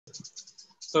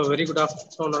So very good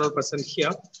afternoon, all present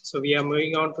here. So we are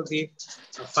moving on to the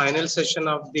final session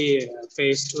of the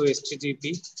phase 2 Sttp.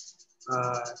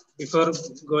 Before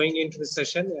going into the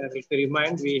session, let me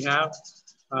remind we have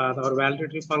our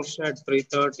validity function at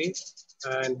 3:30,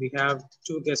 and we have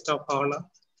two guests of honor.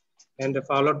 And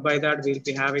followed by that, we'll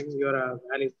be having your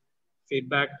valid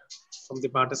feedback from the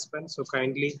participants. So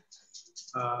kindly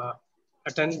uh,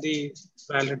 attend the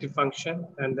validity function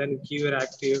and then give your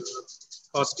active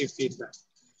positive feedback.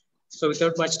 So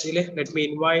without much delay, let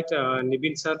me invite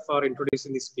Nibin sir for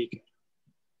introducing the speaker.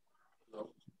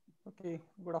 Okay,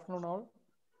 good afternoon all.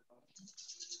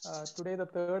 Today the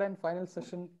third and final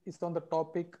session is on the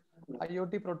topic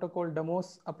IoT protocol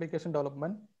demos application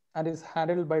development and is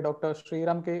handled by Dr.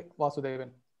 Sriram K. Vasudevan.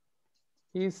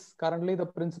 He is currently the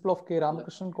principal of K.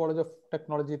 Ramakrishnan College of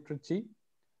Technology, Trichy,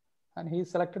 and he is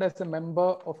selected as a member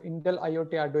of Intel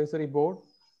IoT Advisory Board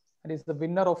and is the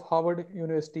winner of Harvard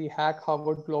University Hack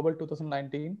Harvard Global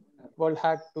 2019, World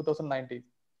Hack 2019.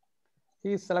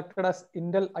 He is selected as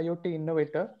Intel IoT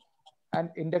Innovator and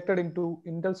inducted into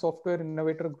Intel Software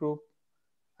Innovator Group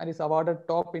and is awarded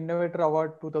Top Innovator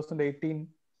Award 2018,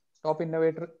 Top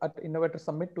Innovator at Innovator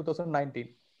Summit 2019.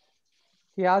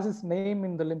 He has his name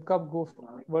in the Limca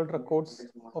World Records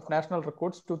of National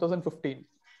Records 2015.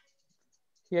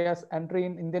 He has entry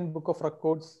in Indian Book of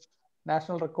Records,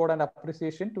 National Record and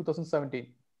Appreciation 2017.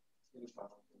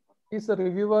 He is a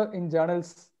reviewer in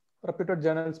journals, reputed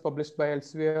journals published by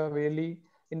Elsevier, Whaley,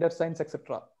 InterScience,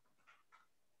 etc.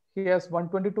 He has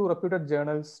 122 reputed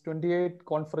journals, 28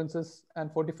 conferences,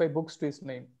 and 45 books to his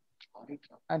name.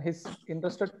 And his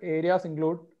interested areas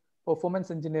include performance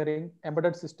engineering,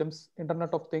 embedded systems,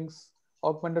 Internet of Things,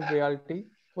 augmented reality,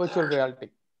 virtual reality.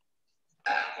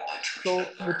 So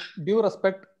with due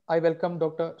respect, I welcome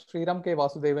Dr. Sriram K.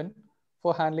 Vasudevan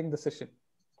for handling the session.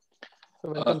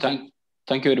 So welcome.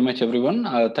 Thank you very much, everyone.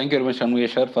 Thank you very much,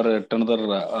 Anveshwar, for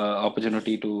another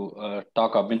opportunity to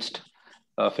talk amidst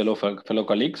fellow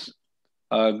colleagues.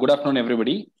 Good afternoon,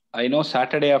 everybody. I know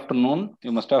Saturday afternoon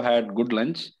you must have had good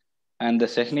lunch, and the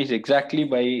session is exactly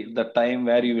by the time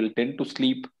where you will tend to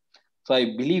sleep. So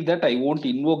I believe that I won't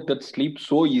invoke that sleep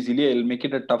so easily. I'll make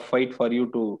it a tough fight for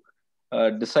you to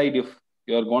decide if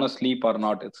you're going to sleep or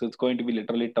not. It's going to be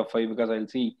literally tough fight because I'll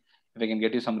see if I can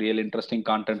get you some real interesting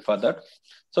content for that.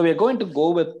 So we are going to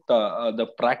go with the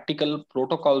practical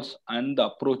protocols and the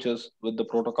approaches with the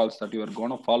protocols that you are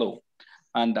going to follow.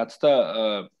 And that's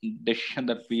the decision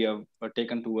that we have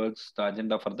taken towards the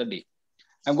agenda for the day.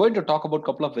 I'm going to talk about a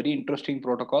couple of very interesting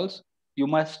protocols. You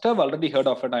must have already heard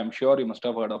of it. I'm sure you must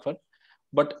have heard of it.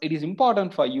 But it is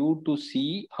important for you to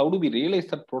see how do we realize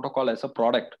that protocol as a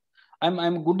product.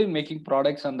 I'm good in making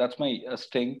products, and that's my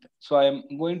strength. So I'm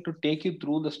going to take you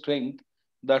through the strength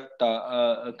that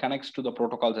connects to the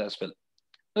protocols as well.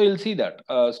 So you'll see that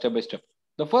step by step.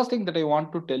 The first thing that I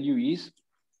want to tell you is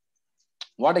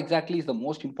what exactly is the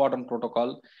most important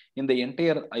protocol in the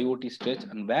entire IoT stretch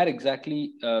and where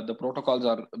exactly the protocols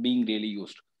are being really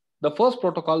used. The first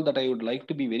protocol that I would like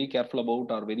to be very careful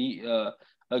about or very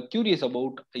curious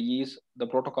about is the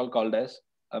protocol called as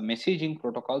messaging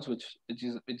protocols, which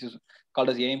is called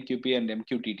as AMQP and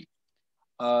MQTT.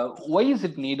 Why is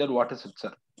it needed? What is it,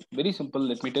 sir? Very simple.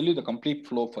 Let me tell you the complete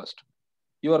flow first.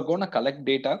 You are going to collect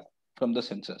data from the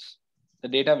sensors. The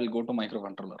data will go to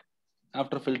microcontroller.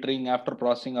 After filtering, after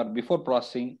processing, or before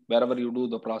processing, wherever you do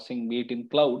the processing, be it in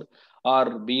cloud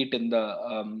or be it in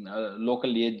the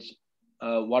local edge,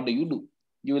 what do?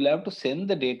 You will have to send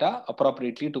the data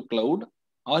appropriately to cloud,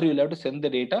 or you will have to send the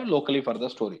data locally for the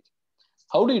storage.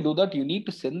 How do you do that? You need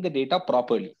to send the data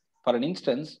properly. For an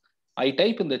instance, I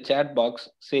type in the chat box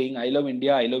saying, I love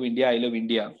India, I love India, I love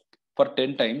India for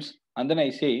 10 times. And then I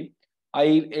say,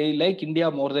 I like India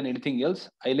more than anything else.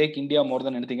 I like India more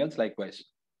than anything else likewise.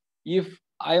 If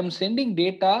I am sending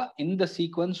data in the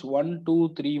sequence 1,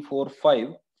 2, 3, 4, 5,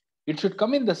 it should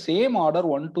come in the same order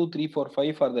 1, 2, 3, 4,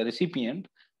 5 for the recipient,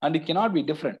 and it cannot be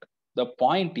different. The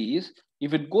point is,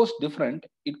 if it goes different,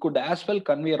 it could as well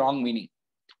convey wrong meaning.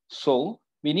 So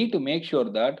we need to make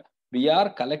sure that we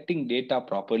are collecting data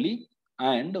properly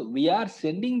and we are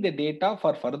sending the data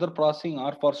for further processing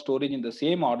or for storage in the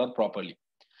same order properly.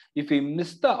 If we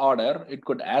miss the order, it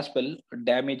could as well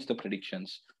damage the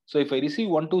predictions. So if I receive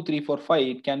 1, 2, 3, 4, 5,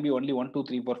 it can be only 1, 2,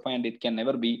 3, 4, 5, and it can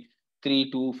never be 3,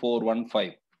 2, 4, 1,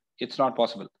 5. It's not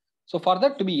possible. So for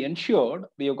that to be ensured,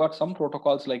 we have got some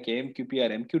protocols like AMQP or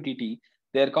MQTT.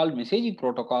 They are called messaging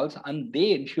protocols, and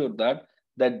they ensure that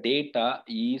the data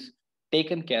is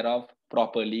taken care of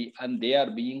properly and they are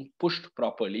being pushed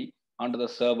properly onto the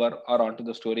server or onto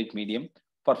the storage medium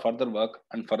for further work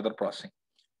and further processing.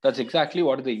 That's exactly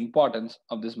what is the importance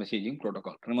of this messaging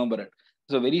protocol. Remember it.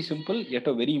 It's a very simple yet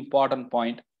a very important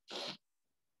point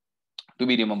to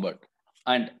be remembered.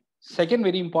 And second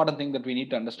very important thing that we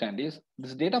need to understand is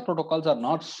these data protocols are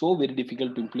not so very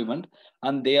difficult to implement,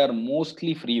 and they are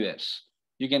mostly freewares.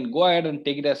 You can go ahead and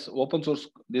take it as open source.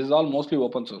 This is all mostly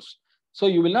open source. So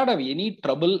you will not have any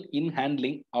trouble in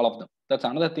handling all of them. That's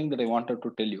another thing that I wanted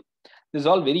to tell you. This is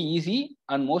all very easy,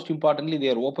 and most importantly, they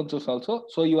are open source also.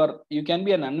 So you can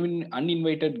be an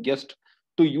uninvited guest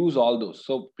to use all those.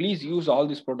 So please use all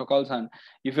these protocols. And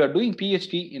if you are doing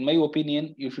PhD, in my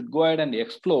opinion, you should go ahead and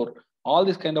explore all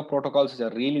these kind of protocols, which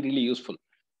are really, really useful.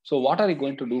 So what are you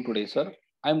going to do today, sir?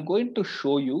 I'm going to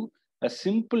show you a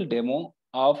simple demo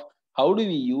of how do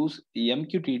we use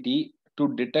MQTT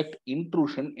to detect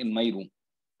intrusion in my room.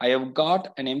 I have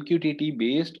got an MQTT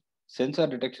based sensor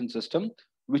detection system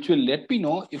which will let me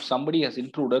know if somebody has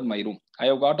intruded my room. I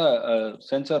have got a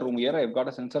sensor room here. I have got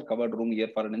a sensor covered room here,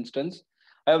 for an instance.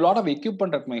 I have a lot of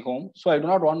equipment at my home, so I do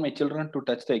not want my children to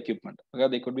touch the equipment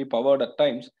because they could be powered at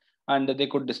times and they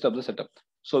could disturb the setup.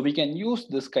 So we can use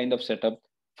this kind of setup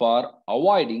for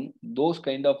avoiding those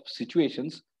kind of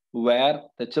situations where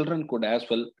the children could as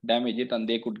well damage it and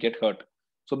they could get hurt.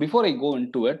 So before I go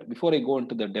into it, before I go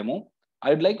into the demo,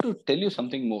 I'd like to tell you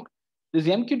something more. This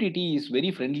MQTT is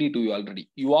very friendly to you already.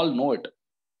 You all know it.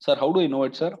 Sir, how do I know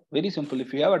it, sir? Very simple.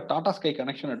 If you have a Tata Sky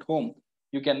connection at home,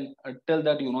 you can tell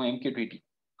that you know MQTT.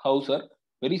 How, sir?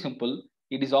 Very simple.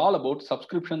 It is all about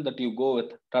subscription that you go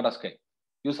with Tata Sky.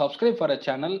 You subscribe for a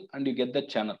channel and you get that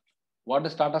channel. What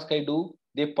does Tata Sky do?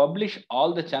 They publish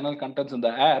all the channel contents in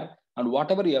the air, and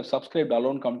whatever you have subscribed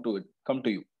alone come to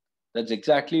you. That's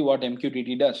exactly what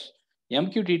MQTT does.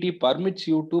 MQTT permits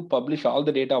you to publish all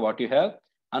the data what you have,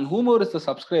 and whomever is the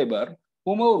subscriber,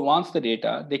 whomever wants the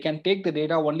data, they can take the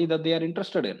data only that they are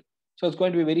interested in. So it's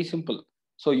going to be very simple.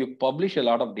 So you publish a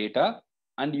lot of data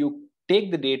and you take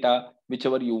the data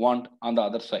whichever you want on the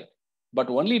other side. But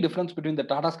only difference between the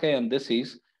Tata Sky and this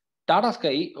is Tata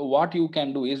Sky, what you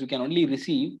can do is you can only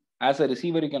receive, as a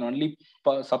receiver, you can only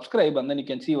subscribe and then you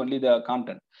can see only the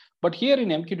content. But here in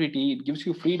MQTT, it gives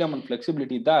you freedom and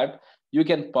flexibility that you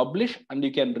can publish and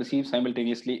you can receive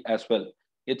simultaneously as well.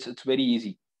 It's very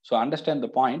easy. So understand the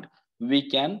point. We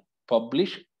can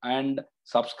publish and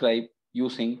subscribe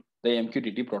using the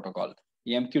MQTT protocol.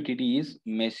 MQTT is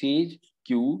message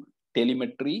queue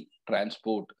telemetry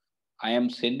transport. I am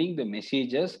sending the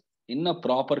messages in a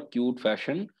proper queued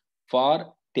fashion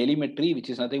for telemetry, which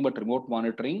is nothing but remote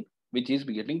monitoring, which is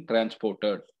getting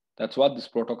transported. That's what this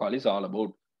protocol is all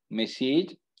about.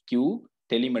 Message queue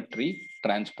telemetry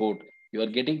transport. You are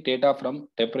getting data from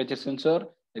temperature sensor,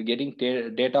 you're getting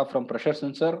data from pressure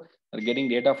sensor, you're getting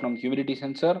data from humidity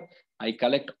sensor. I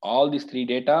collect all these three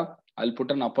data. I'll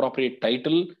put an appropriate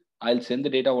title. I'll send the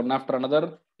data one after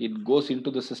another. It goes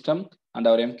into the system and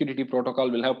our MQTT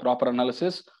protocol will have proper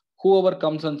analysis. Whoever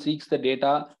comes and seeks the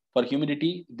data for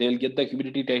humidity, they'll get the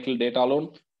humidity title data alone.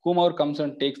 Whomever comes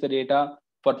and takes the data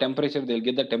for temperature, they'll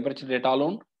get the temperature data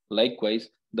alone. Likewise,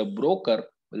 the broker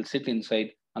will sit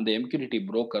inside and the MQTT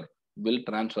broker will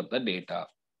transfer the data.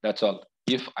 That's all.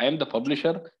 If I am the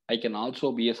publisher, I can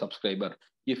also be a subscriber.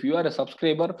 If you are a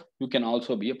subscriber, you can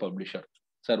also be a publisher.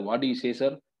 Sir, what do you say,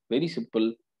 sir? Very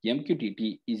simple.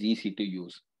 MQTT is easy to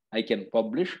use. I can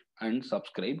publish and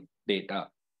subscribe data.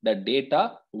 The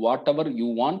data, whatever you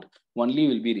want, only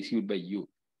will be received by you.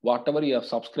 Whatever you have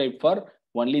subscribed for,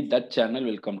 only that channel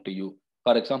will come to you.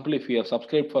 For example, if you have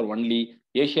subscribed for only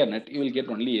Asianet, you will get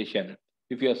only Asianet.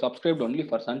 If you have subscribed only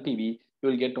for Sun TV, you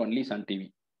will get only Sun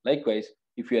TV. Likewise,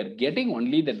 if you are getting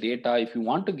only the data, if you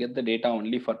want to get the data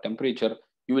only for temperature,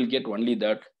 you will get only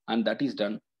that, and that is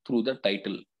done through the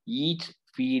title. Each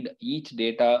feed, each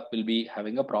data will be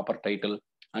having a proper title,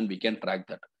 and we can track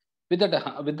that.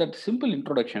 With that simple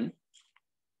introduction,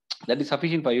 that is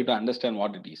sufficient for you to understand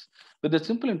what it is. With the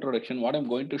simple introduction, what I'm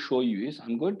going to show you is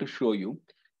I'm going to show you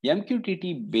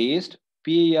MQTT based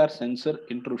PIR sensor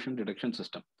intrusion detection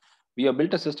system. We have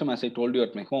built a system, as I told you,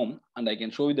 at my home, and I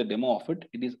can show you the demo of it.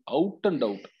 It is out and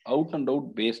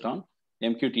out based on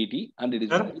MQTT, and it is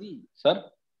very, sir.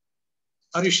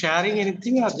 Are you sharing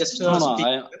anything or just no,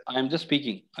 I am just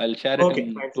speaking. I'll share it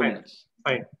in 2 minutes.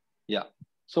 Fine. Yeah.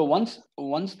 So once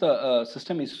the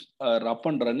system is up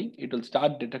and running, it will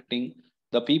start detecting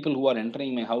the people who are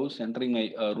entering my house, entering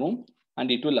my room, and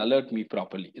it will alert me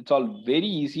properly. It's all very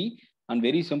easy and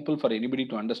very simple for anybody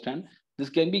to understand. This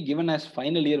can be given as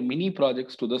final year mini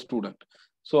projects to the student.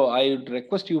 So I would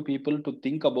request you people to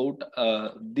think about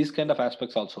these kind of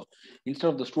aspects also.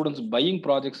 Instead of the students buying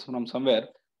projects from somewhere,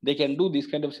 they can do these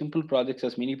kind of simple projects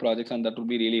as mini projects, and that will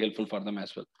be really helpful for them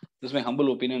as well. This is my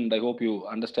humble opinion, and I hope you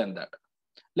understand that.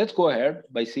 Let's go ahead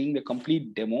by seeing the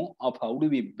complete demo of how do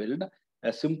we build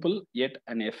a simple yet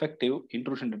an effective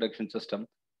intrusion detection system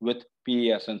with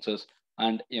PAR sensors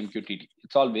and MQTT.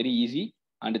 It's all very easy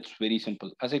and it's very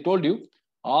simple. As I told you,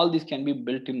 all this can be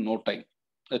built in no time.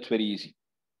 That's very easy.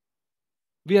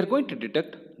 We are going to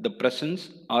detect the presence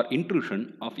or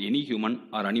intrusion of any human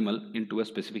or animal into a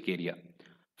specific area.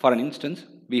 For an instance,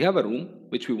 we have a room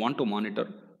which we want to monitor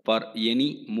for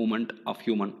any movement of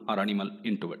human or animal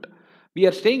into it. We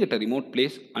are staying at a remote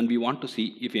place and we want to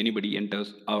see if anybody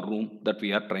enters our room that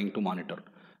we are trying to monitor.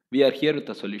 We are here with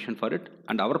a solution for it,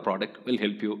 and our product will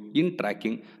help you in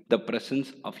tracking the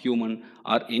presence of human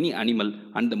or any animal,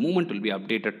 and the movement will be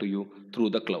updated to you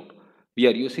through the cloud. We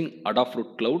are using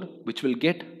Adafruit Cloud, which will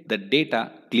get the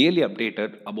data clearly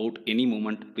updated about any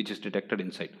movement which is detected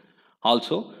inside.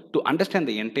 Also, to understand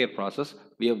the entire process,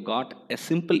 we have got a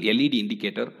simple LED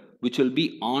indicator which will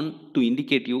be on to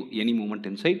indicate you any movement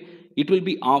inside. It will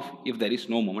be off if there is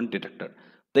no movement detected.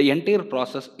 The entire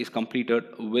process is completed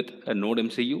with a Node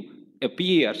MCU, a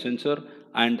PAR sensor,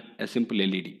 and a simple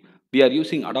LED. We are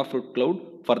using Adafruit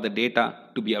Cloud for the data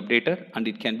to be updated, and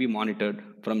it can be monitored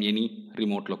from any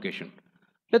remote location.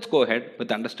 Let's go ahead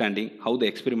with understanding how the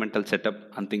experimental setup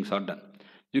and things are done.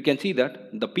 You can see that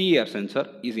the PAR sensor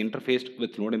is interfaced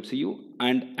with Node MCU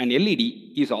and an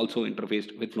LED is also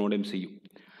interfaced with Node MCU.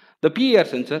 The PAR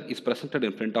sensor is presented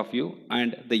in front of you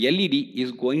and the LED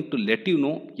is going to let you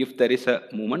know if there is a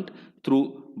movement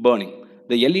through burning.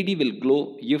 The LED will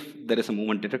glow if there is a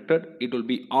movement detected. It will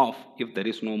be off if there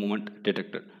is no movement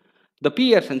detected. The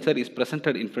PAR sensor is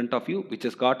presented in front of you, which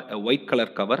has got a white color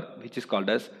cover, which is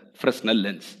called as Fresnel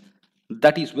lens.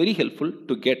 That is very helpful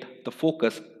to get the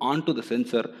focus onto the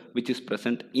sensor which is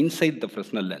present inside the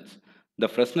Fresnel lens. The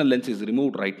Fresnel lens is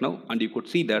removed right now and you could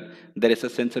see that there is a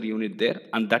sensor unit there,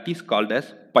 and that is called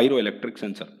as pyroelectric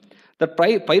sensor. The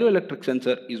pyroelectric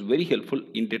sensor is very helpful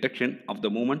in detection of the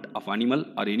movement of animal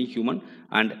or any human,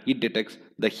 and it detects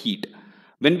the heat.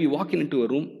 When we walk into a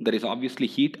room, there is obviously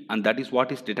heat, and that is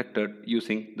what is detected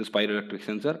using this pyroelectric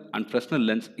sensor, and Fresnel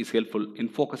lens is helpful in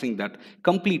focusing that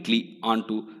completely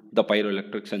onto the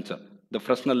pyroelectric sensor. The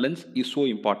Fresnel lens is so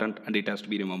important and it has to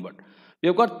be remembered. We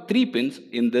have got 3 pins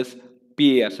in this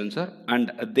PAR sensor,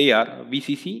 and they are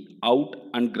VCC, out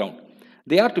and ground.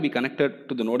 They are to be connected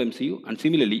to the Node MCU, and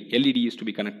similarly LED is to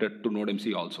be connected to Node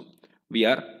MCU also. We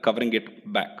are covering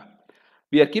it back.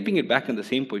 We are keeping it back in the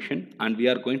same position and we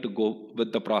are going to go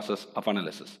with the process of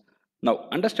analysis. Now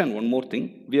understand one more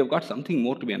thing. We have got something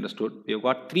more to be understood. We have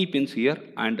got 3 pins here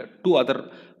and 2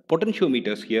 other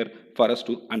potentiometers here for us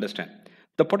to understand.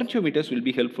 The potentiometers will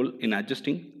be helpful in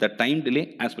adjusting the time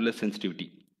delay as well as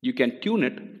sensitivity. You can tune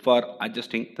it for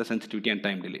adjusting the sensitivity and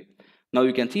time delay. Now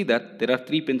you can see that there are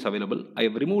 3 pins available. I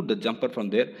have removed the jumper from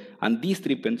there, and these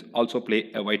 3 pins also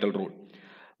play a vital role.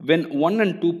 When 1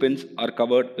 and 2 pins are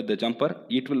covered with the jumper,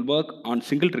 it will work on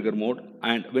single trigger mode,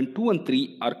 and when 2 and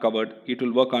 3 are covered, it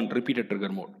will work on repeated trigger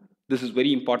mode. This is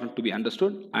very important to be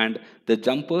understood, and the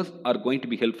jumpers are going to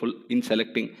be helpful in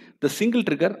selecting the single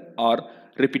trigger or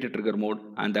repeated trigger mode,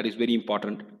 and that is very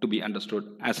important to be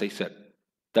understood, as I said.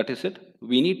 That is it.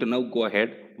 We need to now go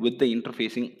ahead with the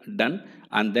interfacing done,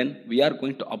 and then we are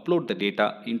going to upload the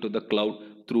data into the cloud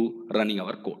through running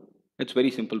our code. It's a very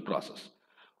simple process.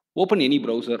 Open any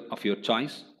browser of your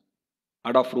choice.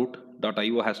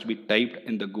 Adafruit.io has to be typed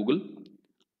in the Google,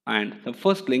 and the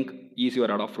first link is your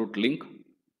Adafruit link.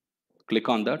 Click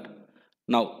on that.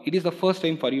 Now it is the first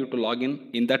time for you to log in.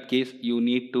 In that case, you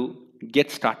need to get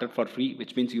started for free,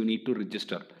 which means you need to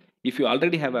register. If you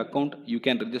already have an account, you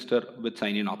can register with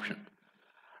sign in option.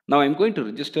 Now I'm going to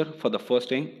register for the first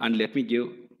time, and let me give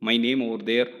my name over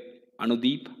there,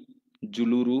 Anudeep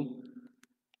Juluru,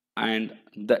 and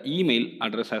the email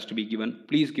address has to be given.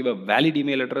 Please give a valid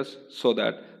email address so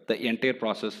that the entire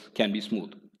process can be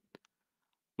smooth.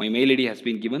 My mail ID has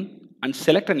been given, and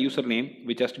select an username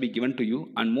which has to be given to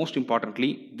you, and most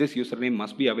importantly, this username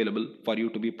must be available for you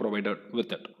to be provided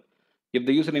with it. If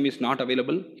the username is not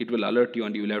available, it will alert you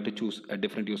and you will have to choose a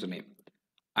different username.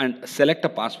 And select a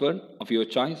password of your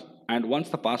choice, and once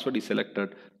the password is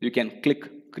selected, you can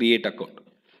click create account.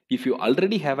 If you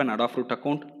already have an Adafruit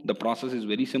account, the process is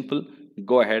very simple.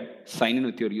 Go ahead, sign in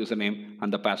with your username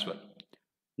and the password.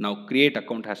 Now create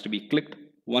account has to be clicked.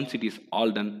 Once it is all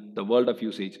done, the world of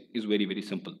usage is very, very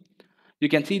simple. You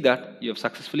can see that you have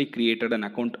successfully created an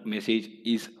account message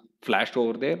is flashed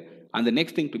over there, and the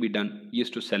next thing to be done is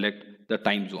to select the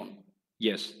time zone.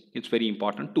 Yes, it's very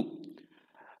important too.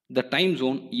 The time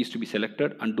zone is to be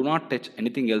selected, and do not touch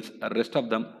anything else. The rest of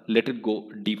them, let it go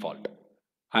default.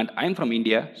 And I'm from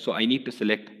India, so I need to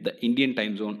select the Indian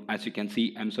time zone. As you can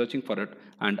see, I'm searching for it,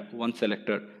 and once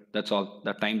selected, That's all.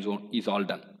 The time zone is all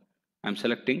done. I'm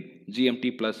selecting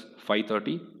GMT plus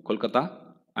 5:30 Kolkata,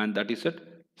 and that is it.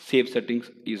 Save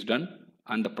settings is done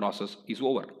and the process is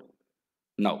over.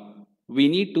 Now we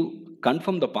need to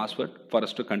confirm the password for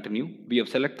us to continue. We have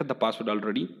selected the password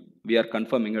already. We are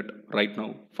confirming it right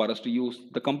now for us to use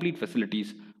the complete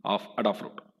facilities of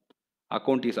Adafruit.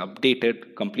 Account is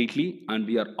updated completely and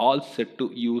we are all set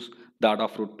to use the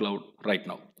Adafruit cloud right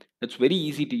now. It's very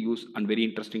easy to use and very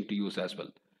interesting to use as well.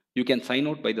 You can sign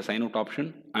out by the sign out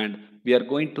option, and we are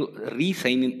going to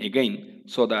re-sign in again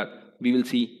so that we will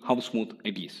see how smooth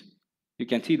it is. You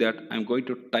can see that I'm going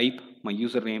to type my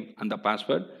username and the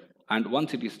password, and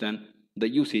once it is done, the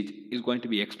usage is going to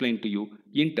be explained to you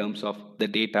in terms of the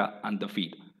data and the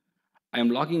feed. I am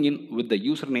logging in with the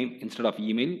username instead of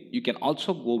email. You can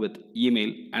also go with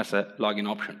email as a login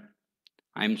option.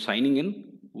 I am signing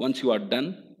in. Once you are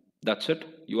done, that's it.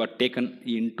 You are taken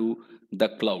into the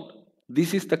cloud.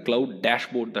 This is the cloud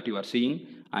dashboard that you are seeing,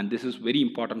 and this is very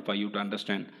important for you to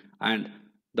understand. And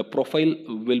the profile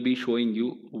will be showing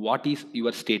you what is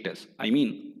your status. I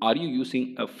mean, are you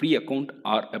using a free account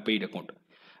or a paid account?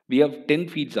 We have 10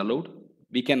 feeds allowed.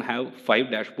 We can have 5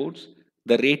 dashboards.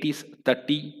 The rate is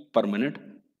 30 per minute.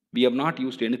 We have not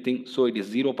used anything, so it is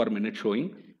 0 per minute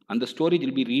showing, and the storage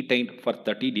will be retained for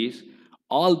 30 days.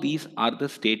 All these are the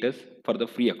status for the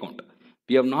free account.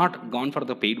 We have not gone for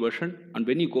the paid version, and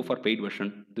when you go for paid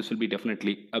version, this will be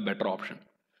definitely a better option.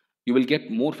 You will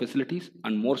get more facilities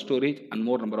and more storage and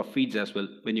more number of feeds as well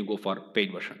when you go for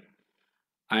paid version.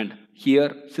 And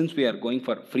here, since we are going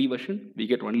for free version, we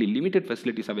get only limited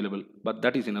facilities available, but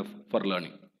that is enough for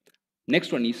learning.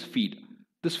 Next one is feed.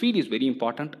 This feed is very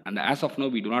important, and as of now,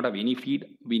 we do not have any feed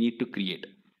we need to create.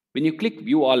 When you click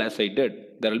view all as I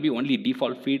did, there will be only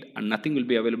default feed and nothing will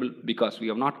be available because we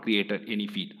have not created any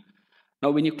feed. Now,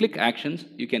 when you click actions,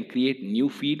 you can create new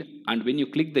feed, and when you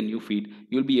click the new feed,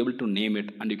 you'll be able to name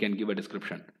it and you can give a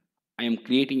description. I am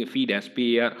creating a feed as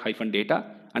PAR-data,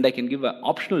 and I can give an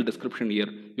optional description here.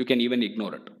 You can even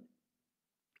ignore it.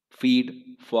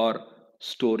 Feed for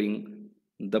storing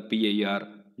the PAR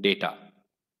data.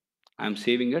 I am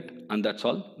saving it, and that's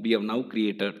all. We have now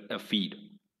created a feed.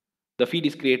 The feed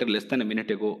is created less than a minute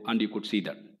ago, and you could see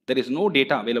that. There is no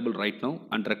data available right now,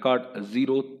 and record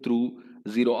 0 through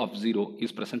 0 of 0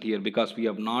 is present here because we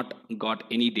have not got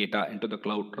any data into the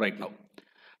cloud right now.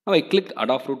 Now I clicked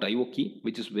Adafruit IO key,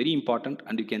 which is very important,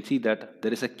 and you can see that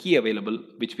there is a key available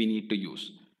which we need to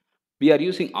use. We are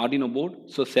using Arduino board,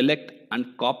 so select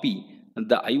and copy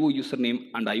the IO username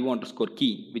and IO underscore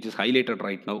key, which is highlighted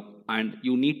right now, and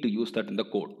you need to use that in the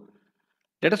code.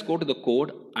 Let us go to the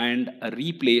code and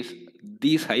replace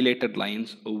these highlighted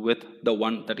lines with the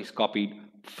one that is copied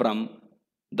from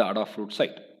the Adafruit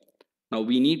site. Now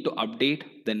we need to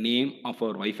update the name of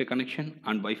our Wi-Fi connection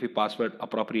and Wi-Fi password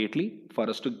appropriately for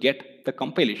us to get the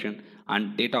compilation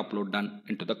and data upload done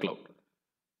into the cloud.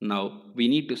 Now we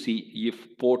need to see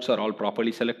if ports are all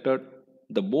properly selected,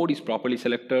 the board is properly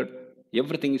selected,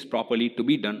 everything is properly to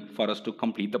be done for us to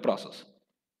complete the process.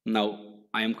 Now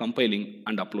I am compiling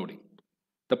and uploading.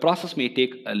 The process may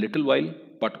take a little while,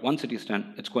 but once it is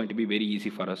done, it's going to be very easy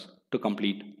for us to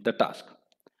complete the task.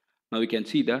 Now you can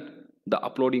see that the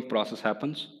uploading process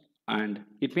happens, and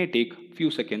it may take few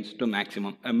seconds to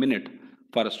maximum a minute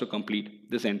for us to complete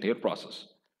this entire process.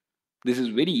 This is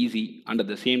very easy and at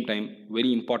the same time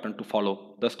very important to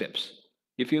follow the steps.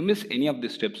 If you miss any of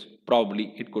these steps,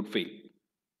 probably it could fail.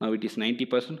 Now it is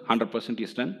 90%, 100%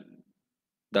 is done.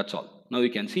 That's all. Now you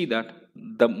can see that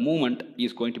the movement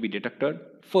is going to be detected.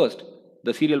 First,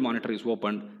 the serial monitor is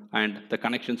opened and the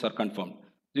connections are confirmed.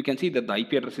 You can see that the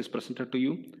IP address is presented to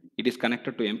you. It is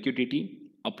connected to MQTT.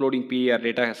 Uploading PAR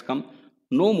data has come.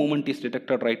 No movement is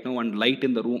detected right now, and light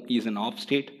in the room is in off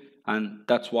state, and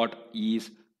that's what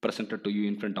is presented to you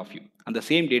in front of you. And the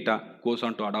same data goes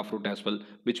on to Adafruit as well,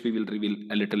 which we will reveal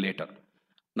a little later.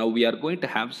 Now we are going to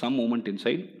have some movement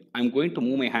inside. I'm going to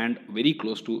move my hand very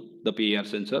close to the PAR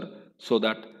sensor so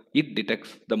that it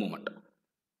detects the movement.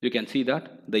 You can see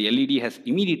that the LED has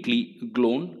immediately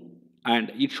glowed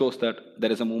and it shows that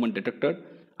there is a movement detected,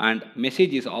 and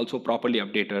message is also properly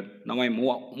updated. Now I'm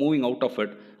moving out of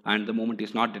it and the movement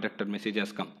is not detected message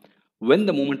has come. When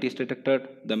the movement is detected,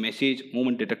 the message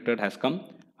movement detected has come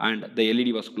and the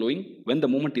LED was glowing. When the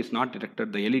movement is not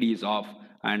detected, the LED is off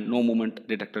and no movement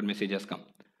detected message has come.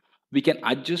 We can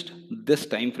adjust this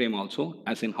time frame also,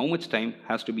 as in how much time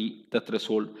has to be the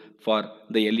threshold for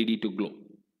the LED to glow.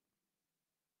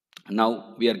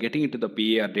 Now we are getting into the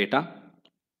PAR data.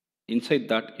 Inside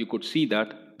that, you could see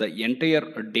that the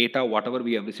entire data, whatever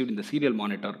we have received in the serial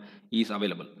monitor, is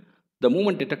available. The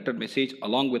movement detected message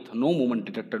along with no movement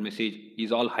detected message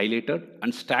is all highlighted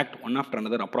and stacked one after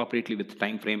another appropriately with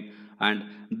time frame, and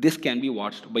this can be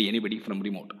watched by anybody from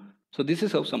remote. So this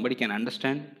is how somebody can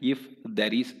understand if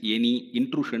there is any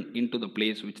intrusion into the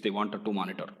place which they wanted to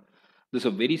monitor. This is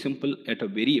a very simple yet a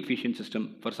very efficient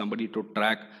system for somebody to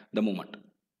track the movement.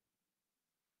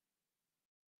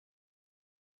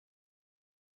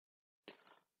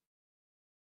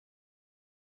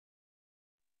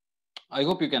 I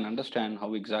hope you can understand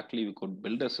how exactly we could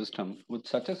build a system with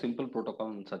such a simple protocol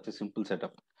and such a simple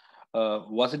setup.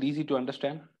 Was it easy to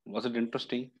understand? Was it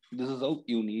interesting? This is how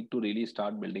you need to really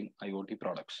start building IoT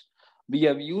products. We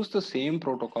have used the same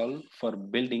protocol for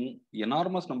building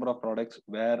enormous number of products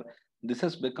where this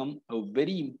has become a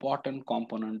very important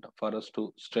component for us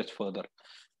to stretch further.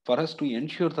 For us to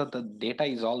ensure that the data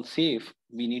is all safe,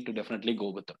 we need to definitely go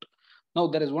with it. Now,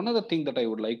 there is one other thing that I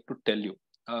would like to tell you.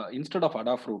 Instead of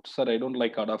Adafruit, sir, I don't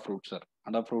like Adafruit, sir.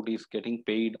 Adafruit is getting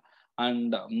paid,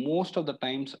 and most of the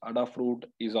times Adafruit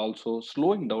is also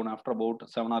slowing down after about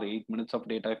 7 or 8 minutes of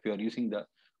data if you are using the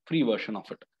free version of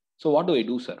it. So what do I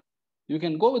do, sir? You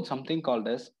can go with something called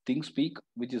as ThinkSpeak,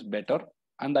 which is better.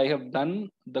 And I have done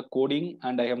the coding,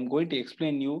 and I am going to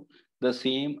explain you the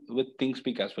same with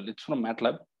ThinkSpeak as well. It's from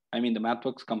MATLAB, I mean the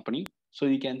MathWorks company. So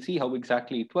you can see how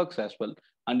exactly it works as well,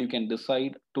 and you can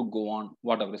decide to go on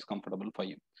whatever is comfortable for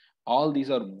you. All these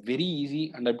are very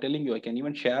easy, and I'm telling you, I can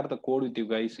even share the code with you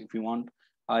guys if you want.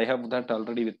 I have that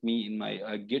already with me in my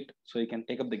Git, so you can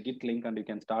take up the Git link and you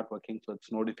can start working, so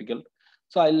it's no difficult.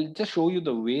 So I'll just show you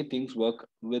the way things work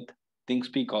with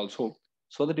ThinkSpeak also,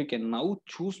 so that you can now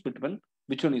choose between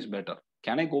which one is better.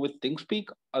 Can I go with ThinkSpeak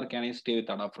or can I stay with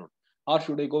Adafruit? Or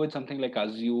should I go with something like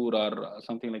Azure or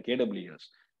something like AWS?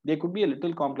 They could be a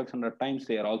little complex and at times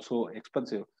they are also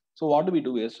expensive. So what do we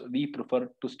do is we prefer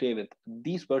to stay with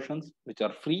these versions which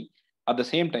are free. At the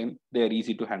same time, they are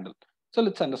easy to handle. So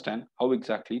let's understand how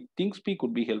exactly ThinkSpeak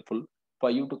could be helpful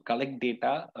for you to collect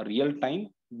data real time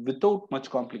without much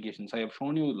complications. I have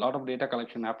shown you a lot of data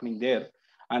collection happening there,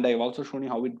 and I have also shown you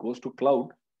how it goes to cloud.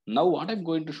 Now what I'm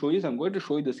going to show is I'm going to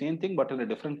show you the same thing but in a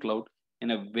different cloud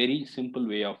in a very simple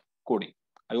way of coding.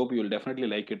 I hope you will definitely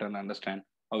like it and understand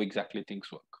how exactly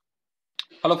things work.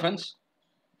 Hello friends,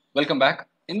 welcome back.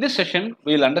 In this session,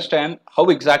 we will understand how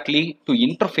exactly to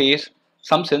interface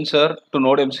some sensor to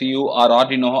Node MCU or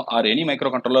Arduino or any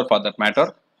microcontroller for that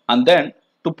matter, and then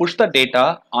to push the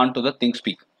data onto the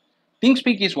ThinkSpeak.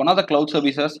 ThinkSpeak is one of the cloud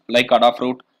services like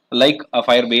Adafruit, like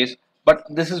Firebase, but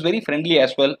this is very friendly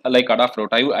as well like Adafruit.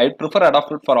 I prefer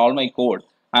Adafruit for all my code.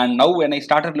 And now when I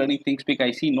started learning ThinkSpeak,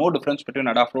 I see no difference between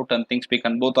Adafruit and ThinkSpeak,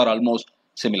 and both are almost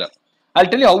similar. I'll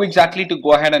tell you how exactly to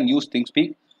go ahead and use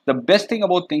ThinkSpeak. The best thing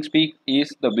about ThinkSpeak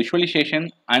is the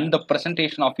visualization and the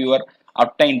presentation of your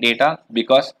obtained data,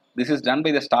 because this is done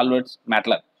by the stalwarts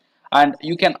MATLAB. And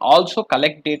you can also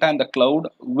collect data in the cloud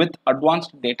with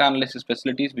advanced data analysis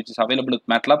facilities which is available with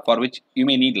MATLAB, for which you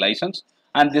may need license.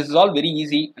 And this is all very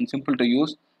easy and simple to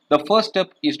use. The first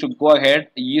step is to go ahead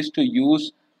is to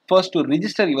use first to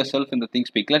register yourself in the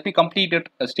ThinkSpeak. Let me complete it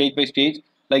stage by stage.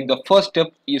 Like the first step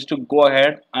is to go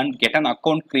ahead and get an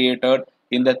account created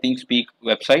in the ThinkSpeak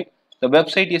website. The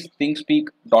website is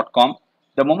thinkspeak.com.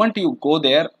 The moment you go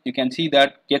there, you can see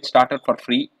that get started for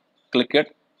free. Click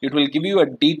it. It will give you a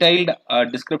detailed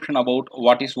description about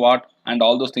what is what, and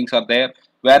all those things are there,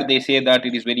 where they say that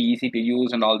it is very easy to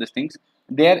use and all these things.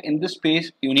 There in this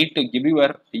space, you need to give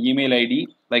your email ID,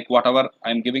 like whatever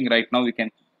I'm giving right now, you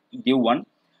can give one.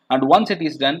 And once it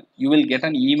is done, you will get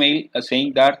an email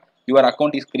saying that your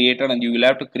account is created and you will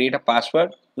have to create a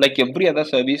password. Like every other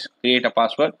service, create a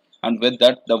password, and with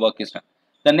that the work is done.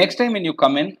 The next time when you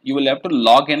come in, you will have to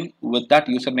log in with that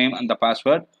username and the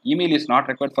password. Email is not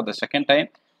required for the second time.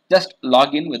 Just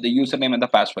log in with the username and the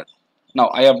password. Now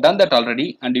I have done that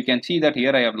already, and you can see that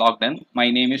here I have logged in. My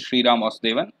name is Sriram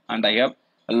Vasudevan and I have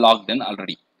logged in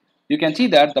already. You can see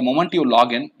that the moment you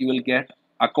log in, you will get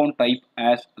account type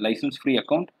as license free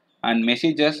account, and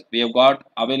messages we have got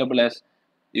available as,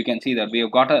 you can see that we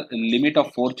have got a limit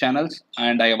of 4 channels,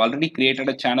 and I have already created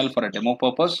a channel for a demo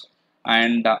purpose.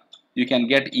 And you can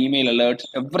get email alerts.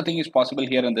 Everything is possible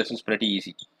here, and this is pretty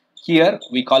easy. Here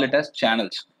we call it as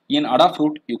channels. In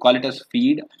Adafruit you call it as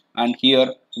feed, and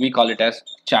here we call it as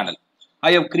channel.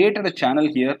 I have created a channel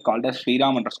here called as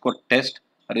Sriram underscore test.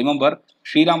 Remember,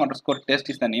 Sriram underscore test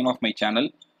is the name of my channel,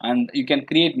 and you can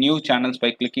create new channels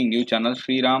by clicking new channel,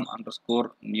 Sriram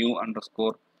underscore new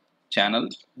underscore channel,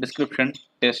 description,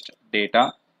 test,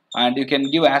 data, and you can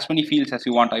give as many fields as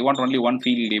you want. I want only one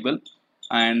field label,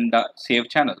 and save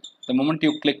channel. The moment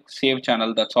you click save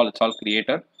channel, that's all, it's all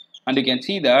created. And you can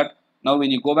see that Now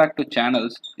when you go back to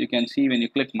channels, you can see when you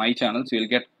click my channels, you will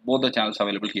get both the channels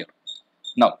available here.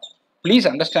 Now, please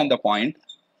understand the point.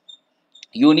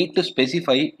 You need to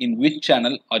specify in which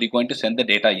channel are you going to send the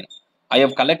data in. I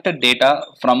have collected data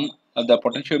from the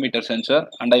potentiometer sensor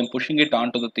and I am pushing it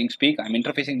onto the ThinkSpeak. I'm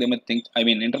interfacing them with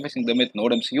interfacing them with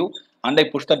Node MCU, and I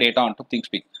push the data onto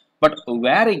ThinkSpeak. But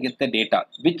where I get the data,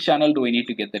 which channel do I need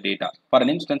to get the data? For an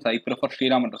instance, I prefer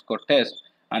Sriram_test,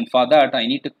 and for that I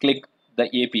need to click the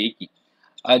API key.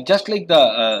 Just like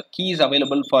the keys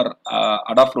available for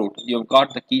Adafruit, you've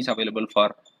got the keys available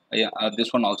for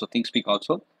this one also, ThinkSpeak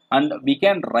also. And we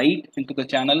can write into the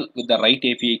channel with the write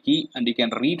API key, and you can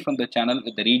read from the channel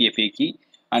with the read API key,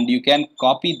 and you can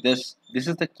copy this. This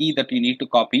is the key that you need to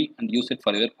copy and use it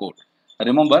for your code.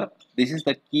 Remember, this is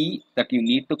the key that you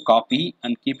need to copy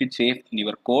and keep it safe in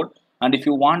your code. And if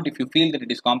you feel that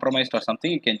it is compromised or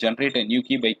something, you can generate a new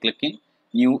key by clicking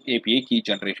new API key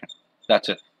generation. That's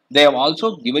it. They have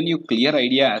also given you clear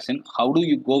idea as in how do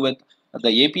you go with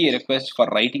the API request for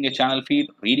writing a channel feed,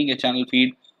 reading a channel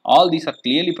feed. All these are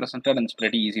clearly presented and it's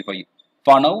pretty easy for you.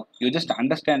 For now, you just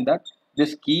understand that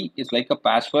this key is like a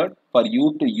password for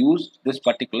you to use this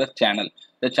particular channel.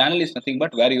 The channel is nothing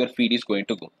but where your feed is going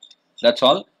to go. That's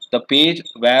all. The page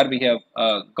where we have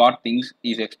got things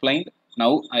is explained.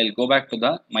 Now I'll go back to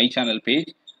the my channel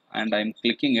page and I'm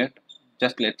clicking it.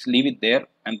 Just let's leave it there.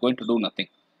 I'm going to do nothing.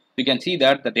 You can see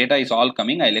that the data is all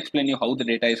coming. I'll explain you how the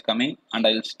data is coming and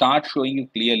I'll start showing you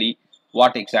clearly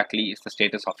what exactly is the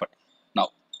status of it. Now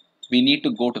we need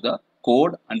to go to the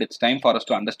code and it's time for us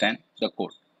to understand the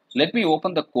code. Let me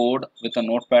open the code with a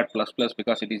notepad++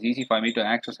 because it is easy for me to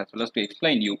access as well as to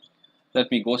explain you.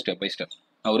 Let me go step by step.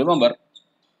 Now remember,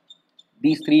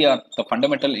 these three are the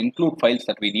fundamental include files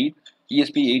that we need: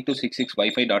 ESP8266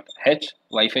 Wi-Fi.h,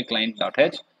 Wi-Fi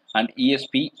client.h, and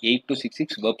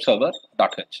ESP8266 web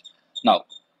server.h. Now,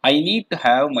 I need to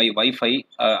have my Wi-Fi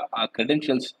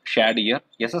credentials shared here.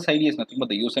 SSID is nothing but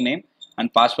the username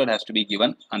and password has to be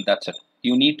given, and that's it.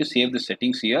 You need to save the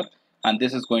settings here, and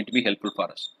this is going to be helpful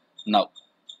for us. Now,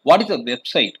 what is the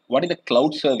website? What is the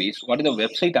cloud service? What is the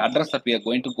website address that we are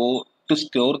going to go to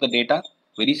store the data?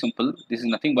 Very simple. This is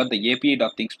nothing but the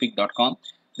api.thinkspeak.com.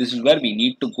 This is where we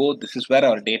need to go. This is where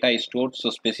our data is stored. So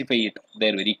specify it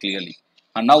there very clearly.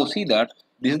 And now see that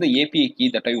this is the API key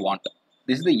that I want.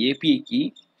 This is the API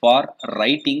key for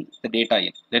writing the data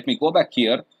in. Let me go back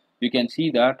here. You can see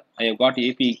that I have got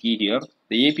API key here.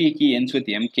 The API key ends with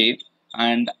MK,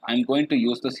 and I'm going to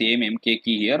use the same MK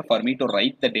key here for me to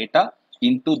write the data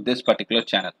into this particular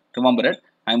channel. Remember it,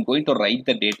 I'm going to write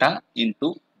the data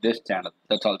into this channel.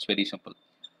 That's all. It's very simple.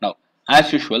 Now,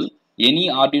 as usual, any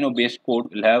Arduino based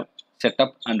code will have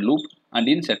setup and loop, and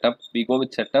in setup we go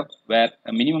with setup where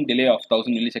a minimum delay of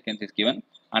 1000 milliseconds is given,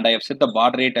 and I have set the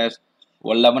baud rate as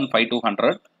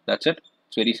 115200. That's it.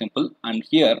 It's very simple. And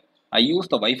here I use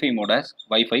the Wi-Fi mode as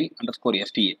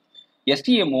Wi-Fi_STA.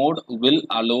 STA mode will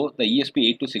allow the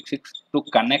ESP8266 to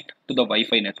connect to the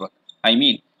Wi-Fi network. I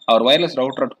mean, our wireless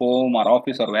router at home or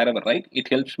office or wherever, right? It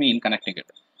helps me in connecting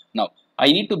it. Now,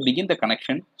 I need to begin the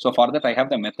connection. So for that, I have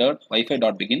the method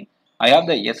Wi-Fi.begin. I have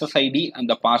the SSID and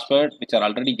the password which are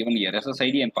already given here.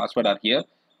 SSID and password are here.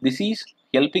 This is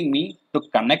helping me to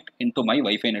connect into my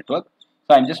Wi-Fi network.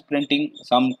 So I'm just printing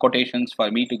some quotations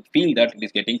for me to feel that it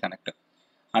is getting connected.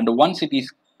 And once it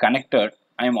is connected,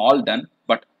 I am all done.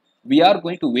 But we are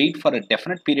going to wait for a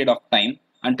definite period of time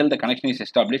until the connection is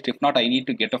established. If not, I need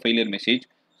to get a failure message.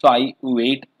 So I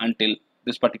wait until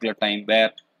this particular time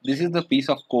where this is the piece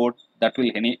of code that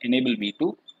will enable me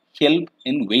to help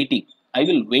in waiting. I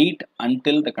will wait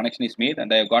until the connection is made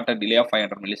and I have got a delay of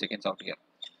 500 milliseconds out here.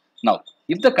 Now,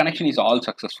 if the connection is all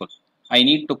successful, I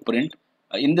need to print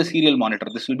in the serial monitor.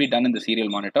 This will be done in the serial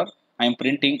monitor. I am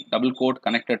printing double quote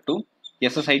connected to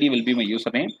SSID will be my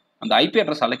username and the IP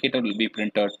address allocator will be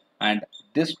printed. And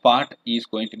this part is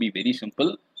going to be very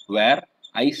simple where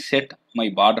I set my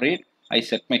baud rate, I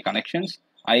set my connections,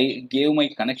 I gave my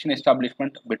connection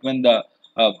establishment between the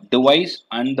device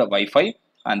and the Wi-Fi,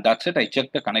 and that's it. I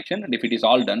check the connection, and if it is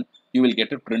all done, you will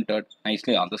get it printed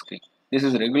nicely on the screen. This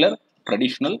is regular,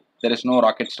 traditional. There is no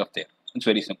rocket stuff there. It's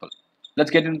very simple. Let's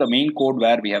get into the main code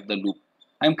where we have the loop.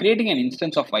 I'm creating an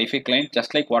instance of Wi-Fi client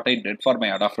just like what I did for my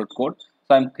Adafruit code.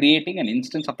 So I'm creating an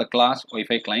instance of the class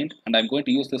Wi-Fi client, and I'm going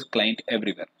to use this client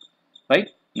everywhere. Right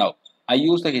now, I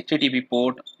use the HTTP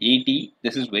port 80.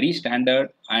 This is very standard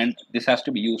and this has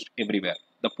to be used everywhere.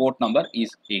 The port number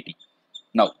is 80.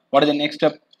 Now, what is the next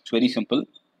step? It's very simple.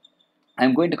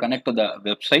 I'm going to connect to the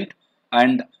website,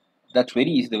 and that's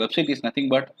very easy. The website is nothing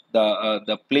but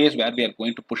the place where we are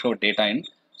going to push our data in.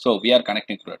 So we are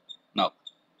connecting to it. Now,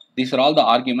 these are all the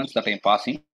arguments that I am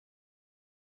passing.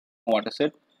 what is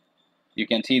it? You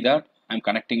can see that I'm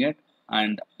connecting it,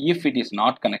 and if it is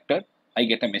not connected, I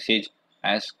get a message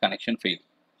as connection failed.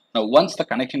 Now, once the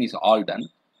connection is all done,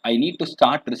 I need to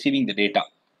start receiving the data.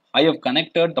 I have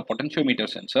connected the potentiometer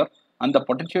sensor, and the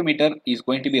potentiometer is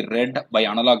going to be read by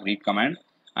analog read command,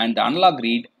 and the analog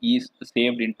read is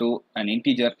saved into an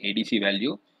integer ADC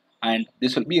value, and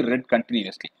this will be read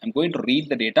continuously. I'm going to read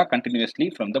the data continuously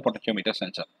from the potentiometer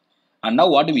sensor. And now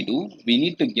what do? We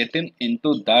need to get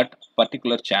into that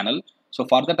particular channel. So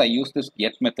for that I use this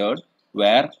get method,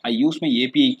 where I use my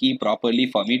API key properly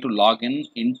for me to log in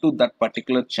into that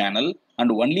particular channel,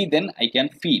 and only then I can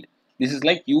feed. This is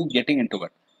like you getting into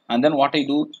it. And then what I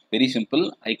do, very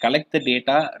simple, I collect the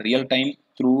data real time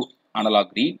through analog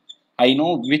read. I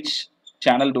know which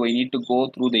channel do I need to go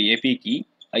through the API key.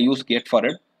 I use get for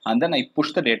it, and then I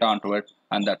push the data onto it,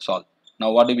 and that's all.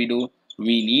 Now what do?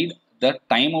 We need the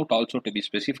timeout also to be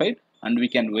specified, and we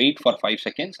can wait for 5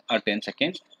 seconds or 10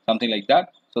 seconds, something like that.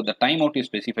 So the timeout is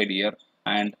specified here,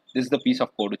 and this is the piece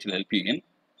of code which will help you in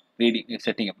reading,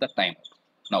 setting up the timeout.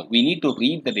 Now we need to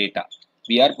read the data.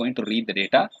 We are going to read the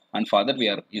data, and for that we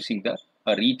are using the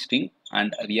read string,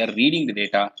 and we are reading the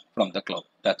data from the cloud.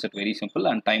 That's it, very simple,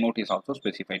 and timeout is also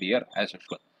specified here as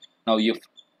usual. Now if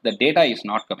the data is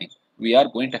not coming, we are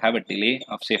going to have a delay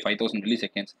of say 5000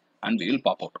 milliseconds, and we will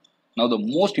pop out. Now the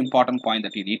most important point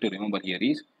that you need to remember here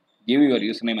is, give your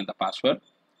username and the password,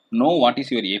 know what is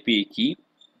your API key,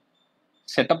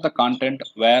 set up the content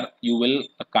where you will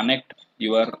connect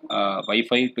your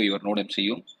Wi-Fi to your node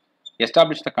MCU,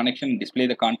 establish the connection, display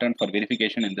the content for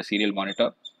verification in the serial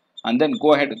monitor, and then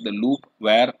go ahead with the loop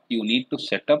where you need to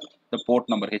set up the port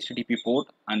number, HTTP port,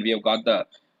 and we have got the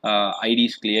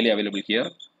IDs clearly available here.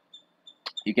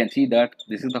 You can see that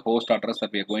this is the host address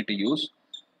that we are going to use,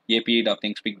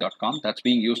 api.thingspeak.com. That's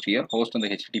being used here, host on the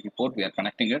HTTP port. We are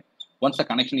connecting it. Once the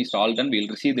connection is all done, we'll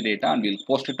receive the data and we'll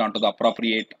post it onto the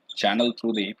appropriate channel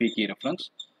through the API key reference,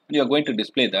 and you are going to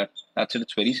display that. That's it.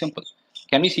 It's very simple.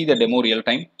 Can we see the demo real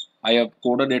time? I have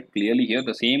coded it clearly here.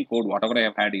 The same code, whatever I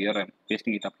have had here, I'm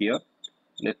pasting it up here.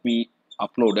 Let me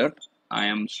upload it. I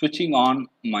am switching on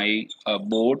my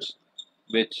boards,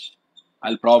 which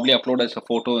I'll probably upload as a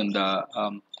photo in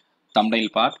the thumbnail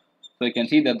part. So you can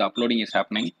see that the uploading is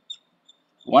happening.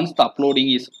 Once the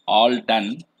uploading is all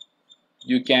done,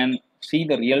 you can see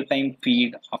the real-time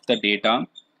feed of the data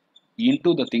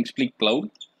into the ThinkSpeak cloud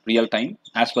real time,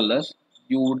 as well as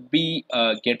you would be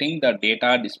getting the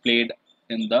data displayed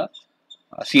in the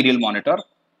serial monitor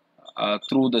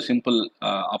through the simple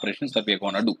operations that we are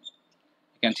going to do.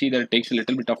 You can see that it takes a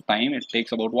little bit of time. It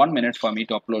takes about 1 minute for me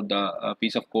to upload the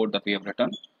piece of code that we have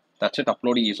written. That's it.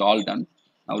 Uploading is all done.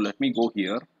 Now let me go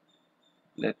here.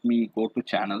 Let me go to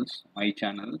channels, my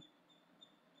channel,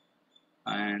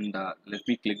 and let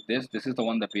me click this. This is the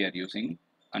one that we are using,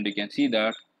 and you can see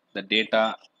that the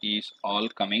data is all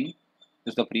coming.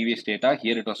 This is the previous data.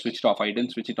 Here it was switched off. I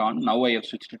didn't switch it on. Now I have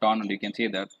switched it on, and you can see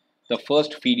that the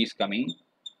first feed is coming.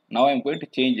 Now I'm going to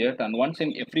change it, and once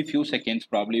in every few seconds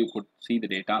probably you could see the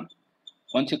data.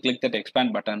 Once you click that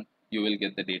expand button, you will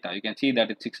get the data. You can see that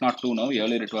it's 602 now.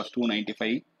 Earlier it was 295.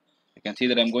 You can see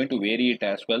that I'm going to vary it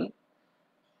as well.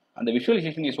 And the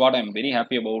visualization is what I'm very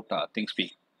happy about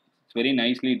ThinkSpeak. It's very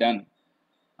nicely done,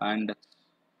 and it's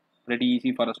pretty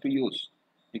easy for us to use.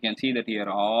 You can see that here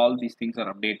all these things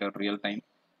are updated real time,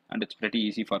 and it's pretty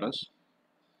easy for us.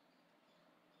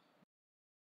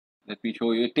 Let me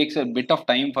show you. It takes a bit of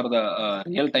time for the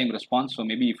real-time response. So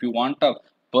maybe if you want a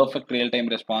perfect real-time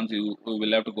response, you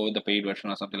will have to go with the paid version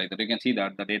or something like that. You can see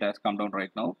that the data has come down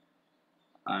right now,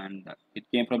 and it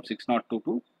came from 602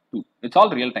 to 2. It's all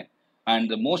real-time. And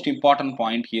the most important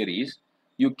point here is,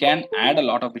 you can add a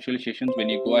lot of visualizations when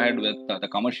you go ahead with the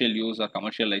commercial use or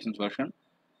commercial license version.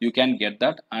 You can get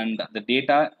that, and the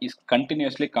data is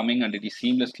continuously coming, and it is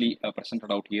seamlessly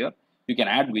presented out here. You can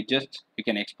add widgets, you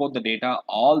can export the data.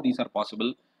 All these are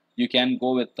possible. You can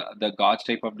go with the gauge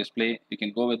type of display. You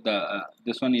can go with the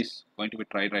this one is going to be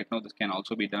tried right now. This can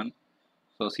also be done.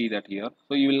 So see that here.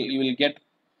 So you will get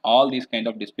all these kind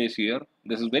of displays here.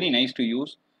 This is very nice to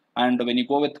use. And when you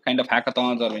go with kind of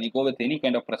hackathons, or when you go with any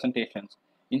kind of presentations,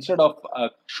 instead of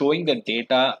showing the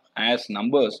data as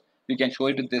numbers, you can show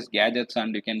it with these gadgets,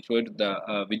 and you can show it with the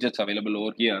widgets available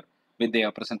over here with they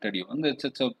are presented you. And it's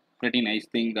a pretty nice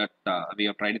thing that we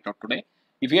have tried it out today.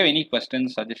 If you have any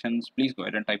questions, suggestions, please go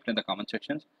ahead and type it in the comment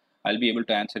sections. I'll be able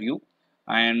to answer you.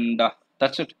 And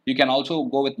that's it. You can also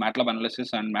go with MATLAB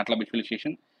analysis and MATLAB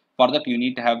visualization. For that, you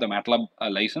need to have the MATLAB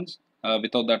license.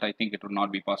 Without that, I think it would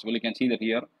not be possible. You can see that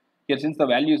here. Here, since the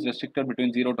value is restricted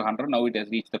between 0 to 100, now it has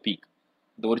reached the peak.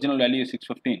 The original value is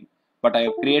 615, but I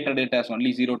have created it as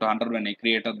only 0 to 100 when I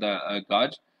created the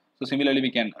gauge. So similarly, we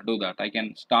can do that. I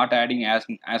can start adding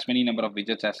as many number of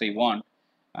widgets as I want,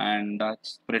 and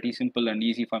that's pretty simple and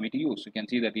easy for me to use. You can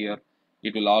see that here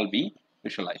it will all be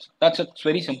visualized. That's it. It's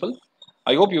very simple.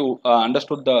 I hope you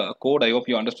understood the code. I hope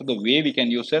you understood the way we can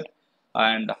use it,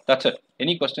 and that's it.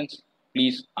 Any questions,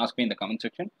 please ask me in the comment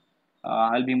section.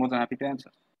 I'll be more than happy to answer.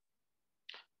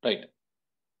 Right.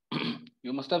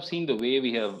 You must have seen the way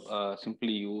we have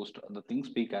simply used the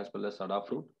ThinkSpeak as well as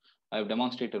Adafruit. I have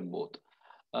demonstrated both.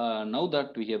 Now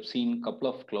that we have seen a couple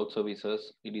of cloud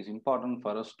services, it is important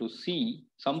for us to see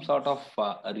some sort of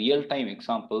real-time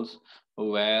examples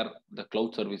where the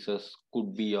cloud services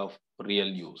could be of real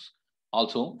use.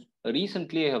 Also,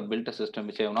 recently I have built a system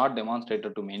which I have not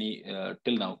demonstrated to many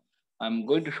till now. I'm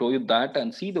going to show you that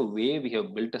and see the way we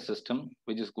have built a system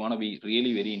which is going to be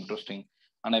really very interesting,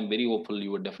 and I'm very hopeful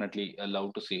you would definitely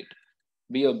love to see it.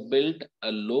 We have built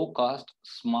a low cost,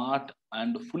 smart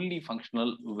and fully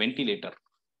functional ventilator.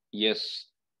 Yes,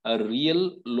 a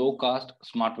real low cost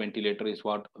smart ventilator is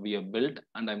what we have built,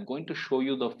 and I'm going to show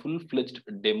you the full-fledged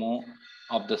demo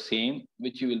of the same,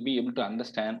 which you will be able to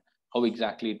understand how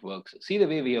exactly it works. See the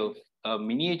way we have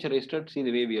miniaturized it, see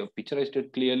the way we have picturized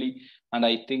it clearly, and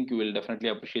I think you will definitely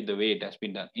appreciate the way it has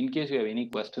been done. In case you have any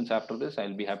questions after this,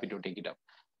 I'll be happy to take it up.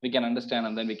 We can understand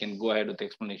and then we can go ahead with the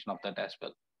explanation of that as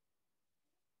well.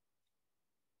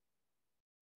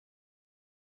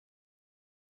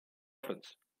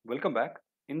 Friends, welcome back.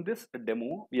 In this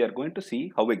demo, we are going to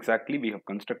see how exactly we have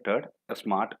constructed a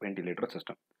smart ventilator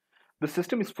system. The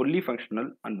system is fully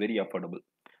functional and very affordable.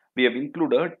 We have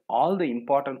included all the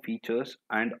important features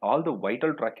and all the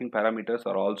vital tracking parameters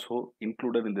are also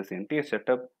included in this entire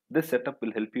setup. This setup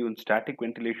will help you in static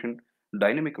ventilation,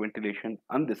 dynamic ventilation,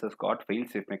 and this has got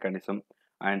fail-safe mechanism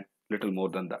and little more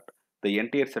than that. The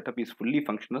entire setup is fully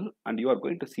functional and you are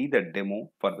going to see the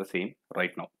demo for the same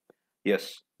right now.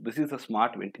 Yes, this is a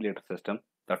smart ventilator system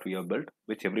that we have built,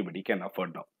 which everybody can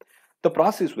afford now. The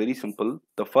process is very simple.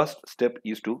 The first step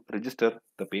is to register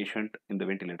the patient in the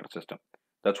ventilator system.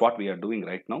 That's what we are doing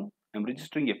right now. I'm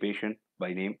registering a patient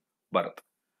by name Bharat.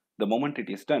 The moment it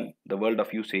is done, the world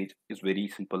of usage is very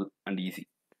simple and easy.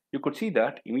 You could see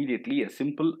that immediately a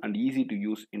simple and easy to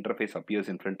use interface appears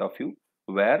in front of you,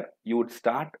 where you would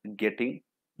start getting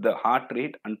the heart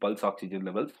rate and pulse oxygen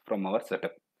levels from our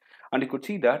setup. And you could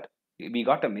see that we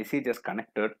got a message as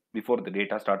connected before the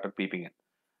data started peeping in.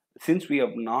 Since we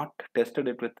have not tested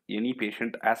it with any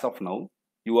patient as of now,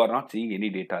 you are not seeing any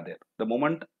data there. The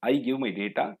moment I give my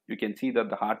data, you can see that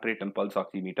the heart rate and pulse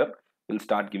oximeter will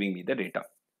start giving me the data.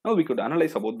 Now we could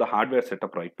analyze about the hardware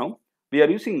setup right now. We are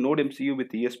using Node MCU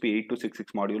with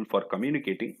ESP8266 module for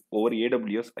communicating over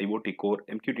AWS IoT Core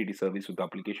MQTT service with the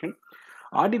application.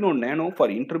 Arduino Nano for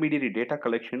intermediary data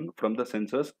collection from the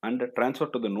sensors and transfer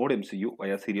to the Node MCU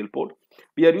via serial port.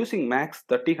 We are using MAX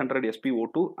 3000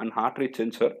 SpO2 and heart rate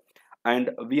sensor, and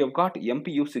we have got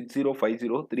MPU 6050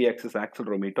 3-axis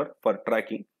accelerometer for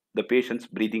tracking the patient's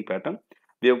breathing pattern.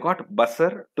 We have got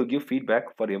buzzer to give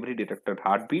feedback for every detected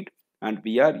heartbeat, and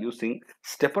we are using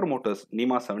stepper motors,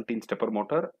 NEMA 17 stepper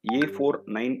motor,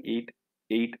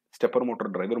 A4988 stepper motor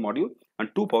driver module, and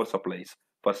 2 power supplies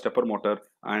for stepper motor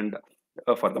and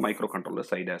for the microcontroller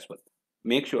side as well.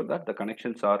 Make sure that the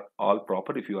connections are all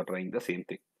proper if you are trying the same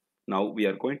thing. Now we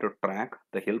are going to track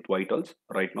the health vitals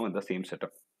right now in the same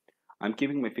setup. I'm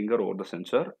keeping my finger over the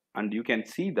sensor and you can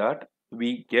see that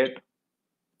we get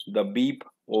the beep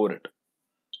over it.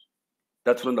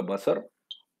 That's from the buzzer.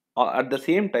 At the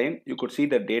same time, you could see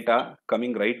the data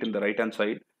coming right in the right hand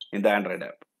side in the Android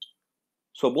app.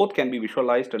 So both can be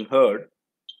visualized and heard,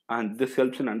 and this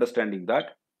helps in understanding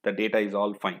that the data is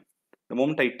all fine. The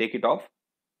moment I take it off,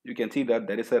 you can see that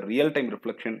there is a real-time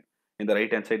reflection in the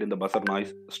right hand side and the buzzer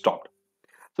noise stopped.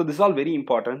 So this is all very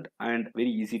important and very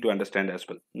easy to understand as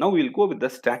well. Now we'll go with the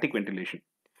static ventilation.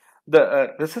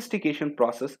 The resuscitation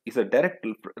process is a direct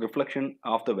reflection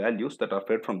of the values that are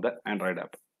fed from the Android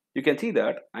app. You can see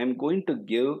that I'm going to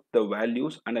give the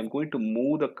values and I'm going to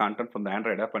move the content from the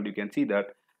Android app, and you can see that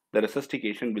the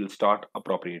resuscitation will start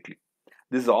appropriately.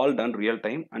 This is all done real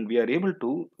time, and we are able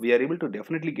to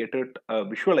definitely get it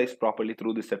visualized properly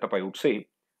through this setup, I would say.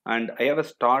 And I have a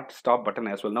start stop button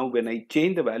as well. Now when I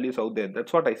change the values out there,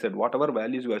 that's what I said, whatever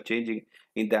values you are changing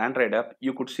in the Android app,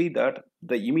 you could see that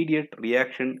the immediate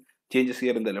reaction changes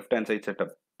here in the left hand side setup.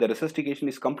 The resuscitation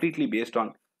is completely based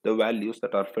on the values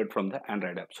that are fed from the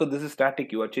Android app. So this is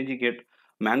static, you are changing it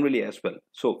manually as well.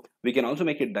 So we can also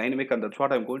make it dynamic, and that's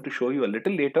what I'm going to show you a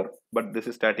little later, but this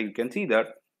is static. You can see that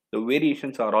the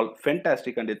variations are all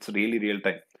fantastic and it's really real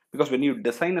time, because when you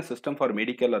design a system for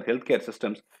medical or healthcare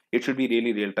systems, it should be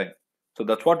really real time. So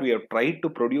that's what we have tried to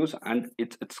produce, and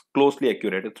it's closely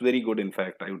accurate. It's very good, in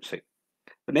fact, I would say.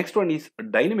 The next one is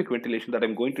dynamic ventilation that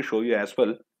I'm going to show you as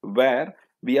well, where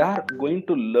we are going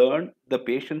to learn the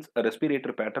patient's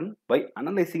respiratory pattern by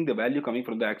analyzing the value coming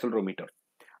from the accelerometer.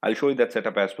 I'll show you that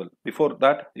setup as well. Before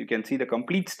that, you can see the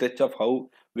complete sketch of how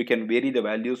we can vary the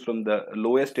values from the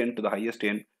lowest end to the highest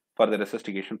end for the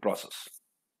resuscitation process.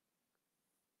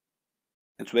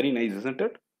 It's very nice, isn't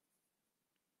it?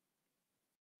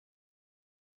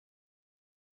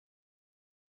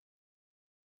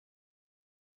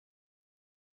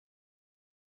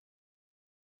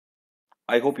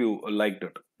 I hope you liked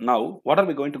it. Now, what are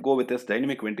we going to go with this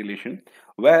dynamic ventilation,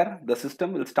 where the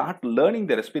system will start learning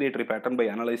the respiratory pattern by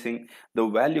analyzing the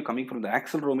value coming from the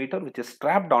accelerometer, which is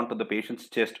strapped onto the patient's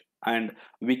chest, and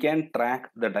we can track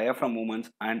the diaphragm movements,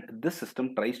 and this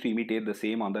system tries to imitate the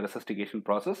same on the resuscitation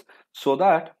process so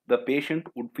that the patient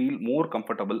would feel more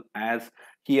comfortable as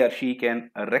he or she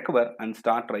can recover and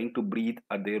start trying to breathe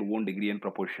at their own degree and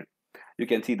proportion. You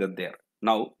can see that there.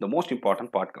 Now, the most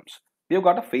important part comes. We have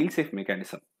got a fail-safe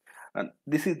mechanism, and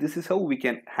this is how we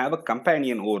can have a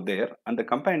companion over there, and the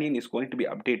companion is going to be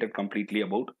updated completely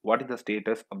about what is the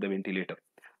status of the ventilator.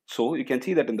 So you can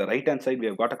see that in the right hand side we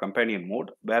have got a companion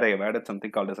mode where I have added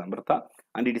something called as Amrita,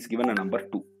 and it is given a number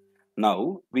 2.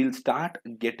 Now we'll start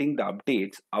getting the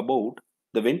updates about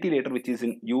the ventilator which is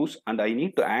in use, and I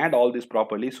need to add all this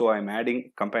properly, so I'm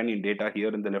adding companion data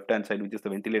here in the left hand side, which is the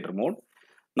ventilator mode.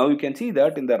 Now you can see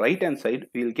that in the right hand side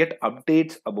we'll get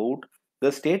updates about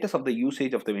the status of the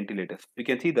usage of the ventilators. You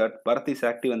can see that Bharat is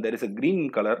active and there is a green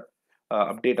color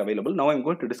update available. Now I'm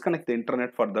going to disconnect the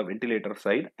internet for the ventilator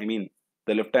side, I mean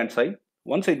the left hand side.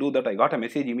 Once I do that, I got a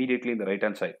message immediately in the right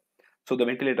hand side. So the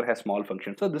ventilator has small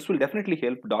function. So this will definitely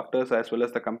help doctors as well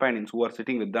as the companions who are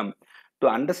sitting with them to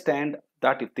understand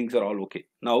that if things are all okay.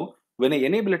 Now when I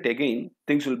enable it again,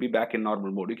 things will be back in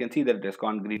normal mode. You can see that it has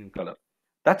gone green in color.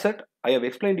 That's it. I have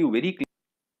explained you very clearly.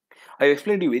 I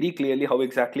explained you very clearly how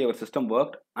exactly our system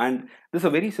worked, and this is a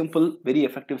very simple, very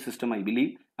effective system, I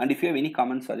believe. And if you have any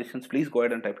comments, suggestions, please go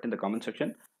ahead and type it in the comment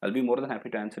section. I'll be more than happy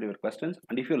to answer your questions.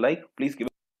 And if you like, please give.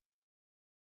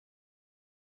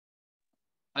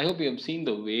 I hope you have seen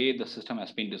the way the system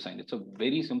has been designed. It's a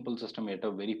very simple system, yet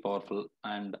a very powerful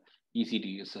and easy to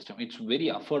use system. It's very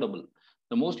affordable.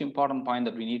 The most important point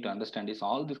that we need to understand is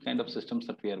all these kind of systems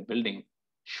that we are building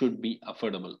should be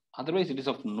affordable. Otherwise, it is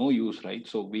of no use, right?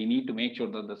 So we need to make sure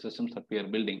that the systems that we are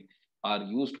building are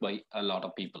used by a lot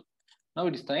of people. Now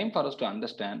it is time for us to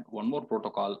understand one more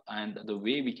protocol and the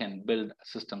way we can build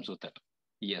systems with it.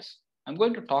 Yes, I'm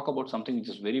going to talk about something which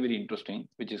is very, very interesting,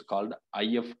 which is called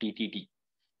IFTTT.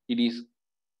 It is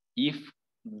if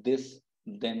this,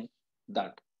 then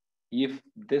that. If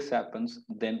this happens,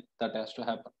 then that has to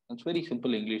happen. It's very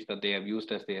simple English that they have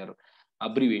used as their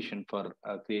abbreviation for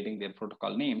creating their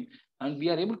protocol name. And we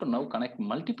are able to now connect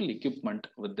multiple equipment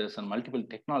with this and multiple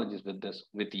technologies with this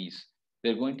with ease.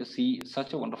 We're going to see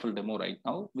such a wonderful demo right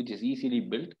now, which is easily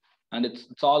built, and it's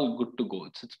all good to go.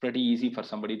 It's pretty easy for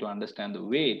somebody to understand the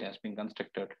way it has been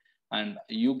constructed, and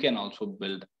you can also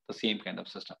build the same kind of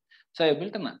system. So I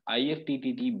built an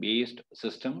IFTTT based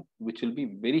system, which will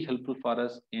be very helpful for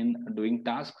us in doing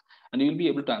tasks, and you'll be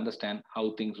able to understand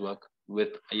how things work with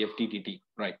IFTTT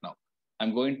right now.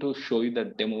 I'm going to show you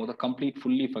the demo, the complete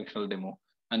fully functional demo.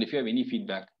 And if you have any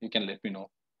feedback, you can let me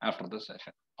know after this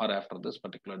session or after this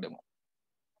particular demo.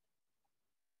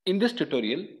 In this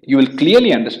tutorial, you will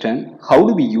clearly understand how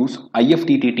do we use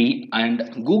IFTTT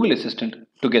and Google Assistant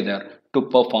together to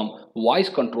perform voice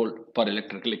control for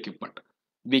electrical equipment.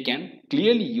 We can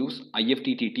clearly use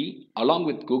IFTTT along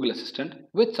with Google Assistant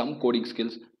with some coding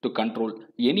skills to control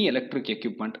any electric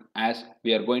equipment, as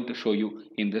we are going to show you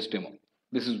in this demo.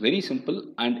 This is very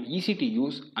simple and easy to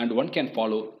use, and one can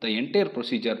follow the entire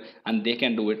procedure and they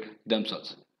can do it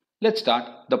themselves. Let's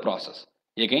start the process.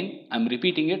 Again, I'm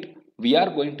repeating it. We are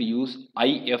going to use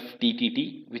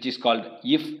IFTTT, which is called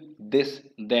if this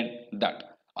then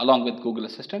that, along with Google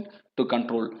Assistant to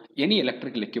control any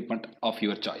electrical equipment of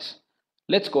your choice.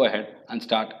 Let's go ahead and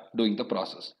start doing the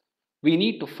process. We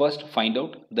need to first find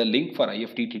out the link for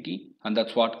IFTTT, and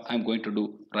that's what I'm going to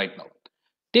do right now.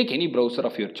 Take any browser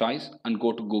of your choice and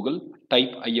go to Google,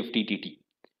 type IFTTT.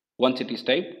 Once it is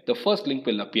typed, the first link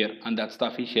will appear, and that's the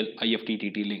official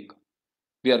IFTTT link.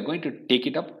 We are going to take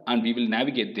it up and we will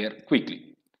navigate there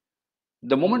quickly.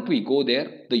 The moment we go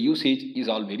there, the usage is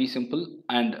all very simple,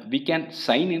 and we can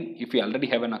sign in if we already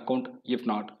have an account. If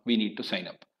not, we need to sign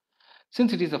up.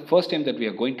 Since it is the first time that we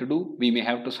are going to do, we may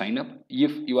have to sign up.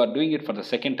 If you are doing it for the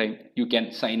second time, you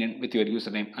can sign in with your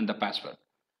username and the password.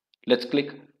 Let's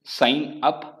click sign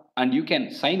up and you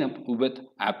can sign up with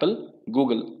Apple,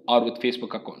 Google, or with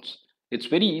Facebook accounts. It's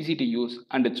very easy to use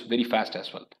and it's very fast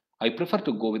as well. I prefer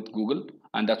to go with Google,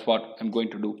 and that's what I'm going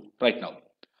to do right now.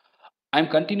 I'm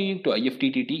continuing to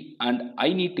IFTTT and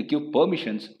I need to give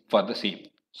permissions for the same.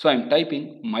 So I'm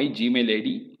typing my Gmail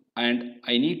ID and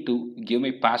I need to give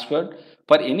my password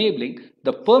for enabling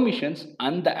the permissions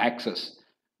and the access.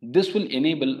 This will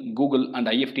enable Google and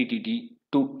IFTTT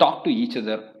to talk to each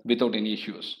other without any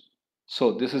issues.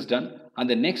 So this is done, and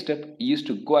the next step is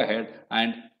to go ahead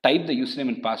and type the username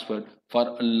and password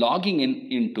for logging in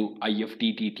into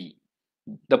IFTTT.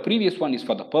 The previous one is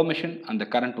for the permission and the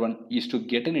current one is to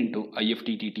get in into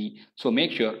IFTTT. So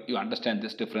make sure you understand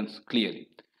this difference clearly.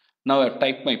 Now I've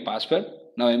typed my password.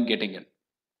 Now I'm getting in.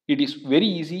 It is very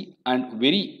easy and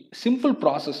very simple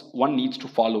process one needs to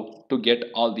follow to get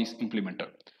all these implemented.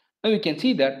 Now you can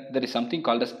see that there is something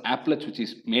called as applets which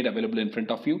is made available in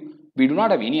front of you. We do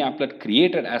not have any applet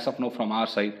created as of now from our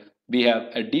side. We have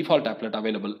a default applet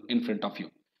available in front of you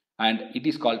and it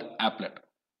is called applet.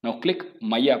 Now click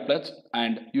my applets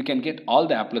and you can get all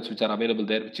the applets which are available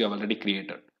there which you have already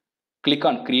created. Click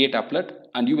on create applet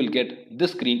and you will get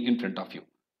this screen in front of you.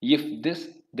 If this,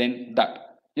 then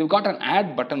that. You've got an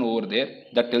add button over there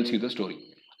that tells you the story.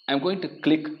 I'm going to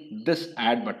click this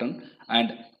add button,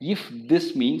 and if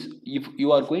this means if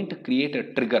you are going to create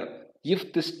a trigger,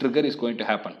 if this trigger is going to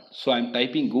happen. So I'm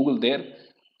typing Google there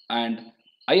and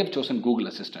I have chosen Google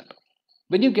Assistant.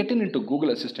 When you get into Google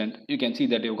Assistant, you can see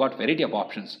that you've got variety of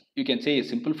options. You can say a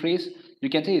simple phrase, you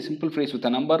can say a simple phrase with a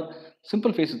number,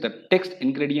 simple phrase with a text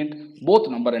ingredient, both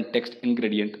number and text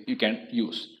ingredient you can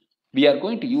use. We are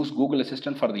going to use Google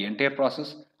Assistant for the entire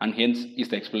process and hence is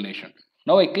the explanation.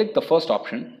 Now I click the first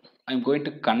option, I'm going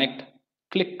to connect,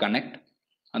 click connect,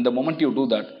 and the moment you do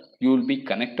that, you will be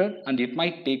connected and it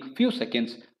might take few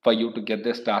seconds for you to get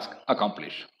this task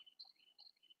accomplished.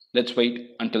 Let's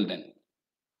wait until then.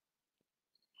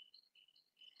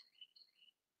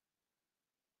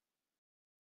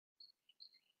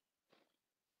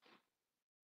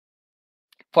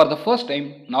 For the first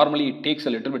time, normally it takes a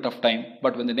little bit of time,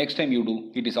 but when the next time you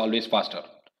do, it is always faster.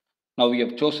 Now we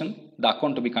have chosen the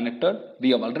account to be connected.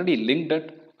 We have already linked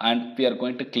it and we are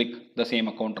going to click the same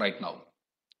account right now.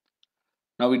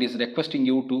 Now it is requesting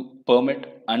you to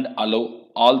permit and allow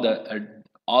all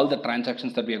the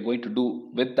transactions that we are going to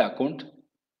do with the account.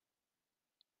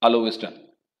 Allow is done.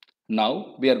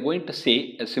 Now we are going to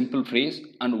say a simple phrase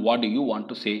and what do you want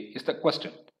to say is the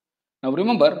question. Now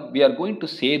remember, we are going to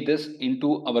say this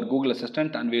into our Google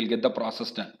Assistant and we will get the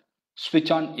process done. Switch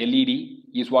on LED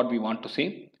is what we want to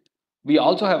say. We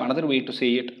also have another way to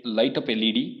say it, light up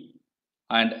LED,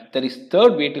 and there is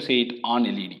third way to say it, on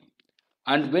LED.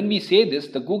 And when we say this,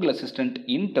 the Google Assistant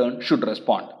in turn should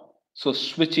respond. So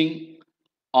switching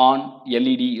on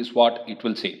LED is what it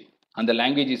will say. And the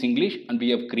language is English and we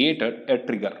have created a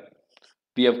trigger.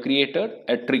 We have created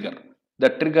a trigger. The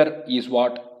trigger is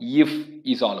what if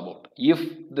is all about. If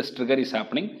this trigger is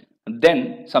happening,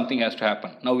 then something has to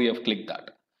happen. Now we have clicked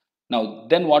that. Now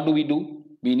then what do?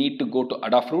 We need to go to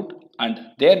Adafruit and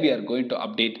there we are going to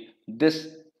update this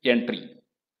entry.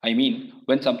 I mean,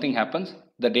 when something happens,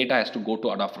 the data has to go to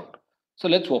Adafruit. So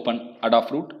let's open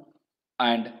Adafruit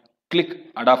and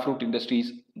click Adafruit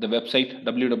Industries, the website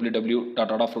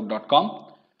www.adafruit.com.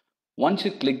 Once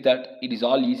you click that, it is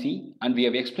all easy and we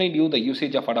have explained you the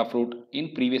usage of Adafruit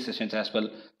in previous sessions as well.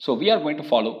 So we are going to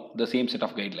follow the same set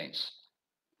of guidelines.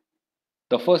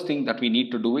 The first thing that we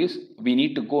need to do is we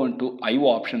need to go into IO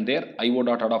option there,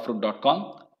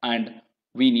 io.adafruit.com, and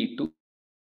we need to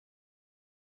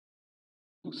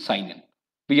sign in.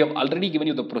 We have already given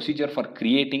you the procedure for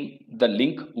creating the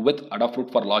link with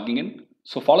Adafruit for logging in.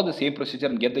 So follow the same procedure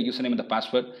and get the username and the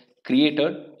password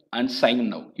created and sign in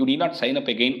now. You need not sign up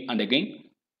again and again.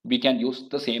 We can use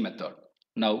the same method.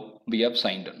 Now we have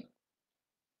signed in.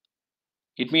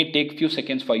 It may take few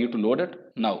seconds for you to load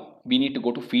it. Now we need to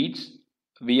go to feeds.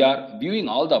 We are viewing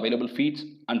all the available feeds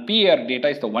and PAR data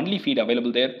is the only feed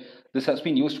available there. This has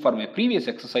been used for my previous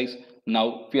exercise.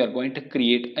 Now we are going to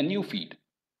create a new feed.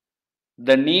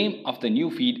 The name of the new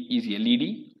feed is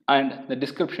LED and the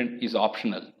description is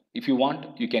optional. If you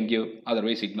want, you can give,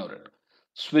 otherwise ignore it.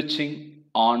 Switching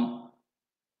on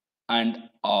and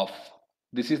off.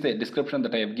 This is the description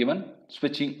that I have given,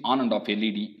 switching on and off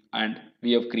LED, and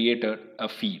we have created a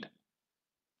feed.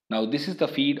 Now this is the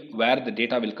feed where the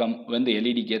data will come when the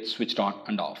LED gets switched on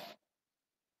and off.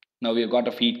 Now we have got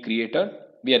a feed created.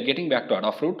 We are getting back to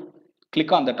Adafruit.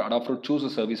 Click on that Adafruit choose a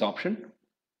service option.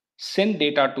 Send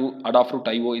data to Adafruit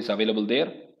IO is available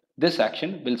there. This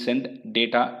action will send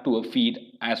data to a feed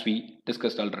as we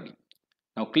discussed already.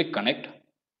 Now click connect.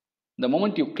 The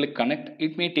moment you click connect,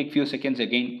 it may take few seconds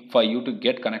again for you to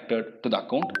get connected to the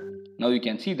account. Now you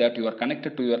can see that you are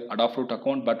connected to your Adafruit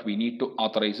account, but we need to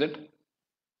authorize it.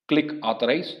 Click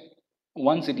authorize.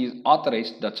 Once it is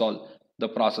authorized, that's all. The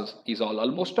process is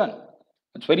almost done.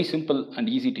 It's very simple and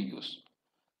easy to use.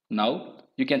 Now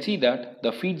you can see that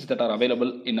the feeds that are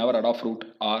available in our Adafruit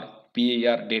are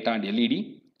PAR, data and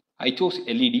LED. I chose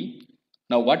LED.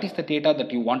 Now what is the data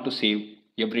that you want to save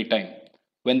every time?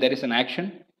 When there is an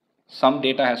action, some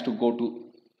data has to go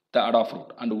to the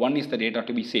Adafruit and one is the data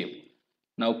to be saved.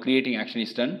 Now creating action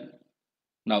is done.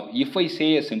 Now if I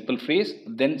say a simple phrase,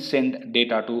 then send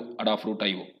data to Adafruit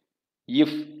IO. If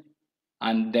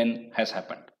and then has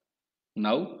happened.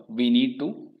 Now we need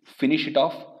to finish it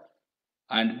off,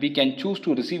 and we can choose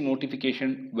to receive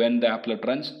notification when the applet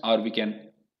runs, or we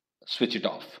can switch it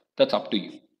off. That's up to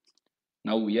you.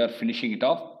 Now we are finishing it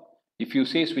off. If you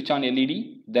say switch on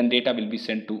LED, then data will be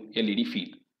sent to LED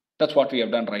feed. That's what we have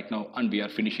done right now, and we are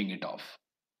finishing it off.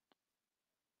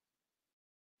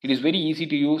 It is very easy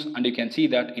to use, and you can see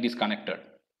that it is connected.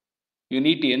 You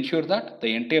need to ensure that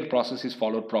the entire process is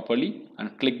followed properly,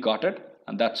 and click got it,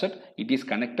 and that's it. It is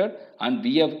connected, and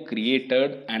we have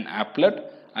created an applet,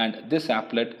 and this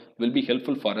applet will be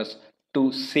helpful for us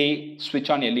to say switch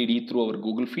on LED through our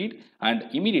Google feed, and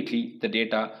immediately the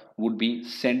data would be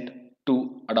sent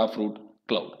to Adafruit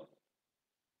Cloud.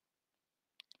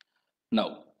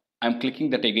 Now I'm clicking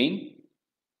that again.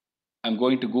 I'm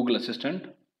going to Google Assistant.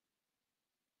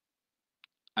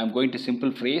 I'm going to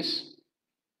simple phrase.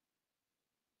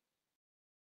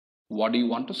 What do you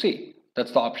want to say?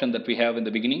 That's the option that we have in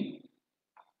the beginning.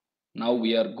 Now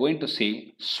we are going to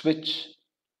say switch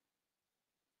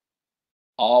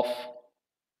off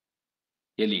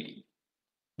LED.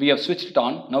 We have switched it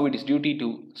on. Now it is duty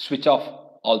to switch off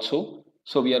also.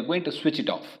 So we are going to switch it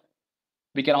off.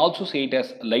 We can also say it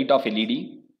as light off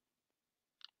LED.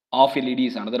 Off LED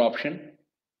is another option.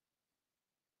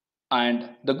 And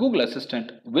the Google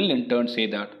Assistant will in turn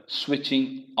say that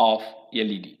switching off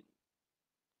LED.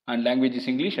 And language is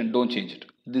English, and don't change it.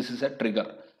 This is a trigger.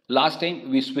 Last time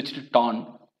we switched it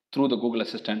on through the Google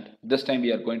Assistant. This time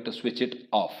we are going to switch it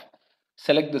off.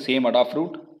 Select the same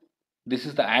Adafruit. This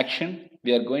is the action.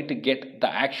 We are going to get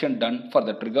the action done for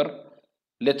the trigger.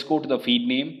 Let's go to the feed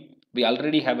name. We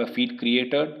already have a feed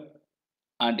created,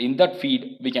 and in that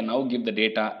feed we can now give the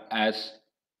data as,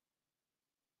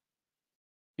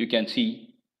 you can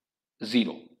see,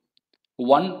 0.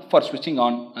 1 for switching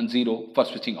on and 0 for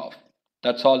switching off.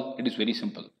 That's all. It is very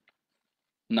simple.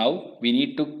 Now we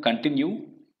need to continue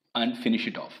and finish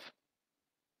it off.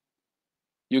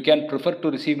 You can prefer to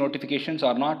receive notifications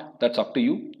or not. That's up to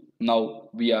you. Now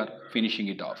we are finishing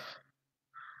it off.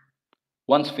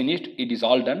 Once finished, it is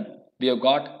all done. We have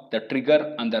got the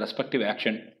trigger and the respective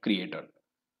action created.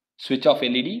 Switch off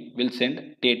LED will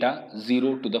send data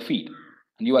 0 to the feed.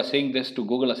 And you are saying this to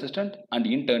Google Assistant, and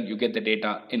in turn you get the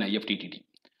data in IFTTT.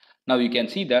 Now you can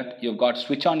see that you've got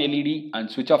switch on LED and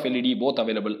switch off LED both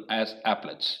available as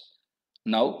applets.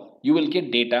 Now you will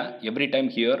get data every time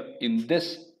here in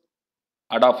this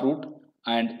Adafruit,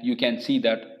 and you can see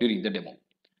that during the demo.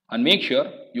 And make sure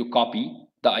you copy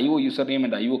the IO username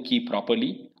and IO key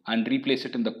properly and replace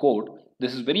it in the code.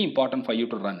 This is very important for you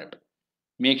to run it.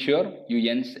 Make sure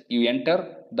you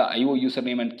enter the IO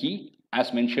username and key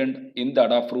as mentioned in the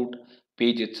Adafruit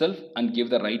page itself, and give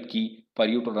the right key for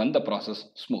you to run the process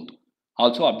smooth.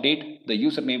 Also update the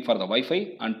username for the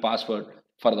Wi-Fi and password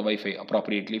for the Wi-Fi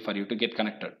appropriately for you to get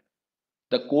connected.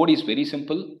 The code is very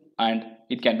simple and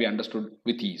it can be understood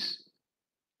with ease.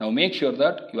 Now make sure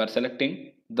that you are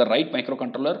selecting the right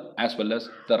microcontroller as well as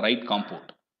the right COM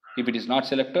port. If it is not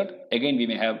selected, again we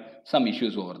may have some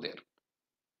issues over there.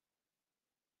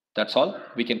 That's all.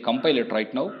 We can compile it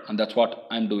right now, and that's what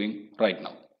I'm doing right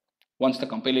now. Once the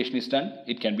compilation is done,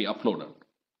 it can be uploaded,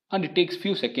 and it takes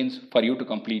few seconds for you to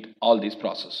complete all this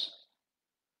process.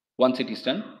 Once it is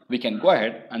done, we can go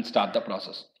ahead and start the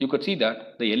process. You could see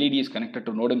that the LED is connected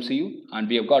to Node MCU, and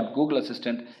we have got Google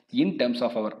Assistant in terms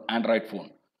of our Android phone.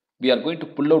 We are going to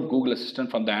pull out Google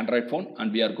Assistant from the Android phone,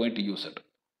 and we are going to use it.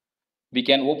 We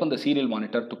can open the serial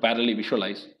monitor to parallelly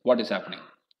visualize what is happening.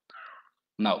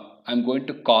 Now I'm going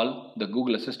to call the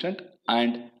Google Assistant,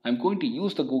 and I'm going to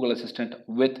use the Google Assistant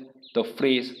with the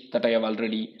phrase that I have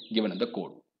already given in the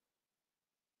code.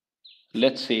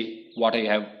 Let's say what I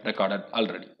have recorded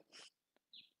already.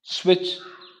 Switch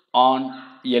on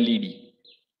LED.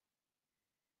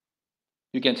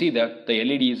 You can see that the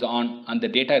LED is on and the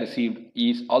data received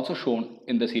is also shown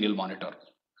in the serial monitor.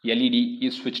 LED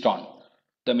is switched on.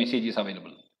 The message is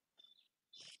available.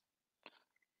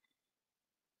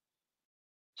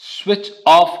 Switch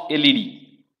off LED.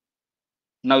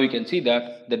 Now you can see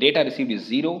that the data received is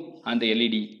 0 and the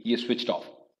LED is switched off.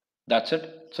 That's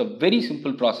it. It's a very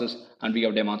simple process and we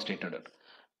have demonstrated it.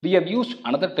 We have used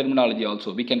another terminology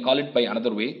also. We can call it by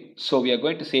another way. So we are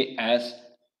going to say as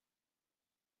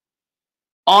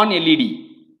on LED.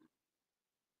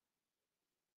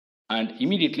 And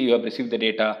immediately you have received the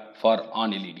data for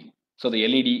on LED. So the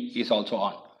LED is also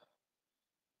on.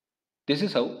 This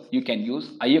is how you can use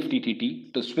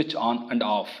IFTTT to switch on and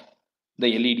off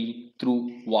the LED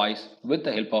through voice with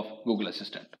the help of Google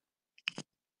Assistant.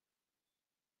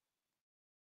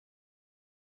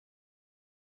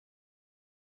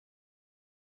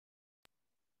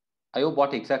 I hope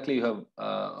what exactly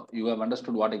you have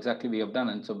understood what exactly we have done,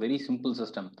 and it's a very simple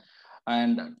system.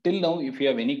 And till now, if you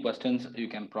have any questions, you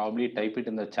can probably type it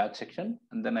in the chat section,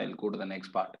 and then I'll go to the next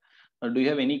part. Do you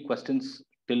have any questions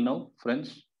till now,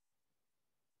 friends?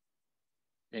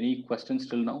 Any questions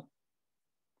till now?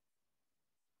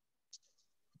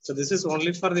 So this is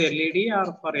only for the LED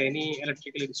or for any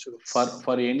electrical instruments?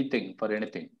 For anything,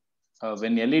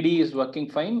 when LED is working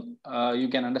fine, you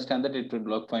can understand that it will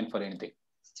work fine for anything.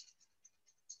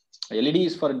 LED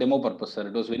is for demo purpose, sir.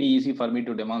 It was very easy for me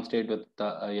to demonstrate with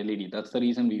LED. That's the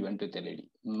reason we went with LED.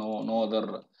 No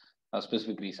other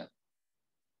specific reason.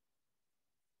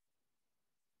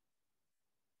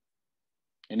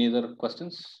 Any other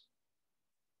questions,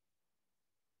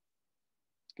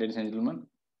 ladies and gentlemen?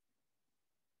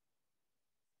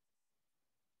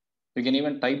 You can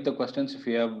even type the questions if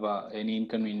you have any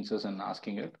inconveniences in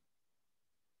asking it.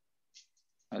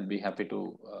 I'll be happy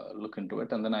to look into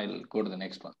it, and then I'll go to the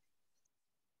next one.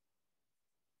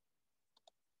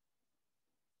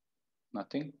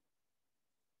 Nothing.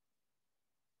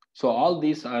 So all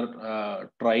these are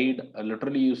tried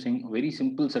literally using very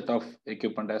simple set of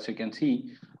equipment. As you can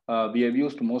see, we have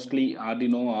used mostly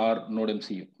Arduino or Node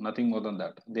MCU, nothing more than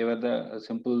that. They were the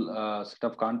simple set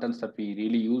of contents that we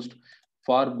really used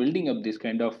for building up this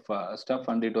kind of stuff,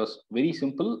 and it was very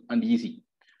simple and easy.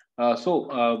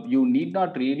 So you need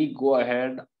not really go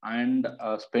ahead and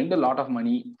spend a lot of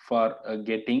money for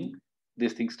getting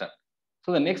these things done.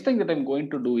 So the next thing that I'm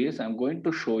going to do is I'm going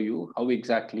to show you how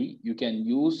exactly you can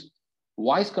use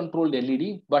voice controlled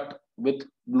LED, but with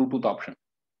Bluetooth option,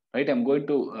 right? I'm going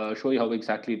to show you how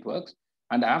exactly it works.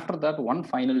 And after that, one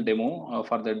final demo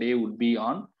for the day would be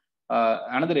on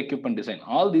another equipment design.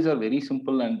 All these are very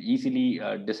simple and easily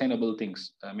designable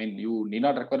things. I mean, you need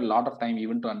not require a lot of time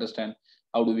even to understand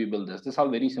how do we build this. This is all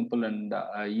very simple and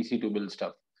easy to build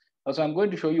stuff. So I'm going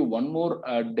to show you one more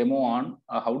demo on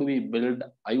how do we build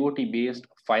IoT based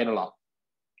fire alarm.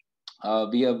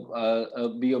 We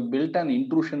have built an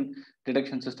intrusion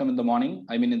detection system in the morning.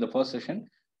 I mean, in the first session,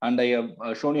 and I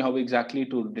have shown you how exactly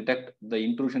to detect the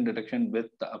intrusion detection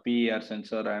with a PER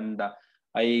sensor, and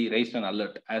I raised an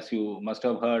alert. As you must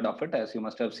have heard of it, as you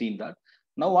must have seen that.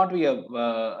 Now, what we have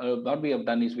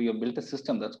done is we have built a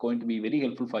system that's going to be very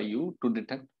helpful for you to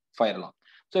detect fire alarm.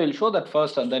 So we'll show that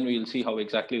first, and then we will see how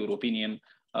exactly your opinion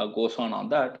goes on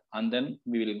that, and then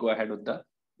we will go ahead with the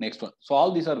next one. So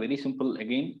all these are very simple.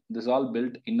 Again, this is all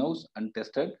built in-house and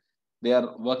tested. They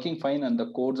are working fine, and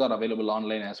the codes are available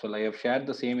online as well. I have shared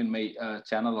the same in my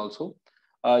channel also.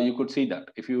 You could see that.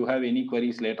 If you have any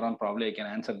queries later on, probably I can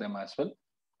answer them as well.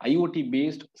 IoT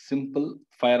based simple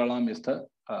fire alarm is the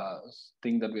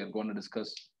thing that we are going to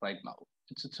discuss right now.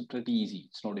 It's pretty easy.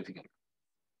 It's not difficult.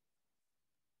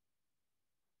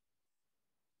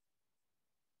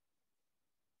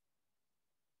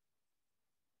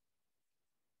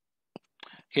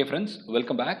 Hey friends,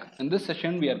 welcome back. In this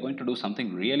session, we are going to do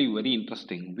something really very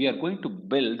interesting. We are going to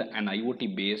build an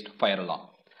IoT based fire alarm.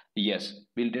 Yes,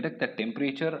 we'll detect the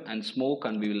temperature and smoke,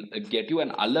 and we will get you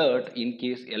an alert in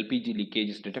case LPG leakage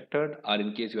is detected, or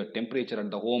in case your temperature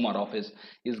at the home or office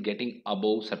is getting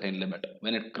above certain limit.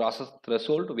 When it crosses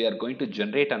threshold, we are going to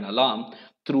generate an alarm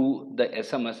through the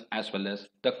SMS as well as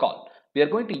the call. We are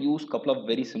going to use a couple of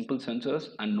very simple sensors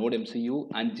and Node MCU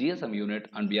and GSM unit,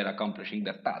 and we are accomplishing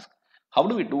that task. How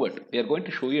do we do it? We are going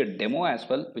to show you a demo as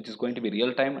well, which is going to be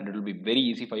real time, and it will be very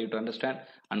easy for you to understand.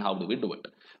 And how do we do it?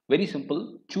 Very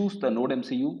simple. Choose the Node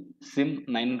MCU, SIM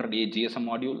 900A GSM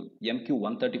module,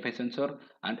 MQ135 sensor,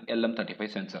 and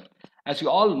LM35 sensor. As you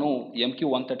all know,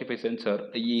 MQ135 sensor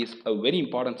is a very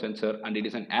important sensor, and it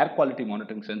is an air quality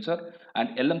monitoring sensor,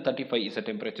 and LM35 is a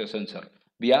temperature sensor.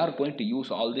 We are going to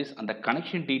use all this, and the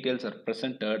connection details are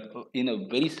presented in a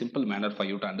very simple manner for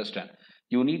you to understand.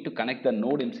 You need to connect the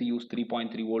Node MCU's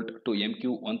 3.3 volt to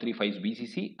MQ135's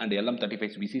VCC and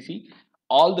LM35's VCC.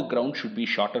 all the ground should be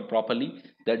shorted properly.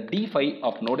 The D5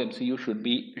 of node MCU should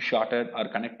be shorted or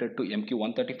connected to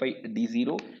MQ135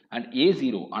 D0, and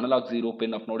A0 analog 0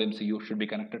 pin of node MCU should be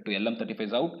connected to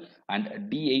LM35 out, and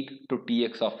D8 to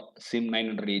TX of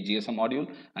SIM900A GSM module,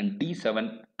 and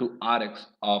D7 to RX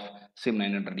of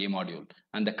SIM900A module.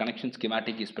 And the connection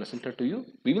schematic is presented to you.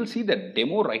 We will see the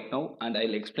demo right now, and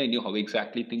I'll explain you how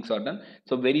exactly things are done.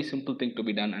 It's a very simple thing to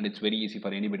be done, and it's very easy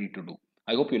for anybody to do.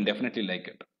 I hope you'll definitely like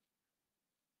it.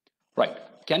 Right,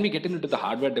 can we get into the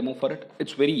hardware demo for it?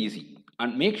 It's very easy,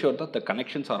 and make sure that the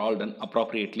connections are all done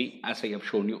appropriately as I have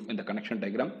shown you in the connection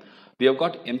diagram. We have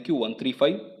got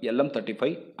MQ135,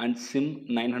 LM35 and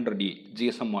SIM900A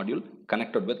GSM module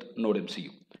connected with node MCU.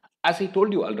 As I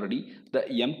told you already, the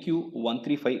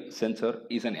MQ135 sensor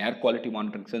is an air quality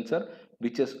monitoring sensor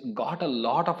which has got a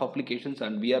lot of applications,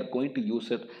 and we are going to use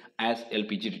it as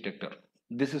LPG detector.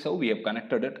 This is how we have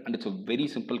connected it, and it's a very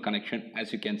simple connection.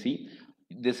 As you can see,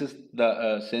 this is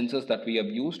the sensors that we have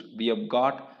used. We have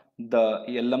got the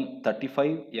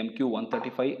LM35,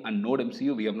 MQ135 and node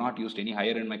MCU. We have not used any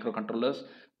higher end microcontrollers.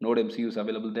 Node MCU is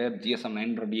available there,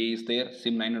 GSM 900A is there,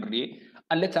 SIM 900A.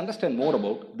 And let's understand more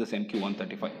about this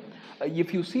MQ135.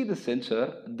 If you see the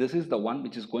sensor, this is the one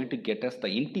which is going to get us the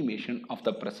intimation of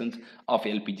the presence of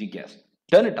LPG gas.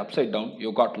 Turn it upside down,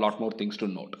 you've got a lot more things to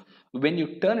note. When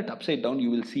you turn it upside down,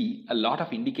 you will see a lot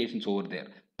of indications over there.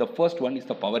 The first one is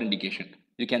the power indication.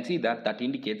 You can see that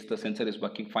indicates the sensor is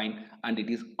working fine and it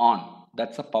is on.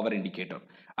 That's a power indicator.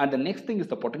 And the next thing is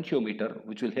the potentiometer,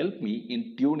 which will help me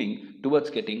in tuning towards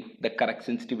getting the correct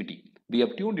sensitivity. We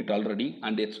have tuned it already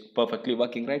and it's perfectly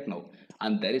working right now.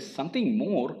 And there is something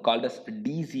more called as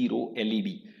D0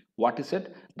 LED. What is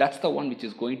it? That's the one which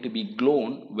is going to be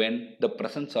glown when the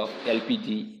presence of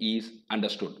LPG is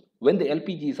understood. When the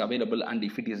LPG is available and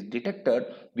if it is detected,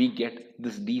 we get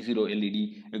this D0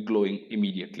 LED glowing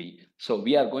immediately. So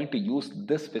we are going to use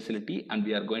this facility and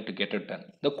we are going to get it done.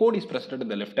 The code is presented on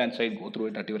the left hand side. Go through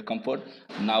it at your comfort.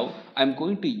 Now I'm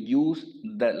going to use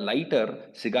the lighter,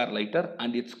 cigar lighter,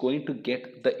 and it's going to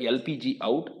get the LPG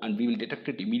out and we will detect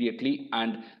it immediately,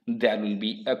 and there will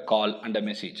be a call and a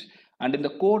message. And in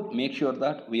the code, make sure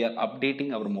that we are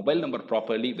updating our mobile number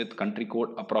properly with country code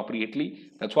appropriately.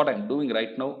 That's what I'm doing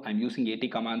right now. I'm using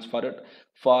AT commands for it.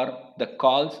 For the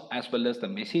calls as well as the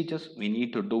messages, we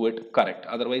need to do it correct.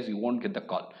 Otherwise, you won't get the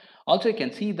call. Also, you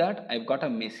can see that I've got a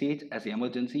message as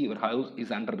emergency. Your house is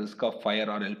under risk of fire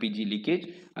or LPG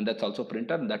leakage, and that's also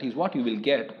printed. And that is what you will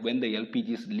get when the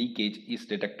LPG's leakage is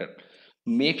detected.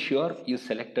 Make sure you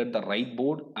selected the right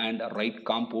board and a right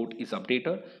COM port is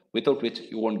updated, without which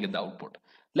you won't get the output.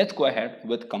 Let's go ahead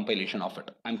with compilation of it.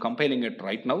 I'm compiling it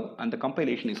right now and the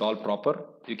compilation is all proper.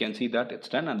 You can see that it's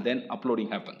done, and then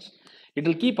uploading happens. It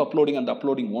will keep uploading and the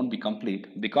uploading won't be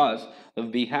complete because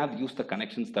we have used the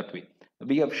connections that way.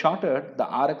 We have shorted the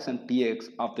RX and TX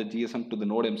of the GSM to the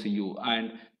node MCU,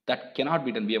 and that cannot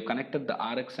be done. We have connected the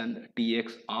RX and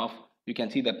TX of, you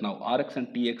can see that now RX and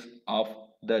TX of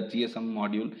the GSM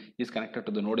module is connected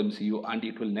to the node MCU, and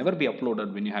it will never be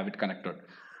uploaded when you have it connected.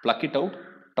 Pluck it out,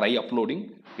 try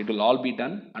uploading, it will all be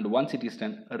done, and once it is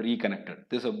done, reconnected.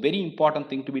 This is a very important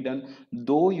thing to be done.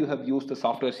 Though you have used the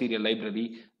software serial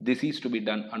library, this is to be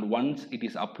done, and once it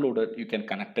is uploaded, you can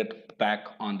connect it back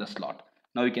on the slot.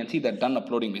 Now you can see that done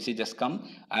uploading message has come,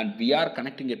 and we are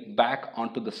connecting it back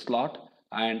onto the slot,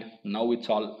 and now it's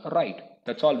all right.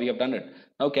 That's all, we have done it.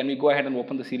 Now can we go ahead and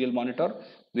open the serial monitor?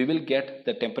 We will get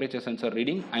the temperature sensor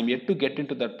reading. I'm yet to get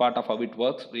into that part of how it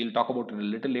works. We'll talk about it a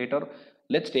little later.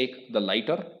 Let's take the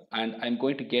lighter, and I'm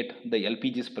going to get the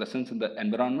LPG's presence in the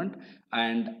environment,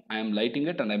 and I'm lighting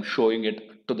it and I'm showing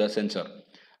it to the sensor.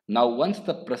 Now once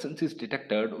the presence is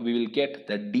detected, we will get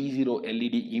the D0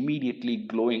 LED immediately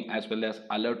glowing, as well as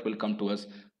alert will come to us.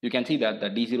 You can see that the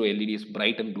D0 LED is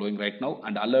bright and glowing right now,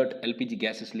 and alert LPG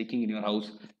gas is leaking in your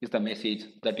house is the message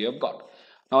that you have got.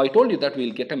 Now I told you that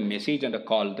we'll get a message and a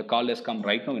call. The call has come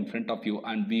right now in front of you,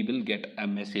 and we will get a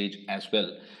message as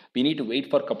well. We need to wait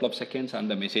for a couple of seconds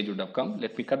and the message would have come.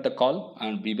 Let me cut the call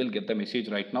and we will get the message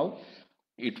right now.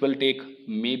 It will take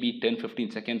maybe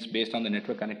 10-15 seconds based on the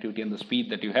network connectivity and the speed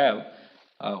that you have.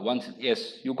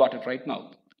 Yes, you got it right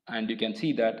now, and you can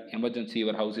see that emergency,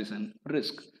 your house is in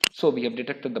risk. So we have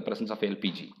detected the presence of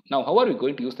LPG. Now how are we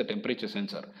going to use the temperature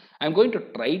sensor? I'm going to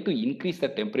try to increase the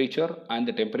temperature, and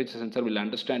the temperature sensor will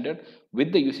understand it.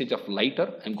 With the usage of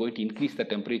lighter, I'm going to increase the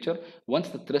temperature. Once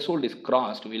the threshold is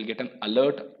crossed, we'll get an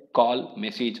alert, call,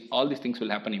 message. All these things will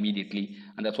happen immediately,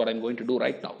 and that's what I'm going to do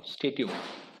right now. Stay tuned.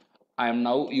 I am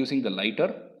now using the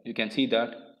lighter. You can see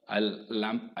that I'll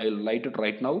light it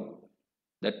right now.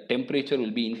 The temperature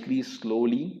will be increased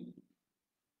slowly.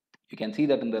 You can see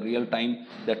that in the real time,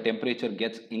 the temperature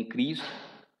gets increased.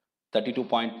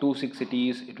 32.26 it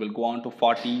is, it will go on to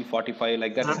 40, 45,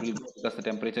 like that it will go, because the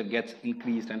temperature gets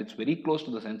increased and it's very close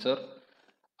to the sensor.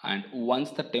 And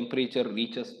once the temperature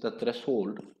reaches the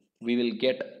threshold, we will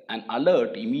get an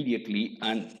alert immediately,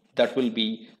 and that will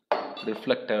be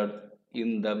reflected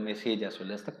in the message as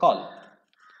well as the call.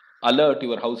 Alert,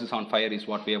 your house is on fire is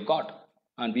what we have got.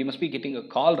 And we must be getting a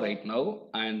call right now,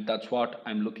 and that's what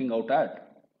I'm looking out at.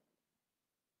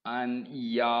 And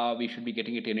yeah, we should be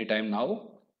getting it anytime now.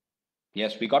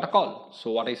 Yes, we got a call.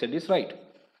 So what I said is right.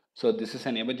 So this is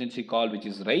an emergency call which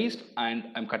is raised, and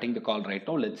I'm cutting the call right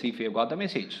now. Let's see if we have got the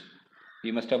message.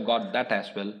 We must have got that as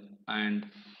well. And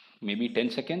maybe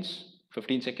 10 seconds,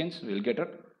 15 seconds, we'll get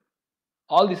it.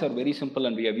 All these are very simple,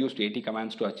 and we have used 80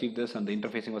 commands to achieve this, and the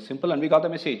interfacing was simple, and we got the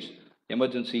message.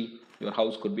 Emergency, your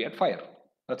house could be at fire.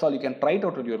 That's all. You can try it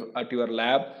out at your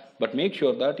lab, but make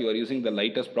sure that you are using the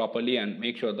lighters properly, and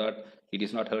make sure that it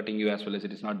is not hurting you as well as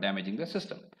it is not damaging the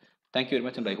system. Thank you very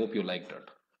much, and I hope you liked it.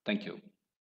 Thank you.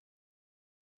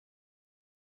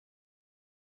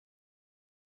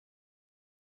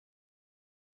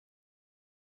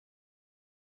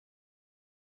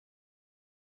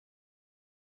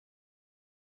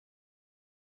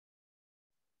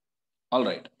 All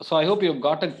right. So I hope you've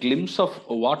got a glimpse of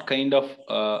what kind of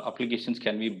applications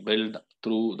can we build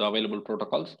through the available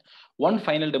protocols. One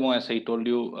final demo, as I told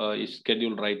you, is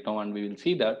scheduled right now, and we will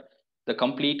see that the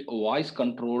complete voice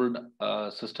controlled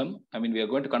system. I mean, we are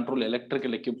going to control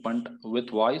electrical equipment with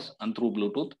voice and through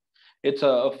Bluetooth. It's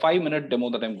a 5-minute demo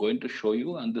that I'm going to show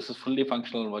you, and this is fully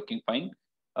functional and working fine.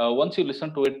 Once you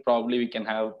listen to it, probably we can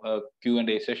have a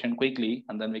Q&A session quickly,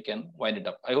 and then we can wind it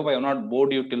up. I hope I have not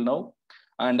bored you till now.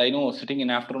 And I know sitting in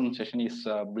afternoon session is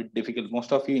a bit difficult.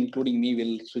 Most of you, including me,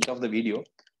 will switch off the video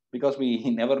because we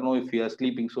never know if we are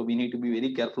sleeping. So we need to be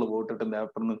very careful about it in the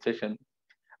afternoon session.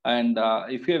 And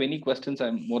if you have any questions,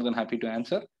 I'm more than happy to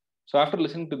answer. So after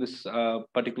listening to this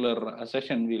particular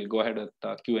session, we'll go ahead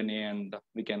with Q&A, and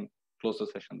we can close the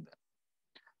session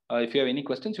there. If you have any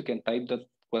questions, you can type the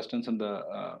questions in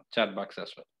the chat box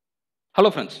as well. Hello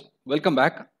friends, welcome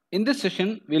back. In this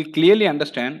session, we'll clearly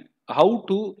understand how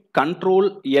to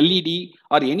control LED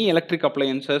or any electric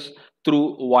appliances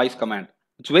through voice command.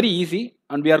 It's very easy,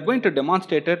 and we are going to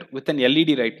demonstrate it with an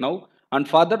LED right now. And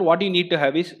further, what you need to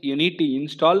have is you need to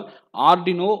install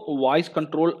Arduino voice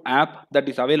control app that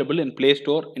is available in Play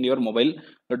Store in your mobile.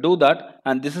 Do that,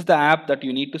 and this is the app that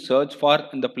you need to search for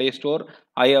in the Play Store.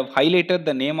 I have highlighted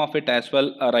the name of it as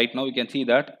well. Right now you can see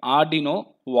that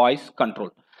Arduino voice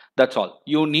control. That's all.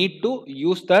 You need to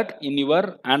use that in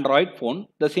your Android phone.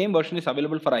 The same version is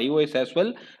available for iOS as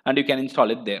well, and you can install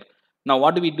it there. Now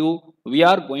what do? We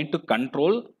are going to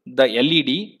control the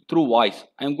LED through voice.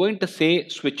 I'm going to say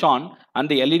switch on, and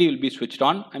the LED will be switched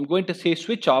on. I'm going to say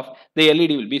switch off, the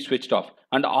LED will be switched off.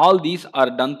 And all these are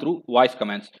done through voice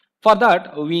commands. For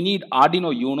that, we need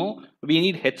Arduino Uno, we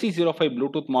need HC05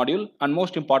 Bluetooth module, and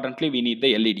most importantly, we need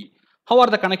the LED. How are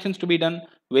the connections to be done?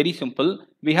 Very simple.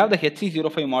 We have the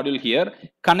HC05 module here.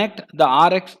 Connect the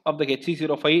RX of the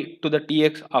HC05 to the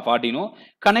TX of Arduino.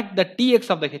 Connect the TX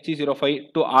of the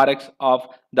HC05 to RX of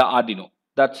the Arduino.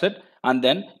 That's it. And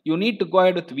then you need to go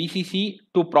ahead with VCC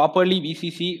to properly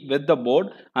VCC with the board,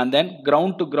 and then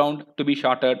ground to ground to be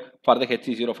shorted for the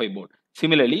HC05 board.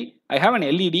 Similarly, I have an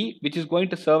LED which is going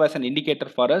to serve as an indicator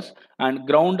for us, and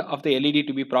ground of the LED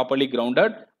to be properly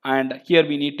grounded, and here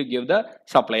we need to give the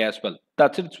supply as well.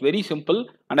 That's it. It's very simple,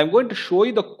 and I'm going to show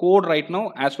you the code right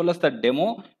now as well as the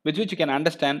demo with which you can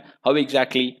understand how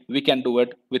exactly we can do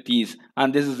it with ease.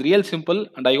 And this is real simple,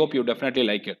 and I hope you definitely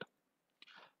like it.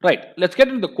 Right, let's get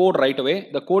into the code right away.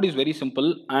 The code is very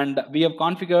simple, and we have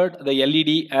configured the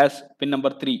LED as pin number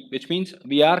 3, which means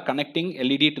we are connecting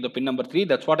LED to the pin number 3.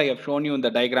 That's what I have shown you in the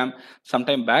diagram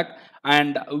sometime back.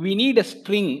 And we need a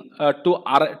string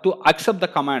to accept the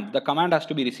command. The command has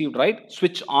to be received, right?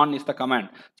 Switch on is the command.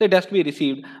 So it has to be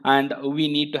received, and we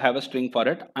need to have a string for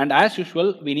it. And as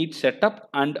usual, we need setup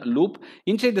and loop.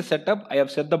 Inside the setup, I have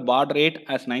set the baud rate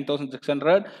as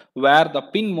 9600, where the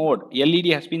pin mode LED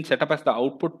has been set up as the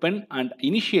output pin, and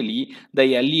initially the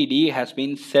LED has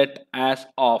been set as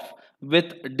off.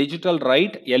 With digital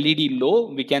write LED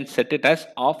low, we can set it as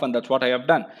off, and that's what I have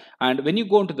done. And when you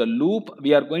go into the loop,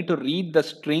 we are going to read the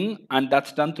string, and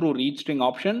that's done through read string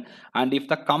option. And if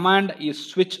the command is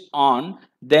switch on,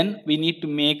 then we need to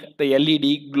make the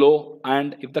LED glow,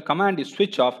 and if the command is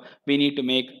switch off, we need to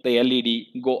make the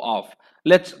LED go off.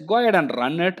 Let's go ahead and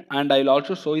run it, and I'll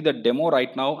also show you the demo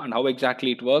right now and how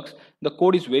exactly it works. The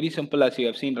code is very simple, as you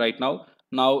have seen right now.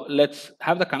 Now let's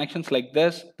have the connections like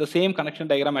this. The same connection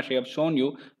diagram as I have shown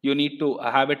you, you need to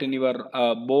have it in your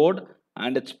board,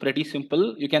 and it's pretty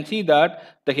simple. You can see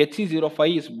that the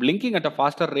HC05 is blinking at a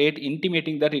faster rate,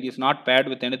 intimating that it is not paired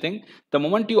with anything. The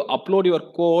moment you upload your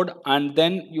code and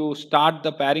then you start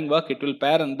the pairing work, it will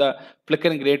pair and the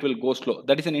flickering rate will go slow.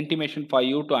 That is an intimation for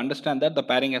you to understand that the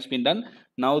pairing has been done.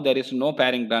 Now there is no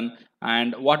pairing done,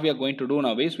 and what we are going to do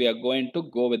now is we are going to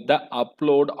go with the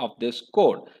upload of this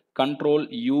code. Control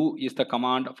U is the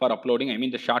command for uploading, I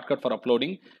mean the shortcut for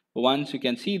uploading. Once you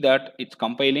can see that it's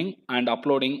compiling and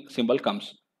uploading symbol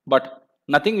comes, but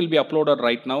nothing will be uploaded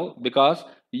right now because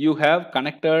you have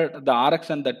connected the RX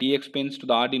and the TX pins to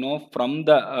the Arduino from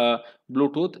the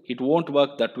Bluetooth. It won't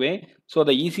work that way. So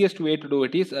the easiest way to do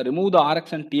it is remove the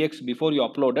RX and TX before you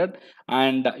upload it,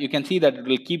 and you can see that it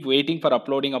will keep waiting for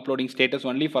uploading status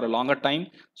only for a longer time.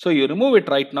 So you remove it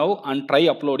right now and try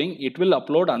uploading. It will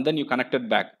upload and then you connect it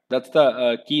back. That's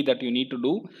the key that you need to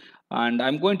do, and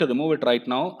I'm going to remove it right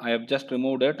now. I have just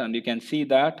removed it, and you can see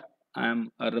that I'm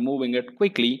removing it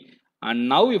quickly. And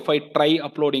now if I try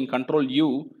uploading, Control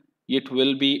U, it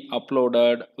will be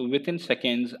uploaded within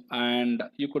seconds, and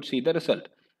you could see the result,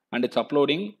 and it's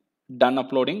uploading, done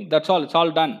uploading. That's all, it's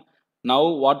all done. Now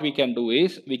what we can do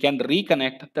is we can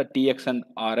reconnect the TX and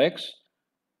RX,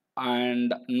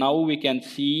 and now we can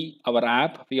see our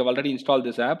app. We have already installed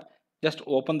this app. Just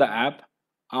open the app.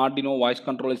 Arduino voice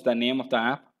control is the name of the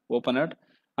app. Open it,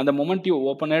 and the moment you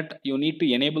open it, you need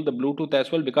to enable the Bluetooth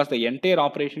as well, because the entire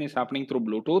operation is happening through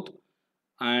Bluetooth.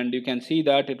 And you can see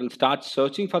that it will start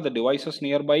searching for the devices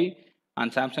nearby,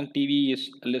 and Samsung TV is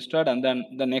listed, and then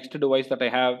the next device that I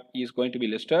have is going to be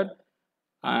listed.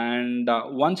 And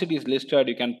once it is listed,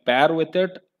 you can pair with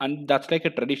it, and that's like a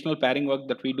traditional pairing work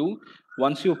that we do.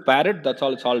 Once you pair it, that's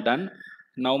all, it's all done.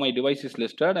 Now my device is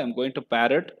listed. I'm going to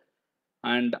pair it,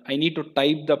 and I need to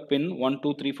type the pin. 1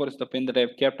 2 3 4 is the pin that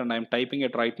I've kept, and I'm typing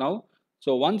it right now.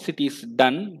 So once it is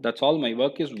done, that's all. My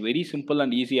work is very simple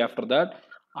and easy. After that,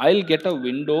 I'll get a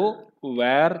window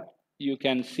where you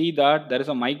can see that there is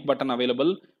a mic button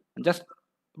available. Just,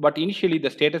 but initially the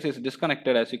status is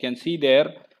disconnected. As you can see there,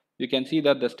 you can see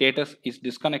that the status is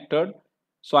disconnected.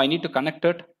 So I need to connect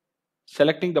it.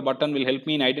 Selecting the button will help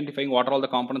me in identifying what are all the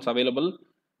components available.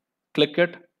 Click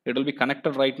it, it will be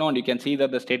connected right now, and you can see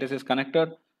that the status is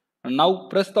connected. And now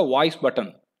press the voice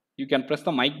button. You can press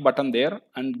the mic button there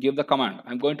and give the command.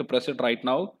 I'm going to press it right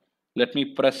now. Let me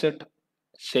press it,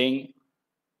 saying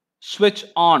switch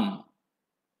on.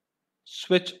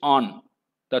 Switch on.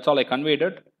 That's all. I conveyed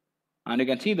it, and you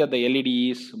can see that the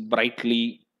LED is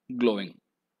brightly glowing.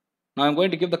 Now I'm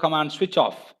going to give the command switch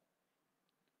off.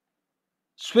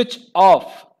 Switch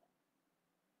off.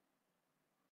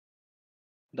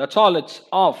 That's all, it's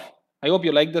off. I hope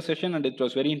you liked the session and it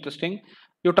was very interesting.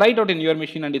 You try it out in your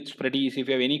machine and it's pretty easy. If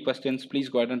you have any questions, please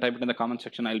go ahead and type it in the comment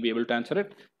section. I'll be able to answer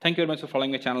it. Thank you very much for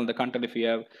following my channel, the content. If you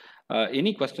have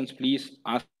any questions, please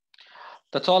ask.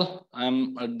 That's all.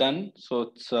 I'm done.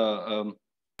 So it's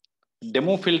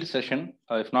demo filled session,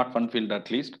 if not fun filled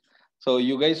at least. So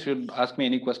you guys should ask me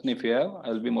any question if you have.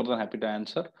 I'll be more than happy to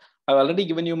answer. I've already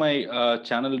given you my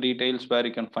channel details where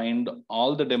you can find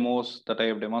all the demos that I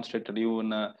have demonstrated you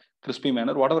in a crispy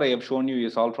manner. Whatever I have shown you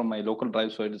is all from my local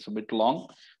drive, so it's a bit long.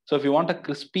 So if you want a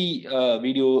crispy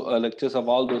video lectures of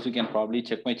all those, you can probably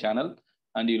check my channel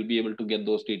and you'll be able to get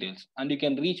those details. And you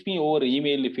can reach me over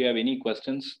email if you have any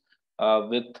questions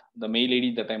with the mail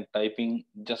ID that I'm typing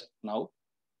just now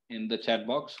in the chat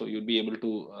box. So you'll be able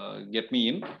to get me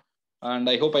in. And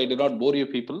I hope I did not bore you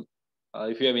people.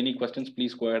 If you have any questions,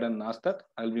 please go ahead and ask that.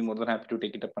 I'll be more than happy to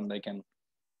take it up, and I can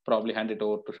probably hand it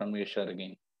over to Shanmuyeshwar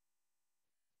again.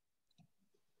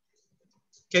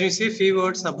 Can you say a few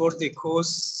words about the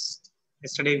course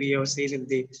yesterday we have seen in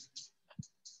the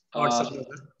WhatsApp?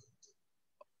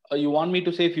 You want me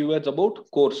to say a few words about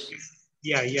course?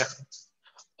 Yeah.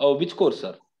 Which course,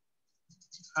 sir?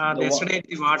 Yesterday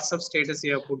the WhatsApp status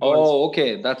you have put. Oh,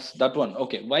 okay, that's that one.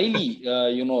 Okay, Wiley,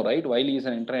 you know, right? Wiley is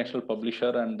an international publisher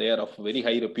and they are of very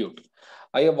high repute.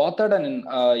 I have authored an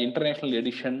international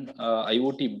edition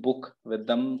IoT book with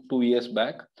them 2 years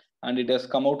back, and it has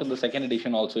come out in the second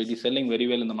edition also. It is selling very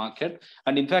well in the market,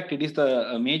 and in fact, it is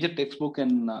the major textbook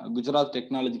in Gujarat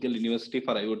Technological University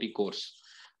for IoT course.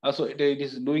 So it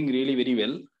is doing really very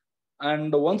well.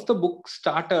 And once the book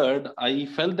started, I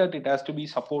felt that it has to be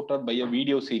supported by a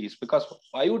video series, because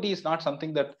IoT is not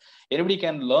something that anybody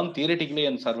can learn theoretically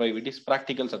and survive. It is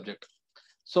practical subject.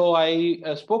 So I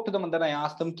spoke to them, and then I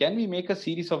asked them, can we make a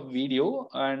series of video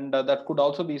and that could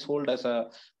also be sold as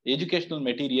a educational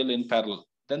material in parallel?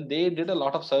 Then they did a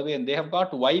lot of survey and they have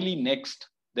got Wiley Next.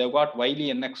 They've got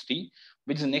Wiley NXT,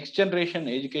 which is next generation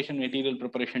education material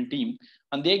preparation team.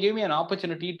 And they gave me an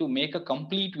opportunity to make a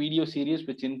complete video series,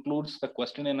 which includes the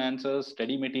question and answers,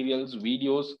 study materials,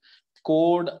 videos,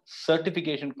 code,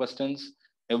 certification questions,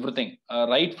 everything,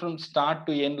 right from start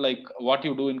to end, like what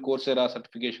you do in Coursera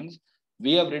certifications.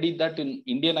 We have readied that in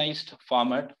Indianized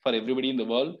format for everybody in the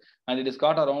world. And it has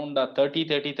got around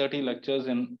 30 lectures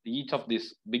in each of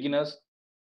these beginners,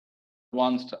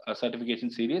 intermediate, and advanced certification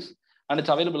series. And it's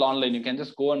available online. You can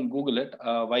just go and Google it,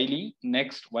 Wiley and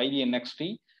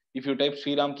NXT. If you type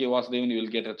Sriram K. Vasudevan, you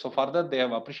will get it. So further, they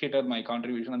have appreciated my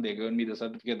contribution and they given me the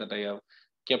certificate that I have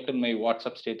kept in my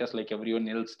WhatsApp status like everyone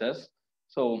else does.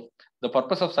 So the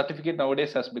purpose of certificate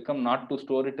nowadays has become not to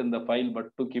store it in the file, but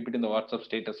to keep it in the WhatsApp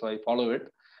status. So I follow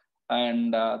it,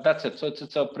 and that's it. So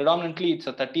it's a predominantly it's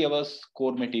a 30 hours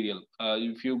core material.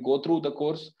 If you go through the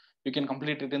course, you can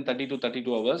complete it in 30 to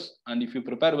 32 hours, and if you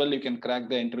prepare well, you can crack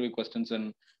the interview questions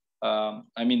and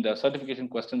the certification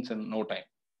questions in no time.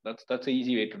 That's an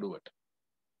easy way to do it.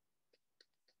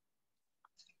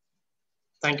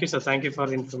 Thank you, sir. Thank you for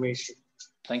the information.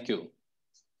 Thank you.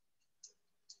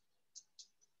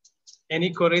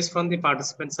 Any queries from the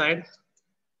participant side?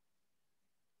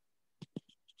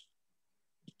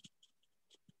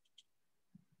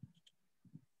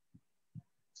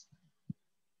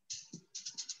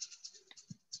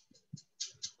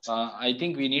 I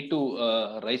think we need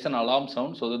to raise an alarm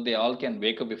sound so that they all can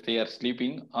wake up if they are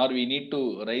sleeping, or we need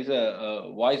to raise a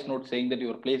voice note saying that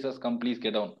your place has come, please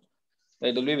get down.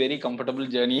 It will be a very comfortable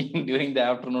journey during the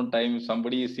afternoon time if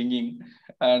somebody is singing.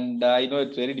 And I know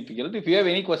it's very difficult. If you have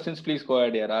any questions, please go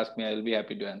ahead here. Ask me. I will be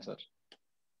happy to answer.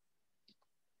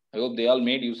 I hope they all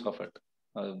made use of it.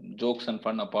 Jokes and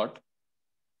fun apart.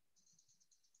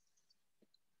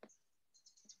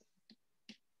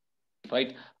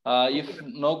 Right. If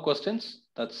no questions,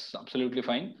 that's absolutely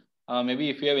fine.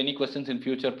 Maybe if you have any questions in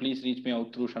future, please reach me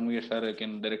out through Shanmugesh sir. You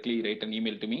can directly write an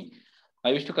email to me.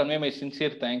 I wish to convey my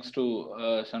sincere thanks to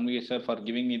Shanmugesh sir for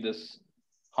giving me this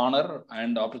honor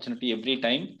and opportunity every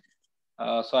time.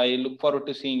 So I look forward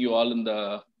to seeing you all in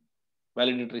the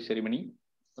valedictory ceremony.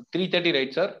 3:30,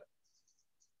 right, sir?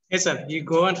 Yes, sir. You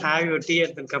go and have your tea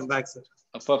and then come back, sir.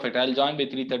 Perfect. I'll join by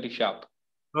 3:30 sharp.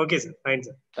 Okay, sir. Fine,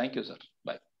 sir. Thank you, sir.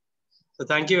 Bye. So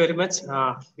thank you very much.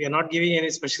 We are not giving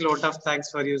any special vote of thanks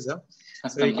for you, sir.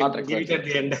 So we can give it at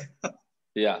the end.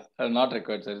 Yeah, not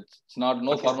required, sir. It's not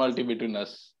no formality between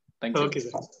us. Thank you. Okay,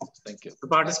 sir. Thank you. The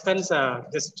participants,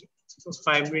 just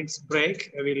 5 minutes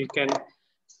break. We can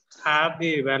have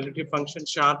the validity function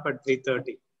sharp at 3:30.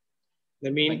 In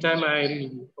the meantime,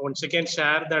 I'll once again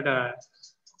share that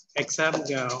exam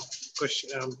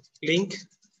question, link.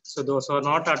 So those who are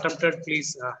not attempted,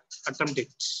 please attempt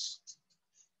it.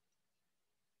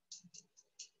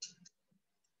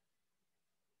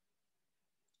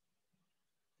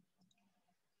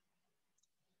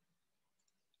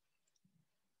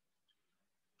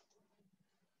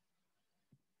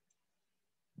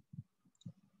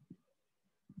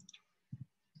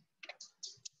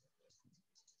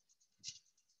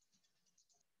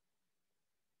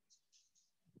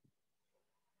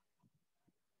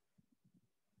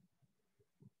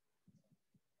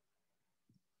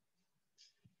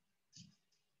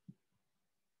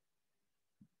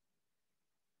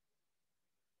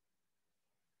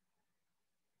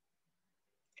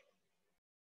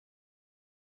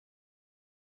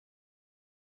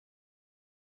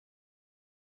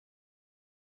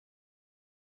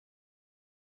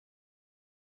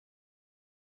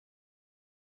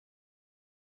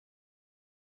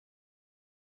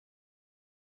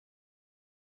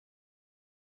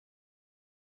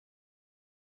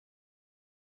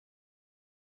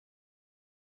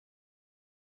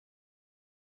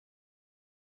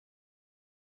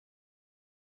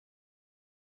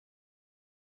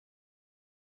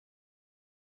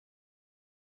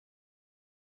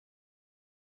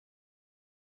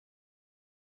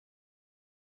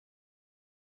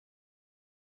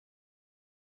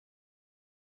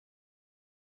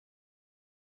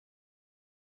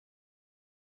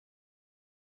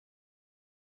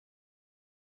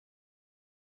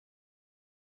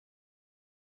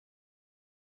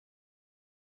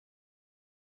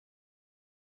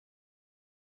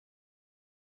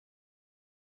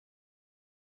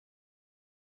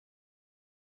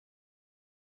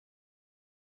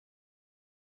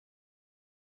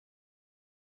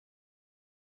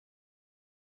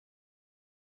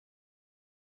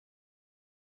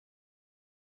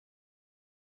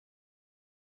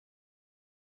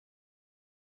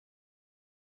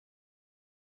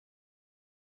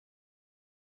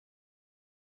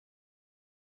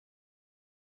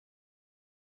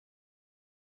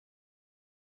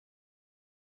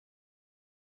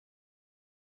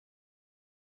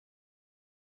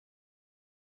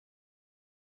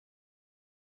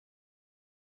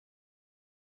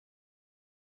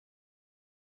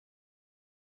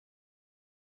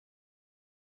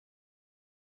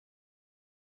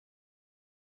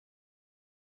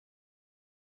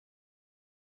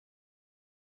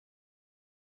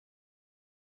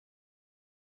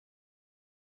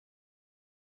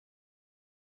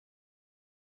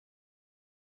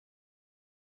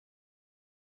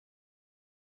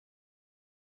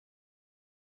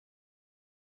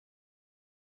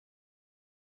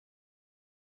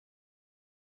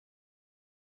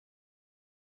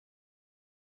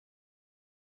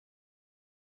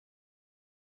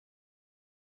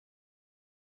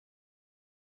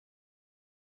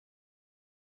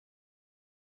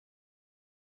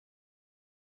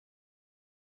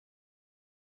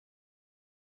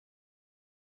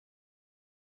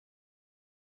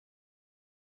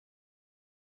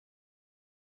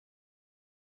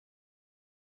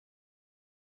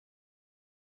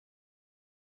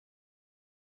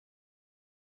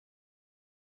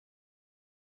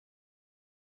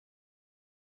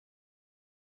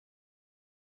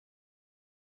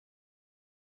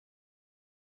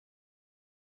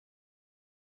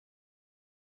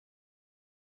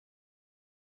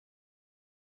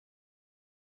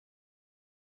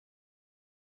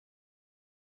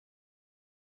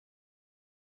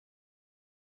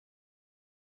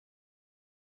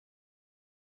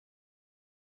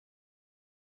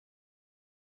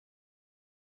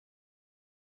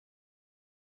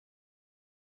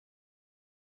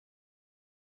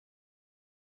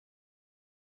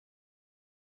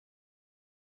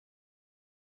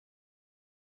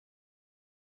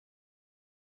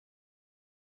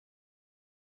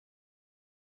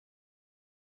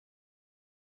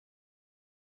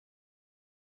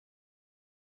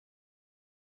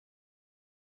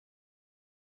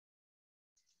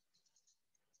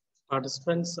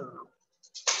 Participants,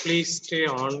 please stay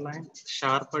online.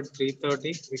 Sharp at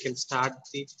 3:30, we can start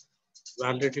the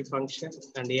validity function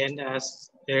and end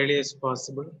as early as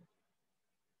possible.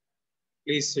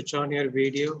 Please switch on your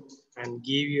video and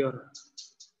give your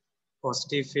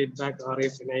positive feedback, or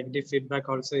if negative feedback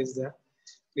also is there,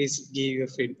 please give your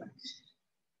feedback.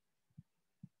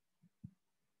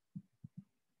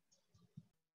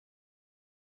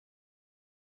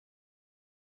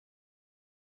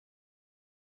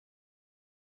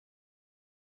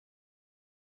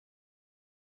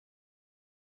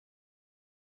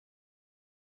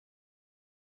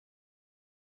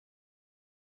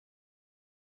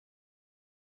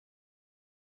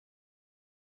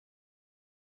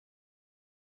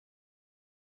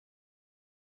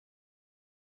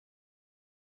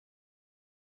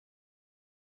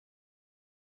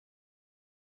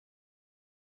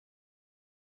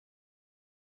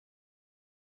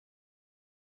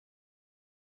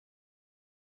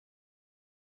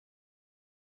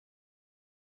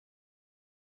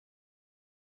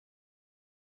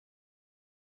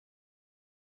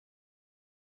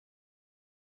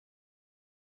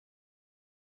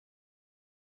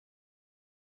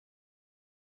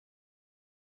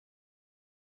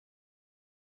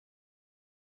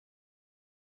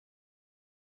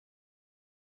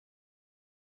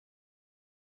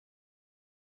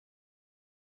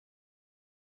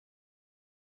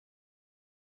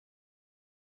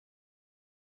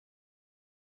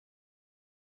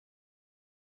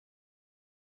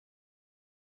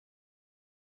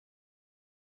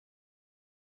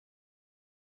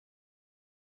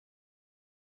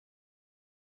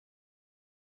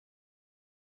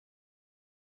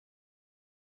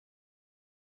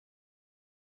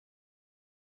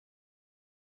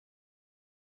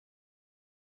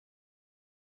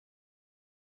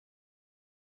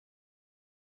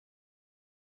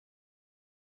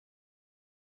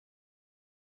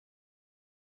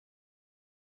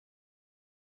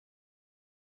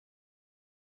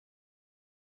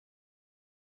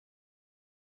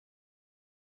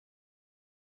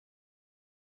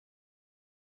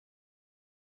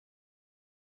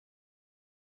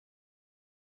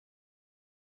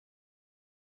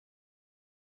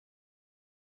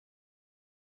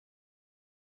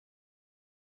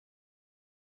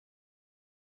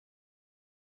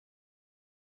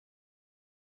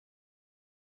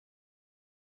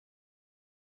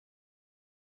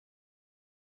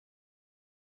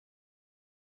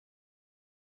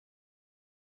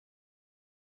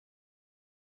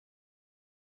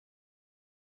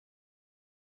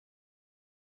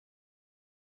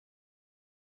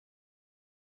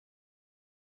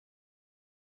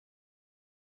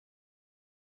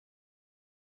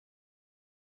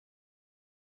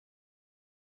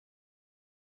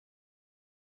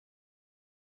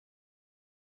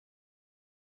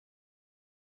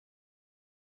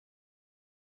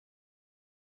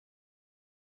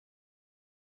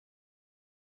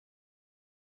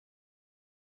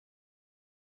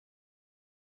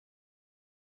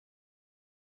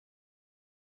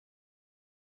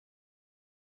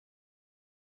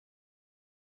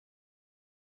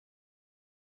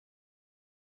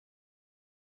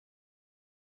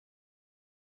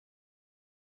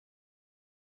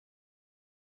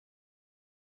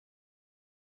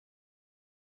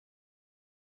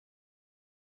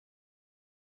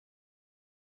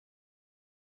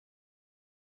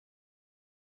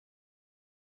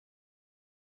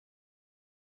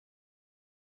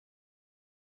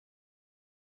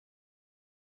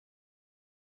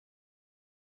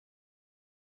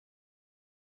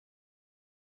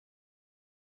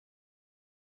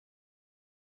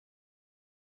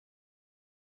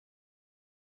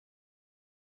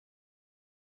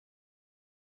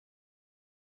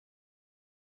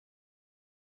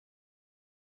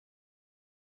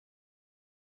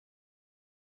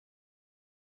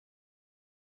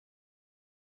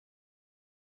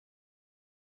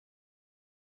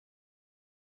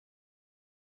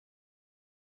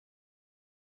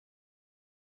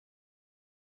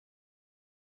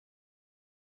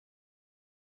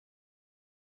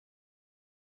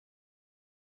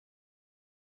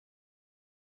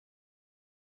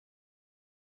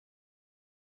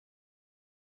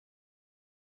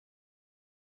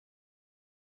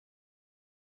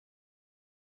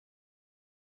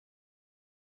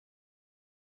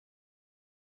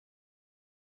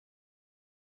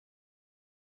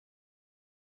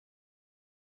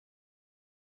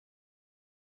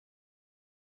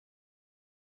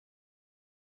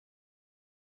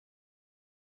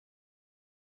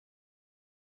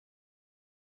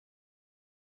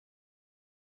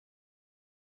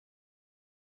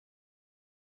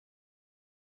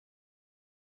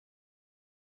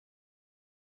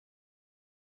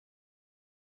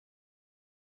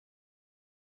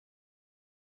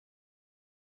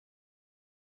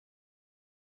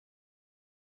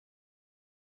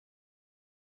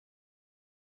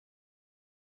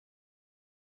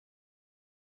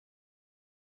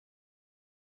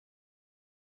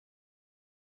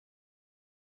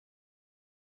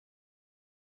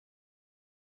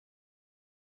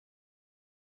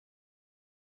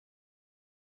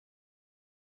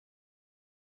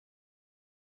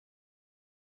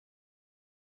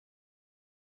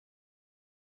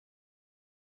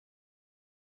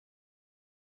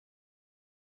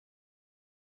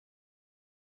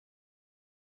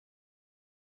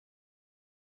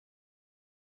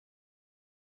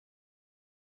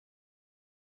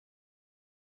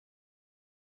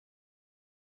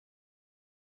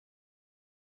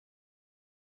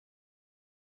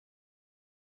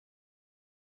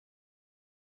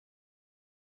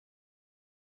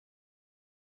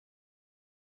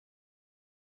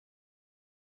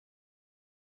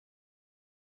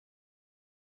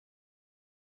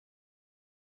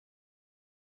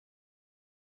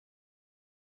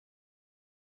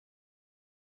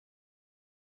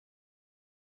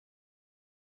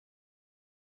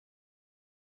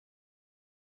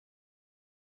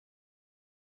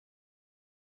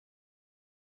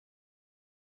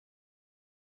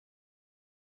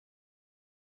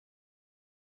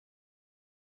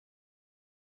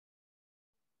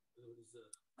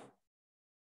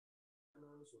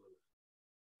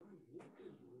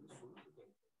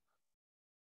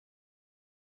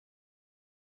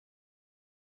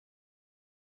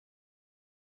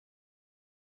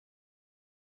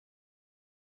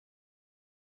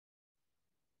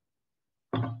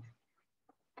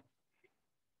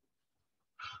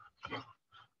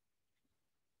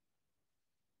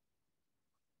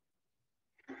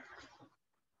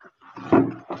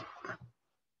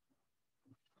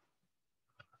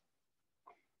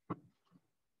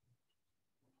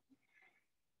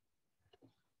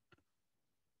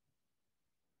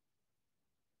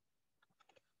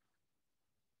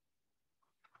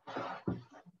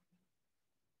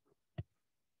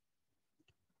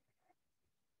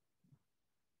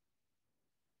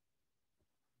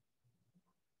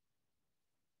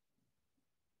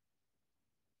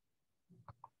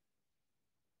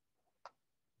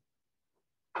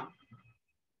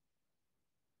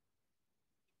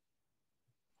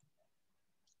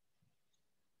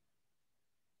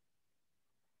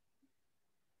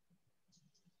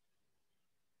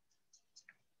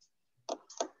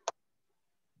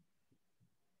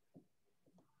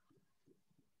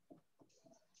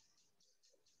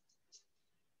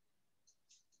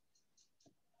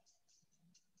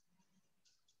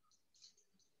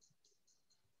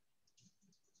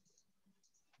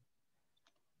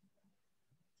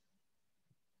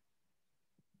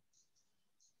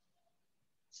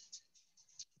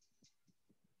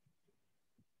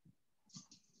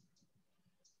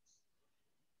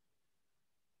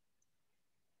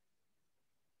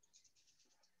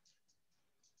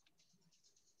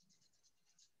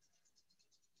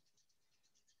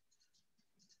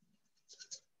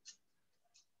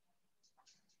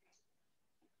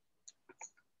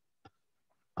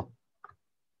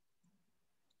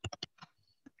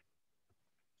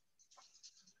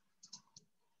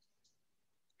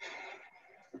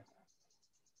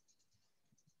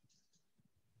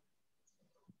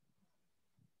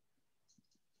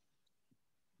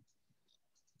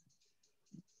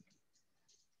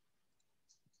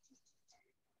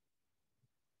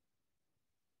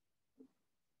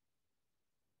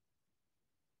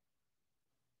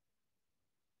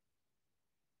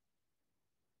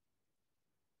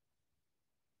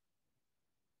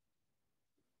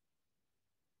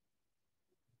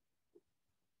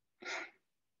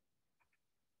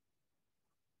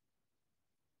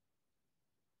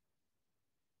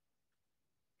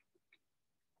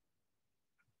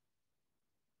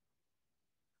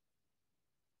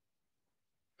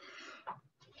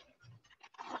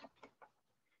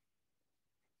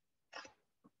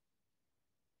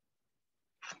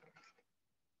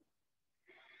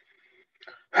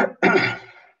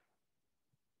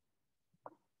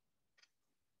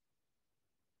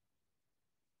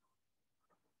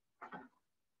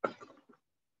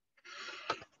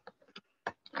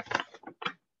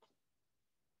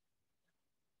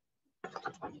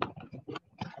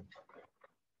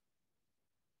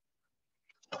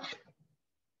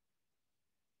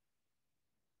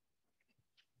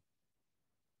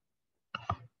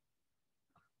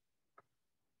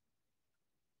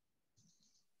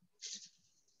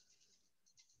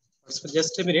 So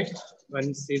just a minute.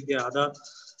 Once the other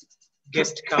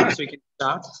guest comes, we can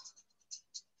start.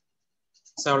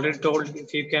 So I already told,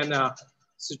 if you can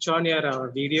switch on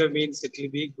your video, means it will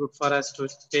be good for us to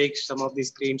take some of the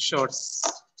screenshots.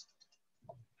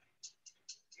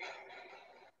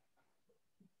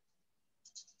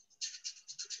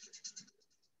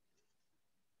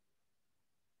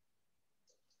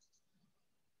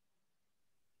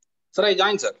 Sir, I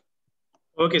joined, sir.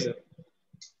 Okay, sir.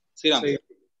 So you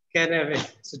can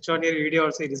switch on your video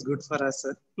also. It is good for us,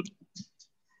 sir.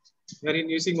 You are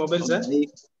using mobile, sir?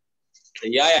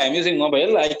 Yeah, I'm using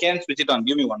mobile. I can switch it on.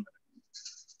 Give me 1 minute.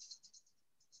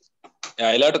 Yeah,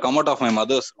 I'll have to come out of my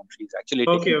mother's room. She's actually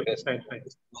okay. taking Fine.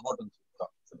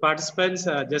 So participants,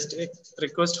 just a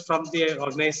request from the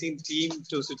organizing team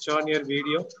to switch on your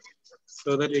video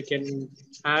so that we can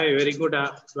have a very good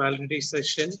validity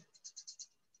session.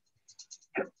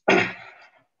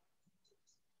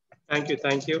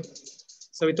 Thank you.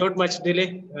 So without much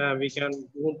delay, we can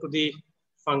move to the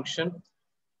function.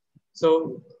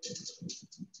 So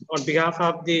on behalf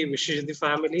of the Visheshdi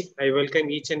family, I welcome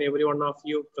each and every one of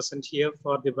you present here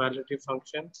for the validity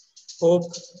function.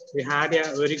 Hope we had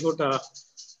a very good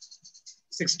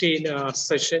 16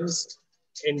 sessions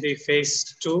in the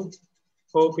phase 2.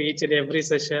 Hope each and every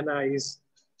session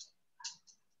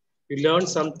you learn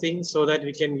something so that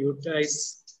we can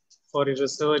utilize for your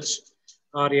research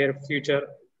or your future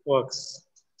works.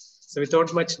 So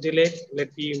without much delay, let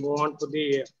me move on to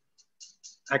the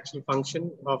actual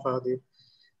function of the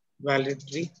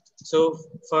validity. So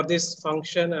for this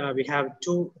function, we have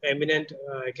two eminent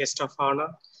guests of honor.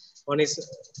 One is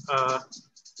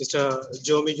Mr.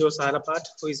 Jomijo Sarapat,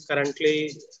 who is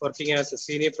currently working as a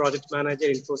senior project manager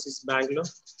in Infosys Bangalore.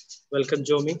 Welcome,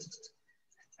 Jomi.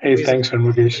 Hey, thanks,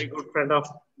 Mukesh. Very good friend of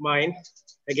mine.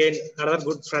 Again, another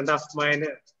good friend of mine,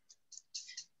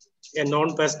 a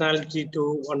known personality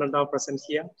to 1.5%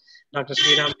 here, Dr.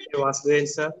 Sriram Vasudevan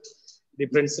sir, the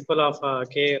principal of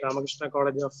K. Ramakrishna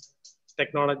College of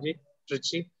Technology,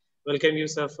 Trichy. Welcome you,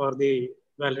 sir, for the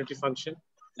validity function.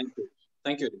 Thank you.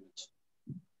 Thank you very much.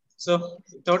 So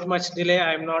without much delay,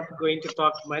 I'm not going to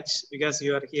talk much because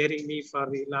you are hearing me for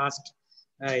the last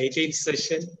 18th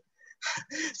session.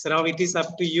 So now it is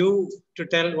up to you to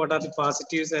tell what are the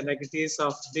positives and negatives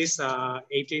of this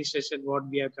 18th session, what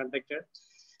we have conducted.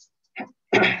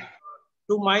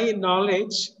 To my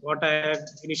knowledge, what I have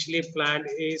initially planned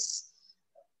is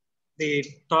the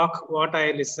talk, what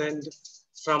I listened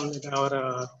from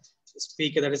our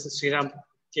speaker, that is Sriram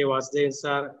K. Vasudevan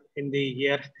sir, in the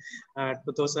year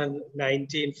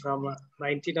 2019 from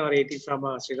 19 or 18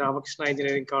 from Sri Ramakrishna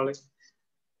Engineering College,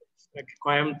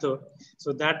 Coimbatore.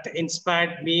 So that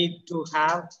inspired me to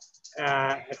have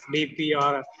FDP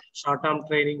or short-term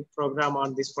training program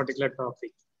on this particular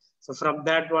topic. So from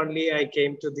that only I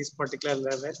came to this particular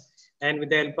level, and with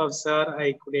the help of sir,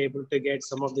 I could able to get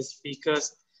some of the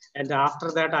speakers. And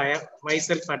after that, I have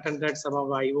myself attended some of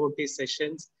IoT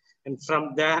sessions. And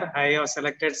from there, I have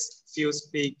selected few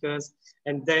speakers.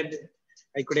 And then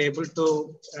I could able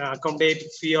to accommodate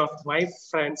few of my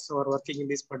friends who are working in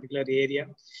this particular area.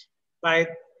 But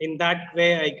in that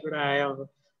way, I have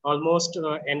almost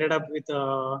ended up with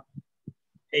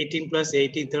 18 plus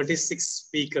 18, 36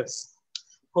 speakers.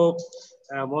 Hope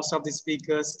most of the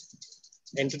speakers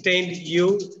entertained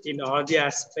you in all the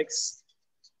aspects.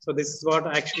 So this is what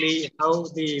actually how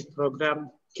the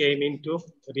program came into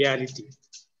reality.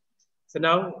 So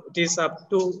now it is up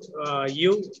to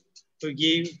you to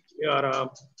give your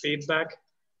feedback,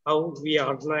 how we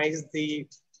organize the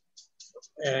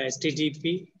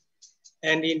Sttp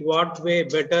and in what way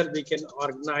better we can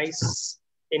organize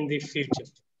in the future.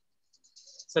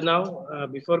 So now,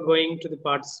 before going to the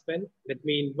participant, let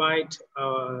me invite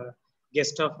our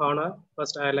guest of honor.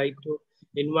 First, I like to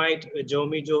invite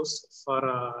Jomi Jos for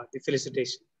the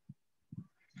felicitation.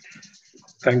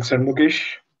 Thanks, Mukesh.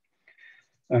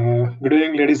 Good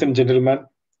evening, ladies and gentlemen.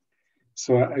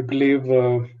 So I believe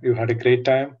you had a great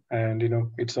time, and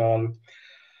it's all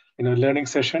learning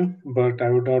session. But I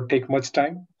would not take much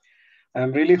time.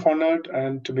 I'm really honored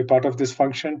and to be part of this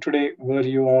function today, where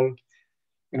you all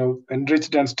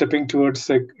enriched and stepping towards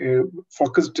a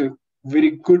focused,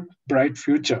 very good, bright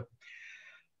future.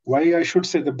 Why I should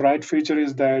say the bright future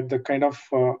is that the kind of,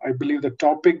 I believe the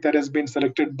topic that has been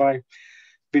selected by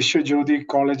Vishwajyoti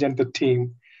College and the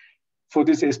team for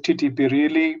this Sttp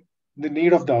really the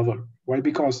need of the hour. Why?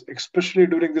 Because especially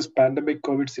during this pandemic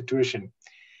COVID situation,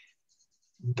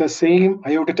 the same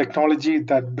IoT technology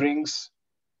that brings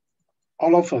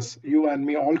all of us, you and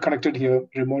me, all connected here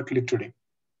remotely today.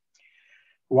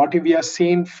 What we have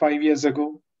seen 5 years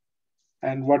ago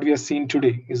and what we have seen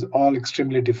today is all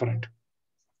extremely different.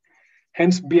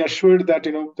 Hence, be assured that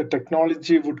the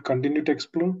technology would continue to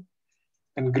explore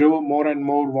and grow more and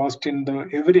more vast in the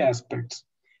every aspects,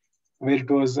 where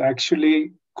it was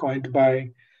actually coined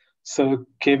by Sir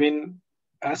Kevin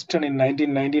Aston in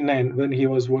 1999 when he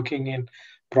was working in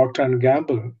Procter &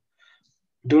 Gamble.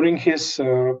 During his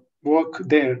work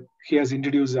there, he has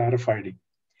introduced RFID.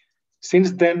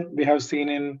 Since then, we have seen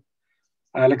in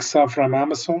Alexa from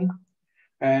Amazon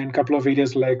and a couple of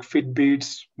areas like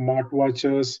Fitbits,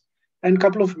 smartwatches, and a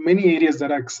couple of many areas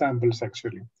that are examples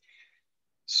actually.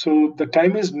 So the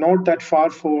time is not that far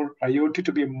for IoT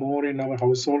to be more in our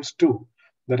households too,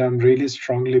 that I'm really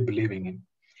strongly believing in.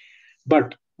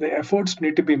 But the efforts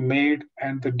need to be made,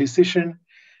 and the decision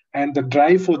and the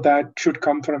drive for that should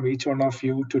come from each one of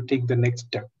you to take the next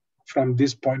step from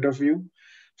this point of view,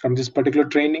 from this particular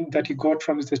training that you got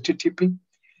from this Sttp.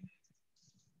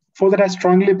 For that, I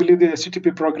strongly believe the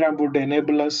Sttp program would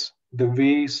enable us the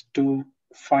ways to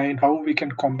find how we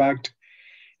can combat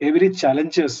every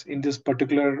challenges in this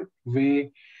particular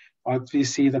way, or we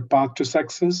see the path to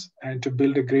success and to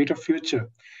build a greater future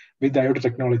with the IoT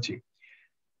technology.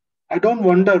 I don't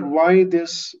wonder why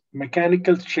this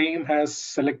mechanical stream has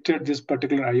selected this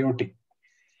particular IoT.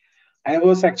 I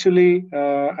was actually,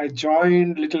 I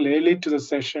joined a little early to the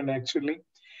session actually,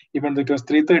 even though it was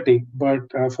 3:30,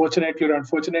 but fortunately or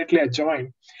unfortunately I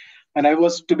joined, and I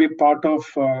was to be part of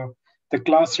the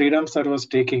class Sriram sir was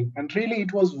taking, and really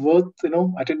it was worth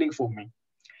attending for me.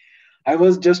 I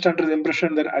was just under the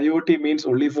impression that IoT means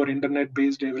only for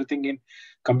internet-based everything in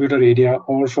computer area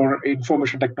or for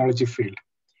information technology field.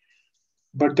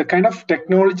 But the kind of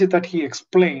technology that he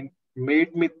explained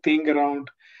made me think around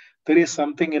there is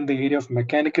something in the area of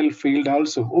mechanical field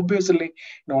also. Obviously,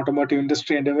 in automotive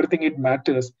industry and everything, it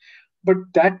matters. But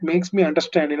that makes me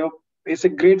understand, it's a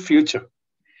great future.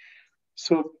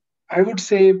 So I would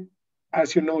say,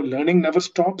 as you know, learning never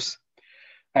stops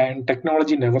and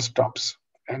technology never stops.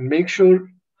 And make sure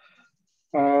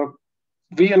uh,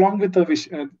 we, along with the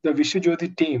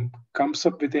Vishwajyoti team, comes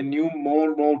up with a new,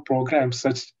 more programs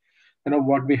such,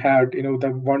 what we had, the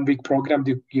 1 week program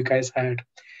you guys had.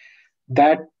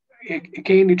 That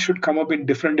again, it should come up in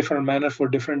different manner for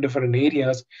different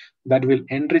areas that will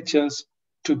enrich us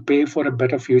to pay for a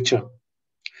better future.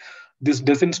 This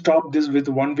doesn't stop this with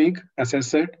 1 week. As I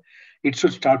said, it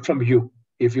should start from you.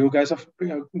 If you guys are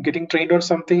getting trained on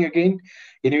something, again,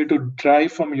 you need to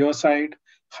drive from your side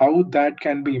how that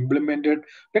can be implemented.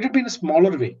 Let it be in a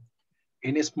smaller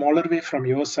way, from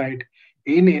your side.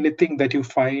 In anything that you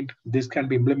find this can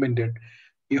be implemented,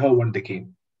 you have won the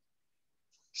game.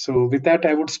 So with that,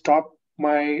 I would stop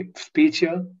my speech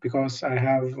here because I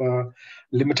have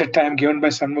limited time given by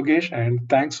Sanmugesh, and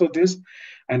thanks for this.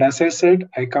 And as I said,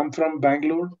 I come from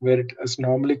Bangalore, where it is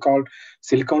normally called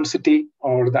Silicon City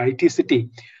or the IT city.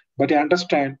 But I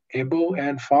understand above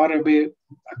and far away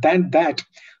than that,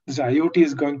 this IoT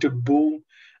is going to boom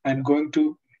and going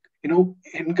to,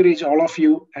 encourage all of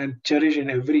you and cherish in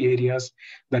every areas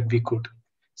that we could.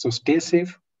 So stay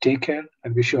safe, take care,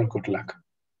 and wish you all good luck.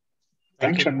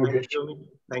 Thanks, Shanmugesh.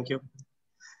 Thank you.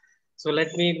 So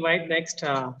let me invite next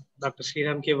Dr.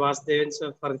 Sriram K. Vasudevan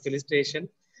for the felicitation.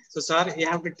 So, sir, you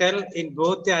have to tell in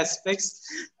both the aspects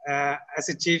as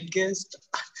a chief guest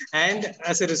and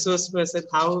as a resource person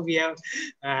how we have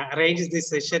arranged this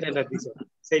session and at this one.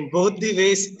 So, in both the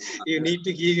ways, you need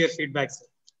to give your feedback, sir.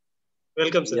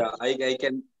 Welcome, sir. Yeah,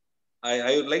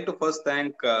 I would like to first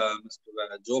thank Mr.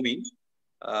 Jomi.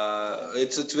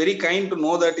 It's very kind to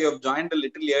know that you have joined a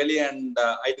little early, and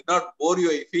I did not bore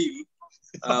you, I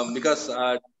feel, because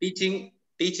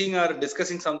teaching or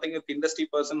discussing something with industry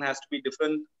person has to be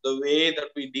different. The way that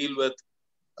we deal with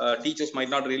teachers might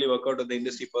not really work out with the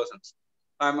industry persons.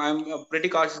 I'm pretty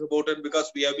cautious about it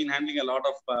because we have been handling a lot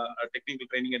of technical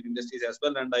training at industries as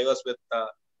well, and I was with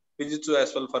Fujitsu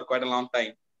as well for quite a long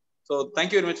time. So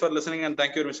thank you very much for listening, and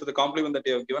thank you very much for the compliment that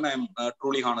you have given. I am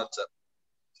truly honored, sir.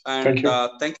 And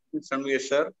thank you, Sanmugesh,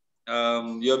 sir.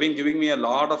 You have been giving me a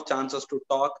lot of chances to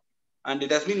talk, and it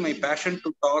has been my passion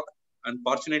to talk. And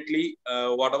fortunately,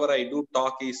 whatever I do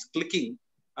talk is clicking.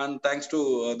 And thanks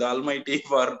to the Almighty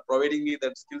for providing me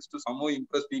that skills to somehow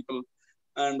impress people.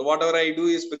 And whatever I do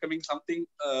is becoming something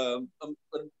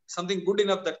good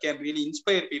enough that can really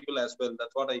inspire people as well.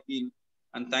 That's what I feel.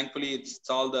 And thankfully, it's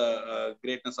all the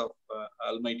greatness of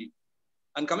Almighty.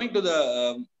 And coming to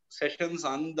the sessions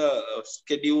and the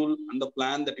schedule and the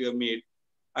plan that you have made,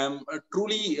 I am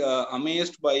truly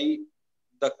amazed by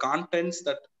the contents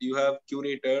that you have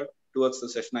curated towards the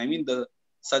session. I mean, the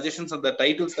suggestions and the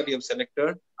titles that you have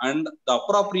selected and the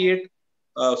appropriate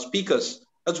speakers.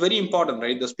 That's very important,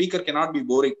 right? The speaker cannot be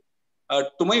boring.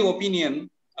 To my opinion,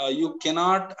 you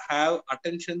cannot have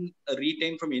attention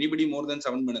retained from anybody more than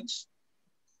 7 minutes.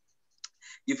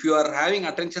 If you are having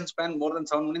attention span more than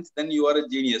 7 minutes, then you are a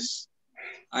genius.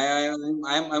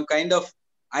 I'm kind of,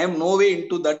 I am no way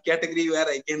into that category where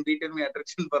I can retain my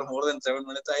attention for more than 7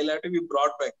 minutes. I'll have to be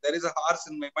brought back. There is a horse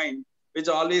in my mind which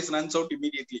always runs out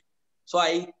immediately. So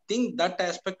I think that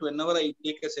aspect, whenever I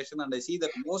take a session and I see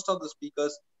that most of the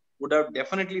speakers would have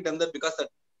definitely done that because the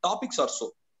topics are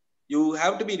so. You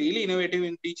have to be really innovative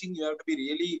in teaching. You have to be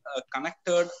really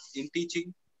connected in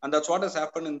teaching. And that's what has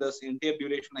happened in this entire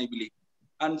duration, I believe.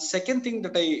 And second thing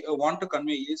that I want to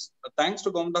convey is thanks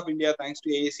to Government of India, thanks to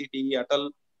AICTE, Atal,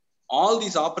 all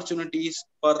these opportunities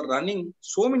for running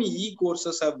so many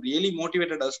e-courses have really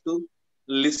motivated us to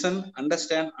listen,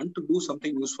 understand, and to do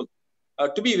something useful.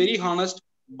 To be very honest,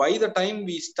 by the time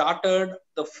we started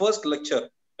the first lecture,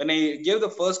 when I gave the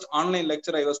first online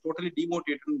lecture, I was totally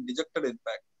demotivated and dejected, in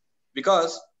fact,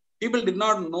 because people did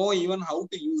not know even how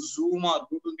to use Zoom or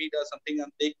Google Meet or something,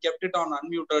 and they kept it on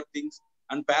unmuted things.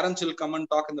 And parents will come and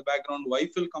talk in the background, wife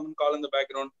will come and call in the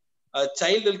background, a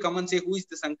child will come and say, who is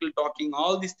this uncle talking?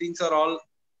 All these things are all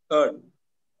heard.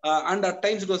 And at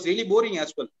times it was really boring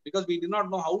as well, because we did not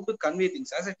know how to convey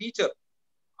things. As a teacher,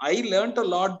 I learned a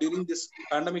lot during this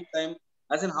pandemic time,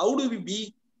 as in how do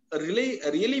we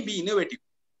really be innovative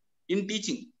in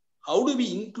teaching? How do we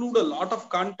include a lot of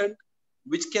content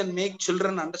which can make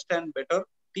children understand better,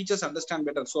 teachers understand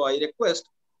better? So I request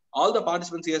all the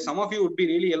participants here, some of you would be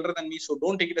really elder than me, so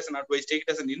don't take it as an advice, take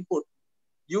it as an input.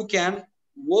 You can,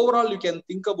 overall, you can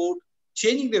think about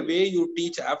changing the way you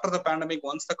teach after the pandemic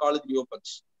once the college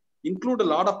reopens. Include a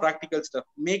lot of practical stuff.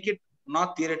 Make it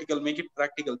not theoretical, make it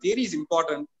practical. Theory is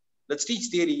important. Let's teach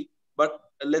theory, but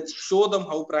let's show them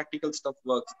how practical stuff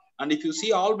works. And if you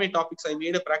see all my topics, I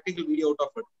made a practical video out of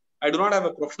it. I do not have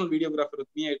a professional videographer with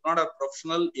me. I do not have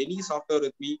professional any software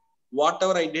with me.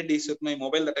 Whatever I did is with my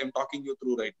mobile that I'm talking you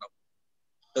through right now.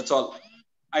 That's all.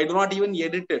 I do not even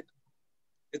edit it.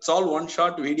 It's all one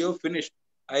shot video finished.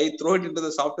 I throw it into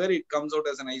the software. It comes out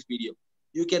as a nice video.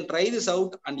 You can try this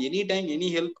out, and anytime,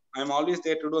 any help, I'm always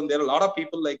there to do. And there are a lot of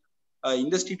people like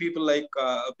industry people, like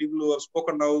people who have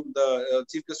spoken now, the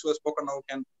chief guests who have spoken now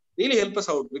can really help us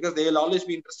out, because they will always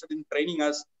be interested in training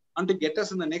us and to get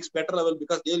us in the next better level,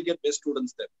 because they'll get best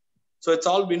students there. So it's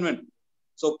all win-win.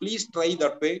 So please try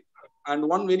that way. And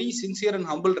one very sincere and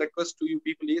humble request to you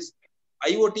people is,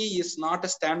 IoT is not a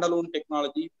standalone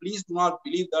technology. Please do not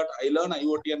believe that I learn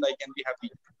IoT and I can be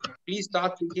happy. Please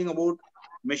start thinking about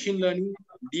machine learning,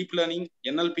 deep learning,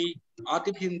 NLP,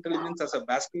 artificial intelligence as a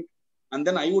basket, and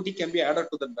then IoT can be added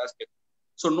to that basket.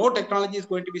 So no technology is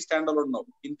going to be standalone now.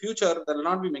 In future, there will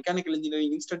not be mechanical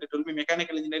engineering. Instead, it will be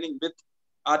mechanical engineering with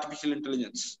artificial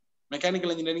intelligence, mechanical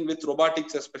engineering with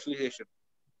robotics as specialization.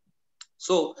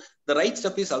 So the right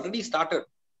stuff is already started.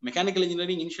 Mechanical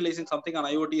engineering initializing something on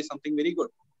IoT is something very good.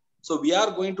 So we are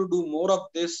going to do more of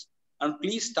this, and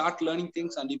please start learning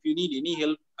things. And if you need any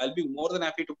help, I'll be more than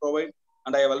happy to provide.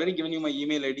 And I have already given you my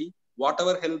email ID.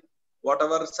 Whatever help,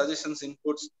 whatever suggestions,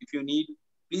 inputs, if you need,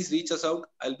 please reach us out.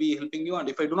 I'll be helping you. And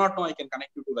if I do not know, I can connect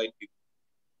you to the right people.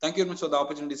 Thank you very much for the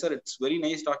opportunity, sir. It's very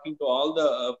nice talking to all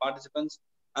the participants,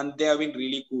 and they have been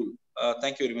really cool.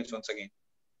 Thank you very much once again.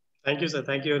 Thank you, sir.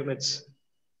 Thank you very much.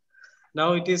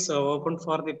 Now it is open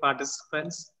for the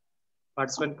participants.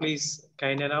 Participant, please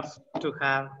kind enough to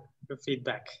have your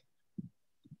feedback.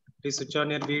 Please switch on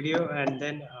your video and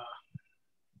then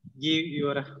give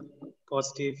your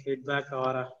positive feedback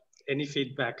or any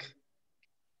feedback.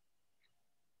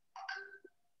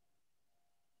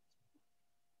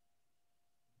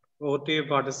 Over to you,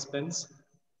 participants.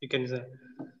 You can say.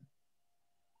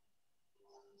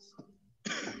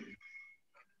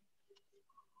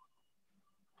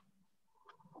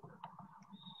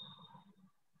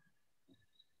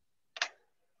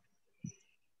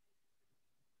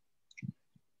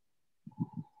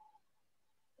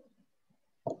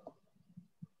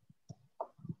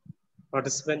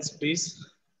 Participants, please.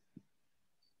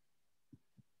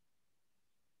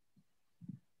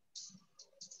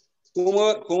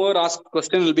 Whoever asks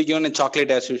question will be given a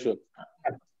chocolate as usual.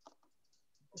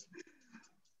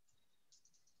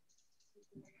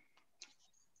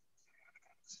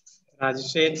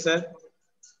 Rajeshen, sir.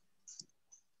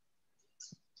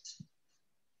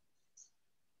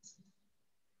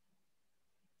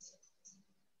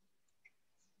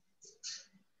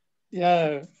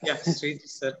 Yeah. Yeah, Sri,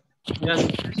 sir. Yes.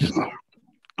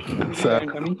 Sir. I'm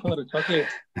coming for a chocolate.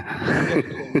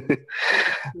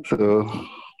 So,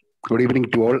 good evening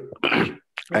to all.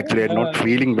 Actually, I'm not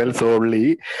feeling well, so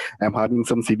only I'm having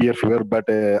some severe fever, but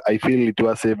I feel it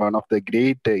was one of the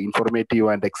great, informative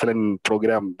and excellent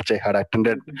program which I had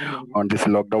attended on this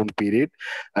lockdown period.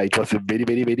 It was very,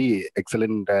 very, very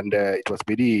excellent, and it was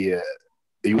very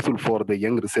useful for the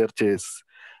young researchers.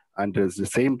 And at the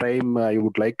same time, I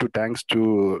would like to thanks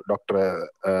to Dr.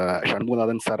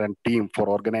 Shanmunathan sir and team for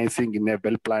organizing in a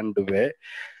well-planned way.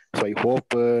 So I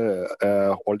hope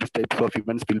all these types of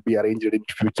events will be arranged in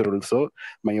future also.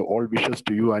 My all wishes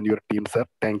to you and your team, sir.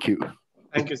 Thank you.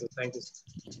 Thank you, sir. Thank you, sir.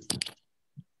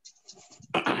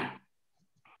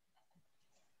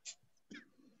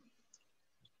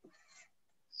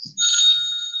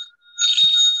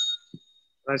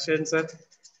 Rajeshen, sir.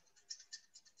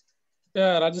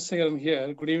 Yeah, Rajeshen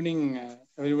here. Good evening,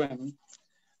 everyone.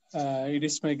 It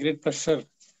is my great pleasure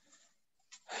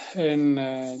in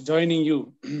joining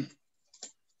you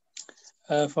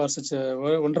for such a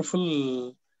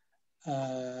wonderful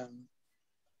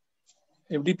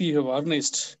FDP you have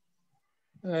organized.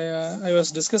 I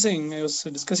was discussing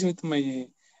with my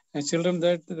children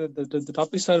that the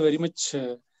topics are very much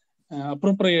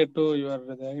appropriate to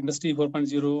the industry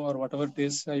 4.0 or whatever it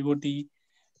is, IoT.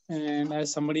 And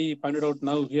as somebody pointed out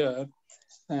now here,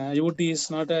 IoT is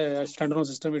not a standalone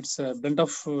system, it's a blend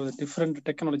of different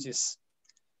technologies.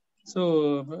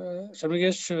 So,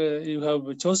 Shamikesh, you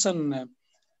have chosen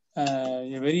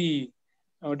a very,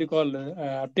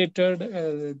 updated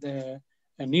the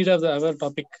need of the other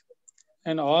topic.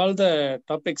 And all the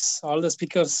topics, all the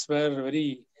speakers were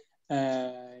very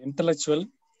intellectual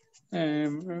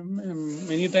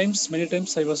Many times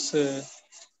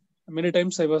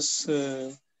I was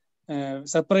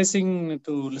surprising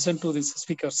to listen to these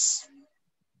speakers.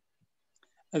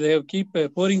 They have keep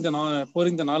pouring the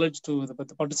knowledge to the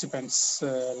participants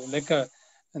like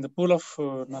in the pool of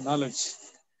knowledge.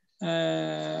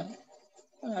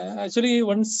 Actually,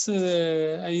 once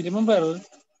I remember,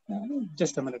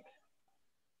 just a minute.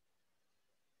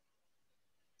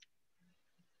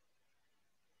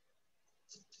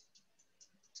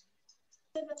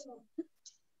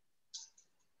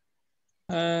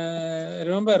 I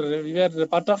remember we were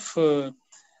part of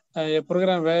a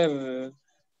program where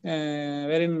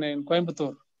in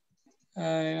Coimbatore.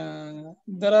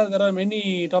 There are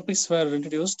many topics were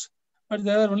introduced, but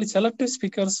there are only selective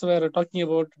speakers were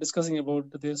discussing about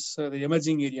this the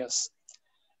emerging areas.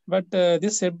 But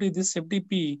this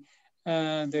FDP,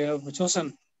 they have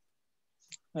chosen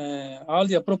all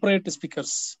the appropriate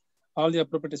speakers,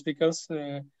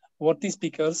 worthy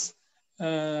speakers.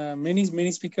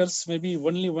 Many speakers, maybe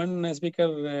only one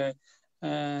speaker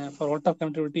for what of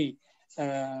connectivity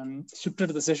shifted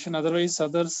the session. Otherwise,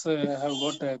 others have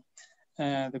got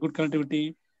the good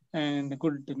connectivity and the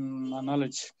good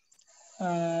knowledge.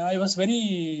 I was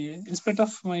very, in spite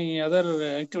of my other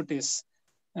activities,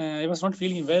 I was not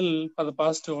feeling well for the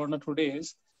past 1 or 2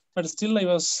 days, but still I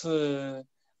was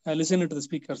listening to the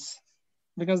speakers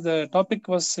because the topic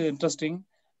was interesting.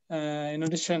 In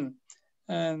addition,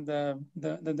 and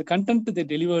the content they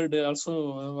delivered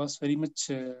also was very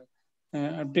much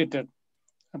updated.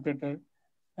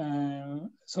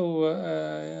 So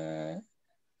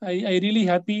I really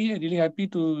happy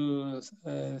to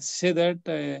say that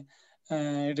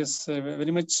it is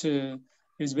very much. It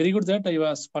is very good that I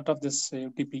was part of this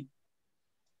FTP.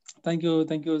 Thank you,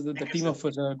 the team of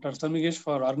Dr. Samigesh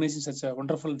for organizing such a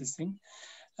wonderful this thing.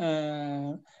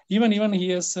 Even he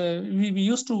has we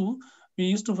used to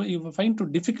find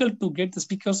it difficult to get the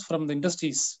speakers from the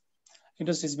industries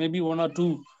maybe 1 or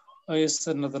 2 is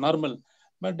the normal,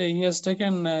 but he has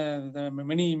taken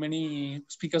many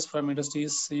speakers from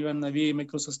industries, even the VA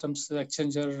Microsystems,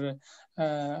 Accenture,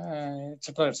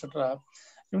 etc.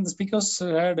 Even the speakers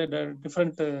had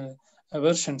different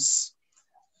versions.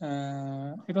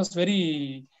 It was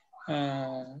very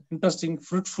interesting,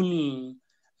 fruitful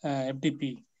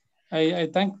FDP. I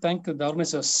thank the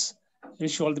organizers.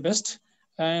 Wish you all the best,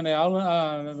 and I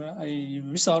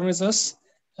wish the organizers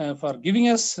for giving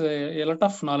us a lot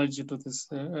of knowledge to this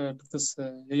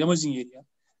emerging area.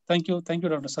 Thank you,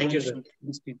 Dr. Thank you, sir.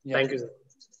 Yeah. Thank you, sir.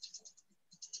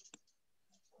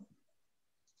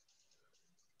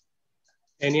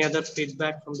 Any other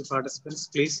feedback from the participants,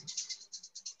 please?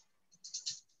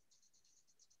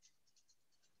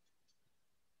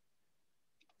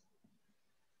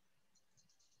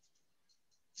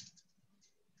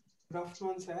 Good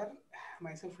afternoon, sir.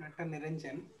 Myself, Dr.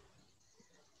 Niranjan.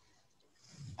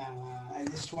 I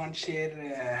just want to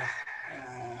share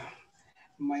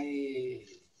my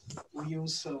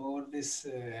views over this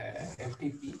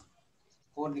FTP,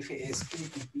 over the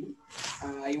Sttp,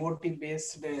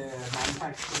 IoT-based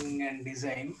manufacturing and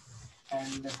design.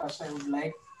 And first, I would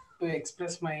like to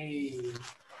express my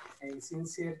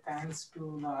sincere thanks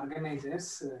to the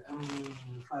organizers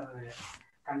for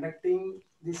conducting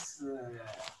this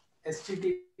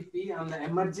Sttp on the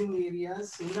emerging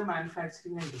areas in the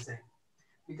manufacturing and design,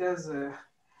 because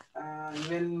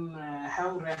when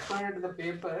have referred the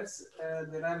papers,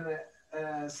 there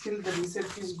are still the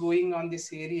research is going on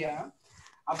this area.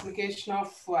 Application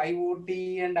of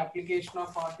IoT and application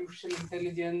of artificial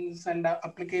intelligence and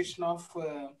application of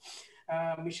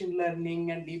machine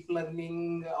learning and deep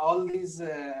learning, all these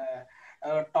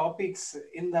topics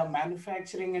in the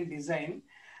manufacturing and design.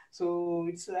 So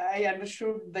I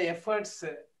understood the efforts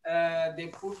they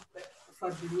put for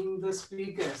bringing the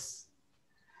speakers,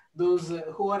 those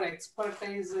who are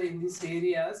expertise in these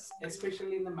areas,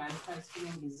 especially in the manufacturing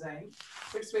and design.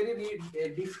 It's very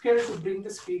difficult to bring the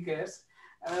speakers.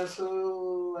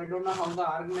 So I don't know how the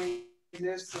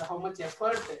organizers, how much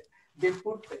effort they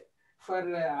put for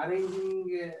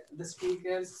arranging the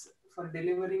speakers, for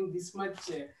delivering this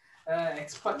much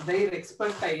their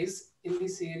expertise in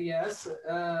these areas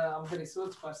of the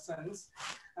resource persons.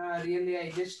 Really,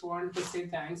 I just want to say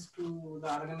thanks to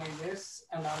the organizers,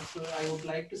 and also I would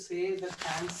like to say the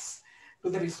thanks to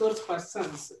the resource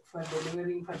persons for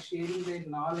delivering, for sharing their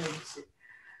knowledge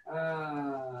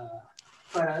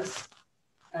for us.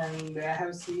 And I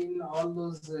have seen all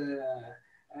those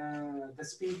the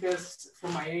speakers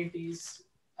from IITs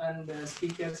and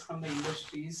speakers from the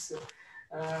industries.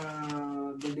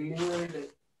 They delivered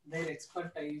their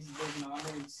expertise, their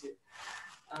knowledge,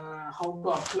 how to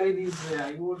apply these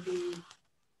IoT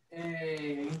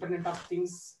Internet of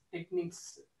Things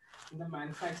techniques in the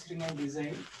manufacturing and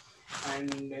design,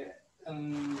 and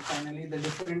finally the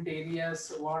different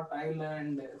areas what I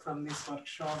learned from this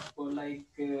workshop, like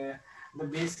the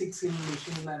basics in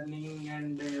machine learning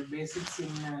and basics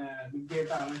in big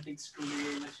data analytics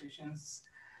today, the sessions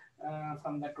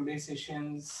from the today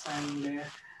sessions, and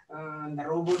the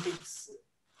robotics,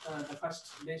 the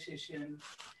first day session,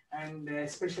 and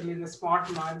especially the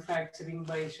smart manufacturing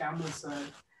by Shamu sir.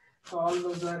 So all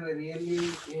those are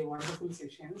really wonderful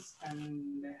sessions,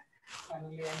 and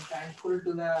finally I'm thankful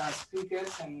to the speakers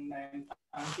and I'm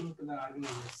thanking to the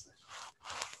organizers.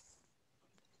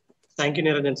 Thank you,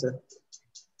 Niranjan sir.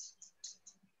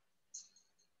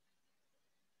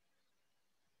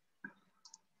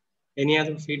 Any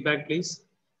other feedback, please?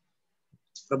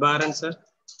 Prabharan sir.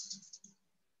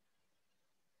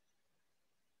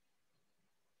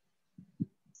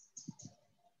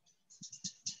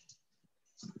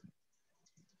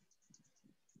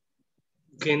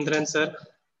 Kendran sir.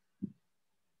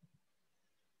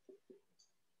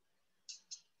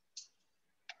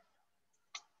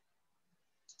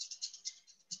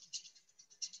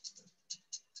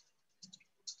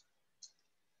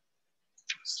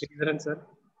 Sridharan sir.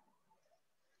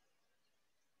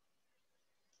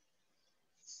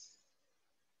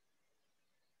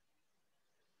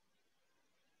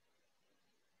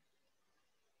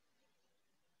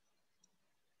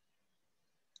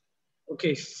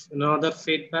 Okay, if no other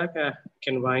feedback,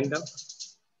 can wind up.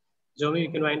 Jomi, you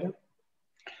can wind up.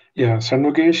 Yeah,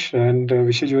 Shanmugesh and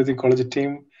Vishajyoti College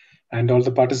team and all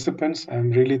the participants,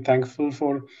 I'm really thankful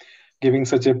for giving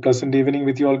such a pleasant evening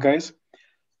with you all guys.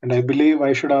 And I believe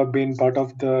I should have been part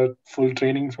of the full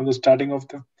training from the starting of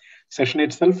the session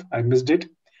itself. I missed it.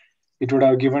 It would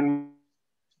have given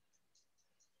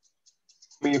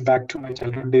me back to my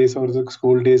childhood days or the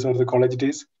school days or the college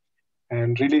days.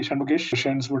 And really, Shanmugesh,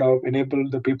 sessions would have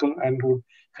enabled the people and would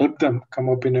help them come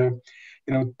up in a,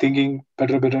 thinking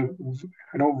better,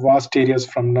 vast areas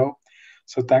from now.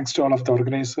 So thanks to all of the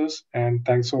organizers and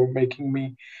thanks for making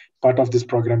me part of this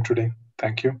program today.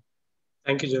 Thank you.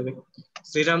 Thank you, Jomi.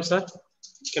 Sriram sir,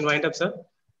 you can wind up, sir.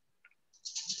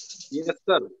 Yes,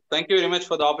 sir. Thank you very much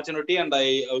for the opportunity, and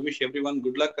I wish everyone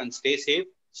good luck and stay safe,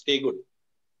 stay good.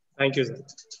 Thank you, sir.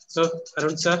 So,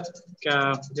 Arun sir,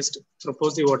 just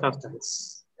propose the vote of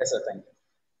thanks. Yes, sir. Thank you.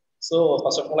 So,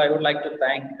 first of all, I would like to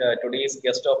thank today's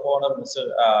guest of honor, Mr.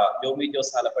 Jomi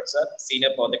Josalapat sir,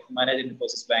 Senior Project Manager in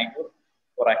PHASE Bangalore,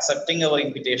 for accepting our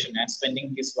invitation and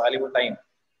spending his valuable time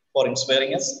for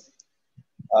inspiring us.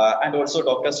 And also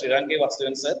Dr. Sriranke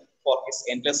Vasudevan sir for his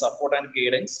endless support and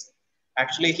guidance.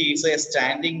 Actually, he is a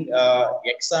standing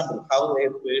example how a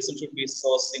person should be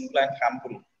so simple and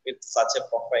humble with such a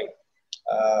profile.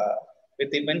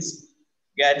 With immense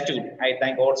gratitude, I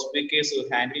thank all speakers who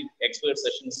handled expert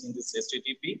sessions in this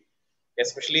Sttp,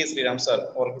 especially Sriram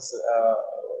sir for his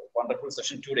wonderful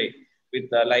session today with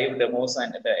the live demos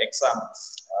and the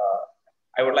exams.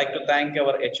 I would like to thank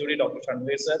our HOD Dr.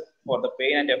 Shanmugesh sir for the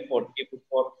pain and effort he put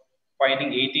for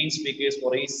finding 18 speakers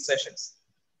for each sessions.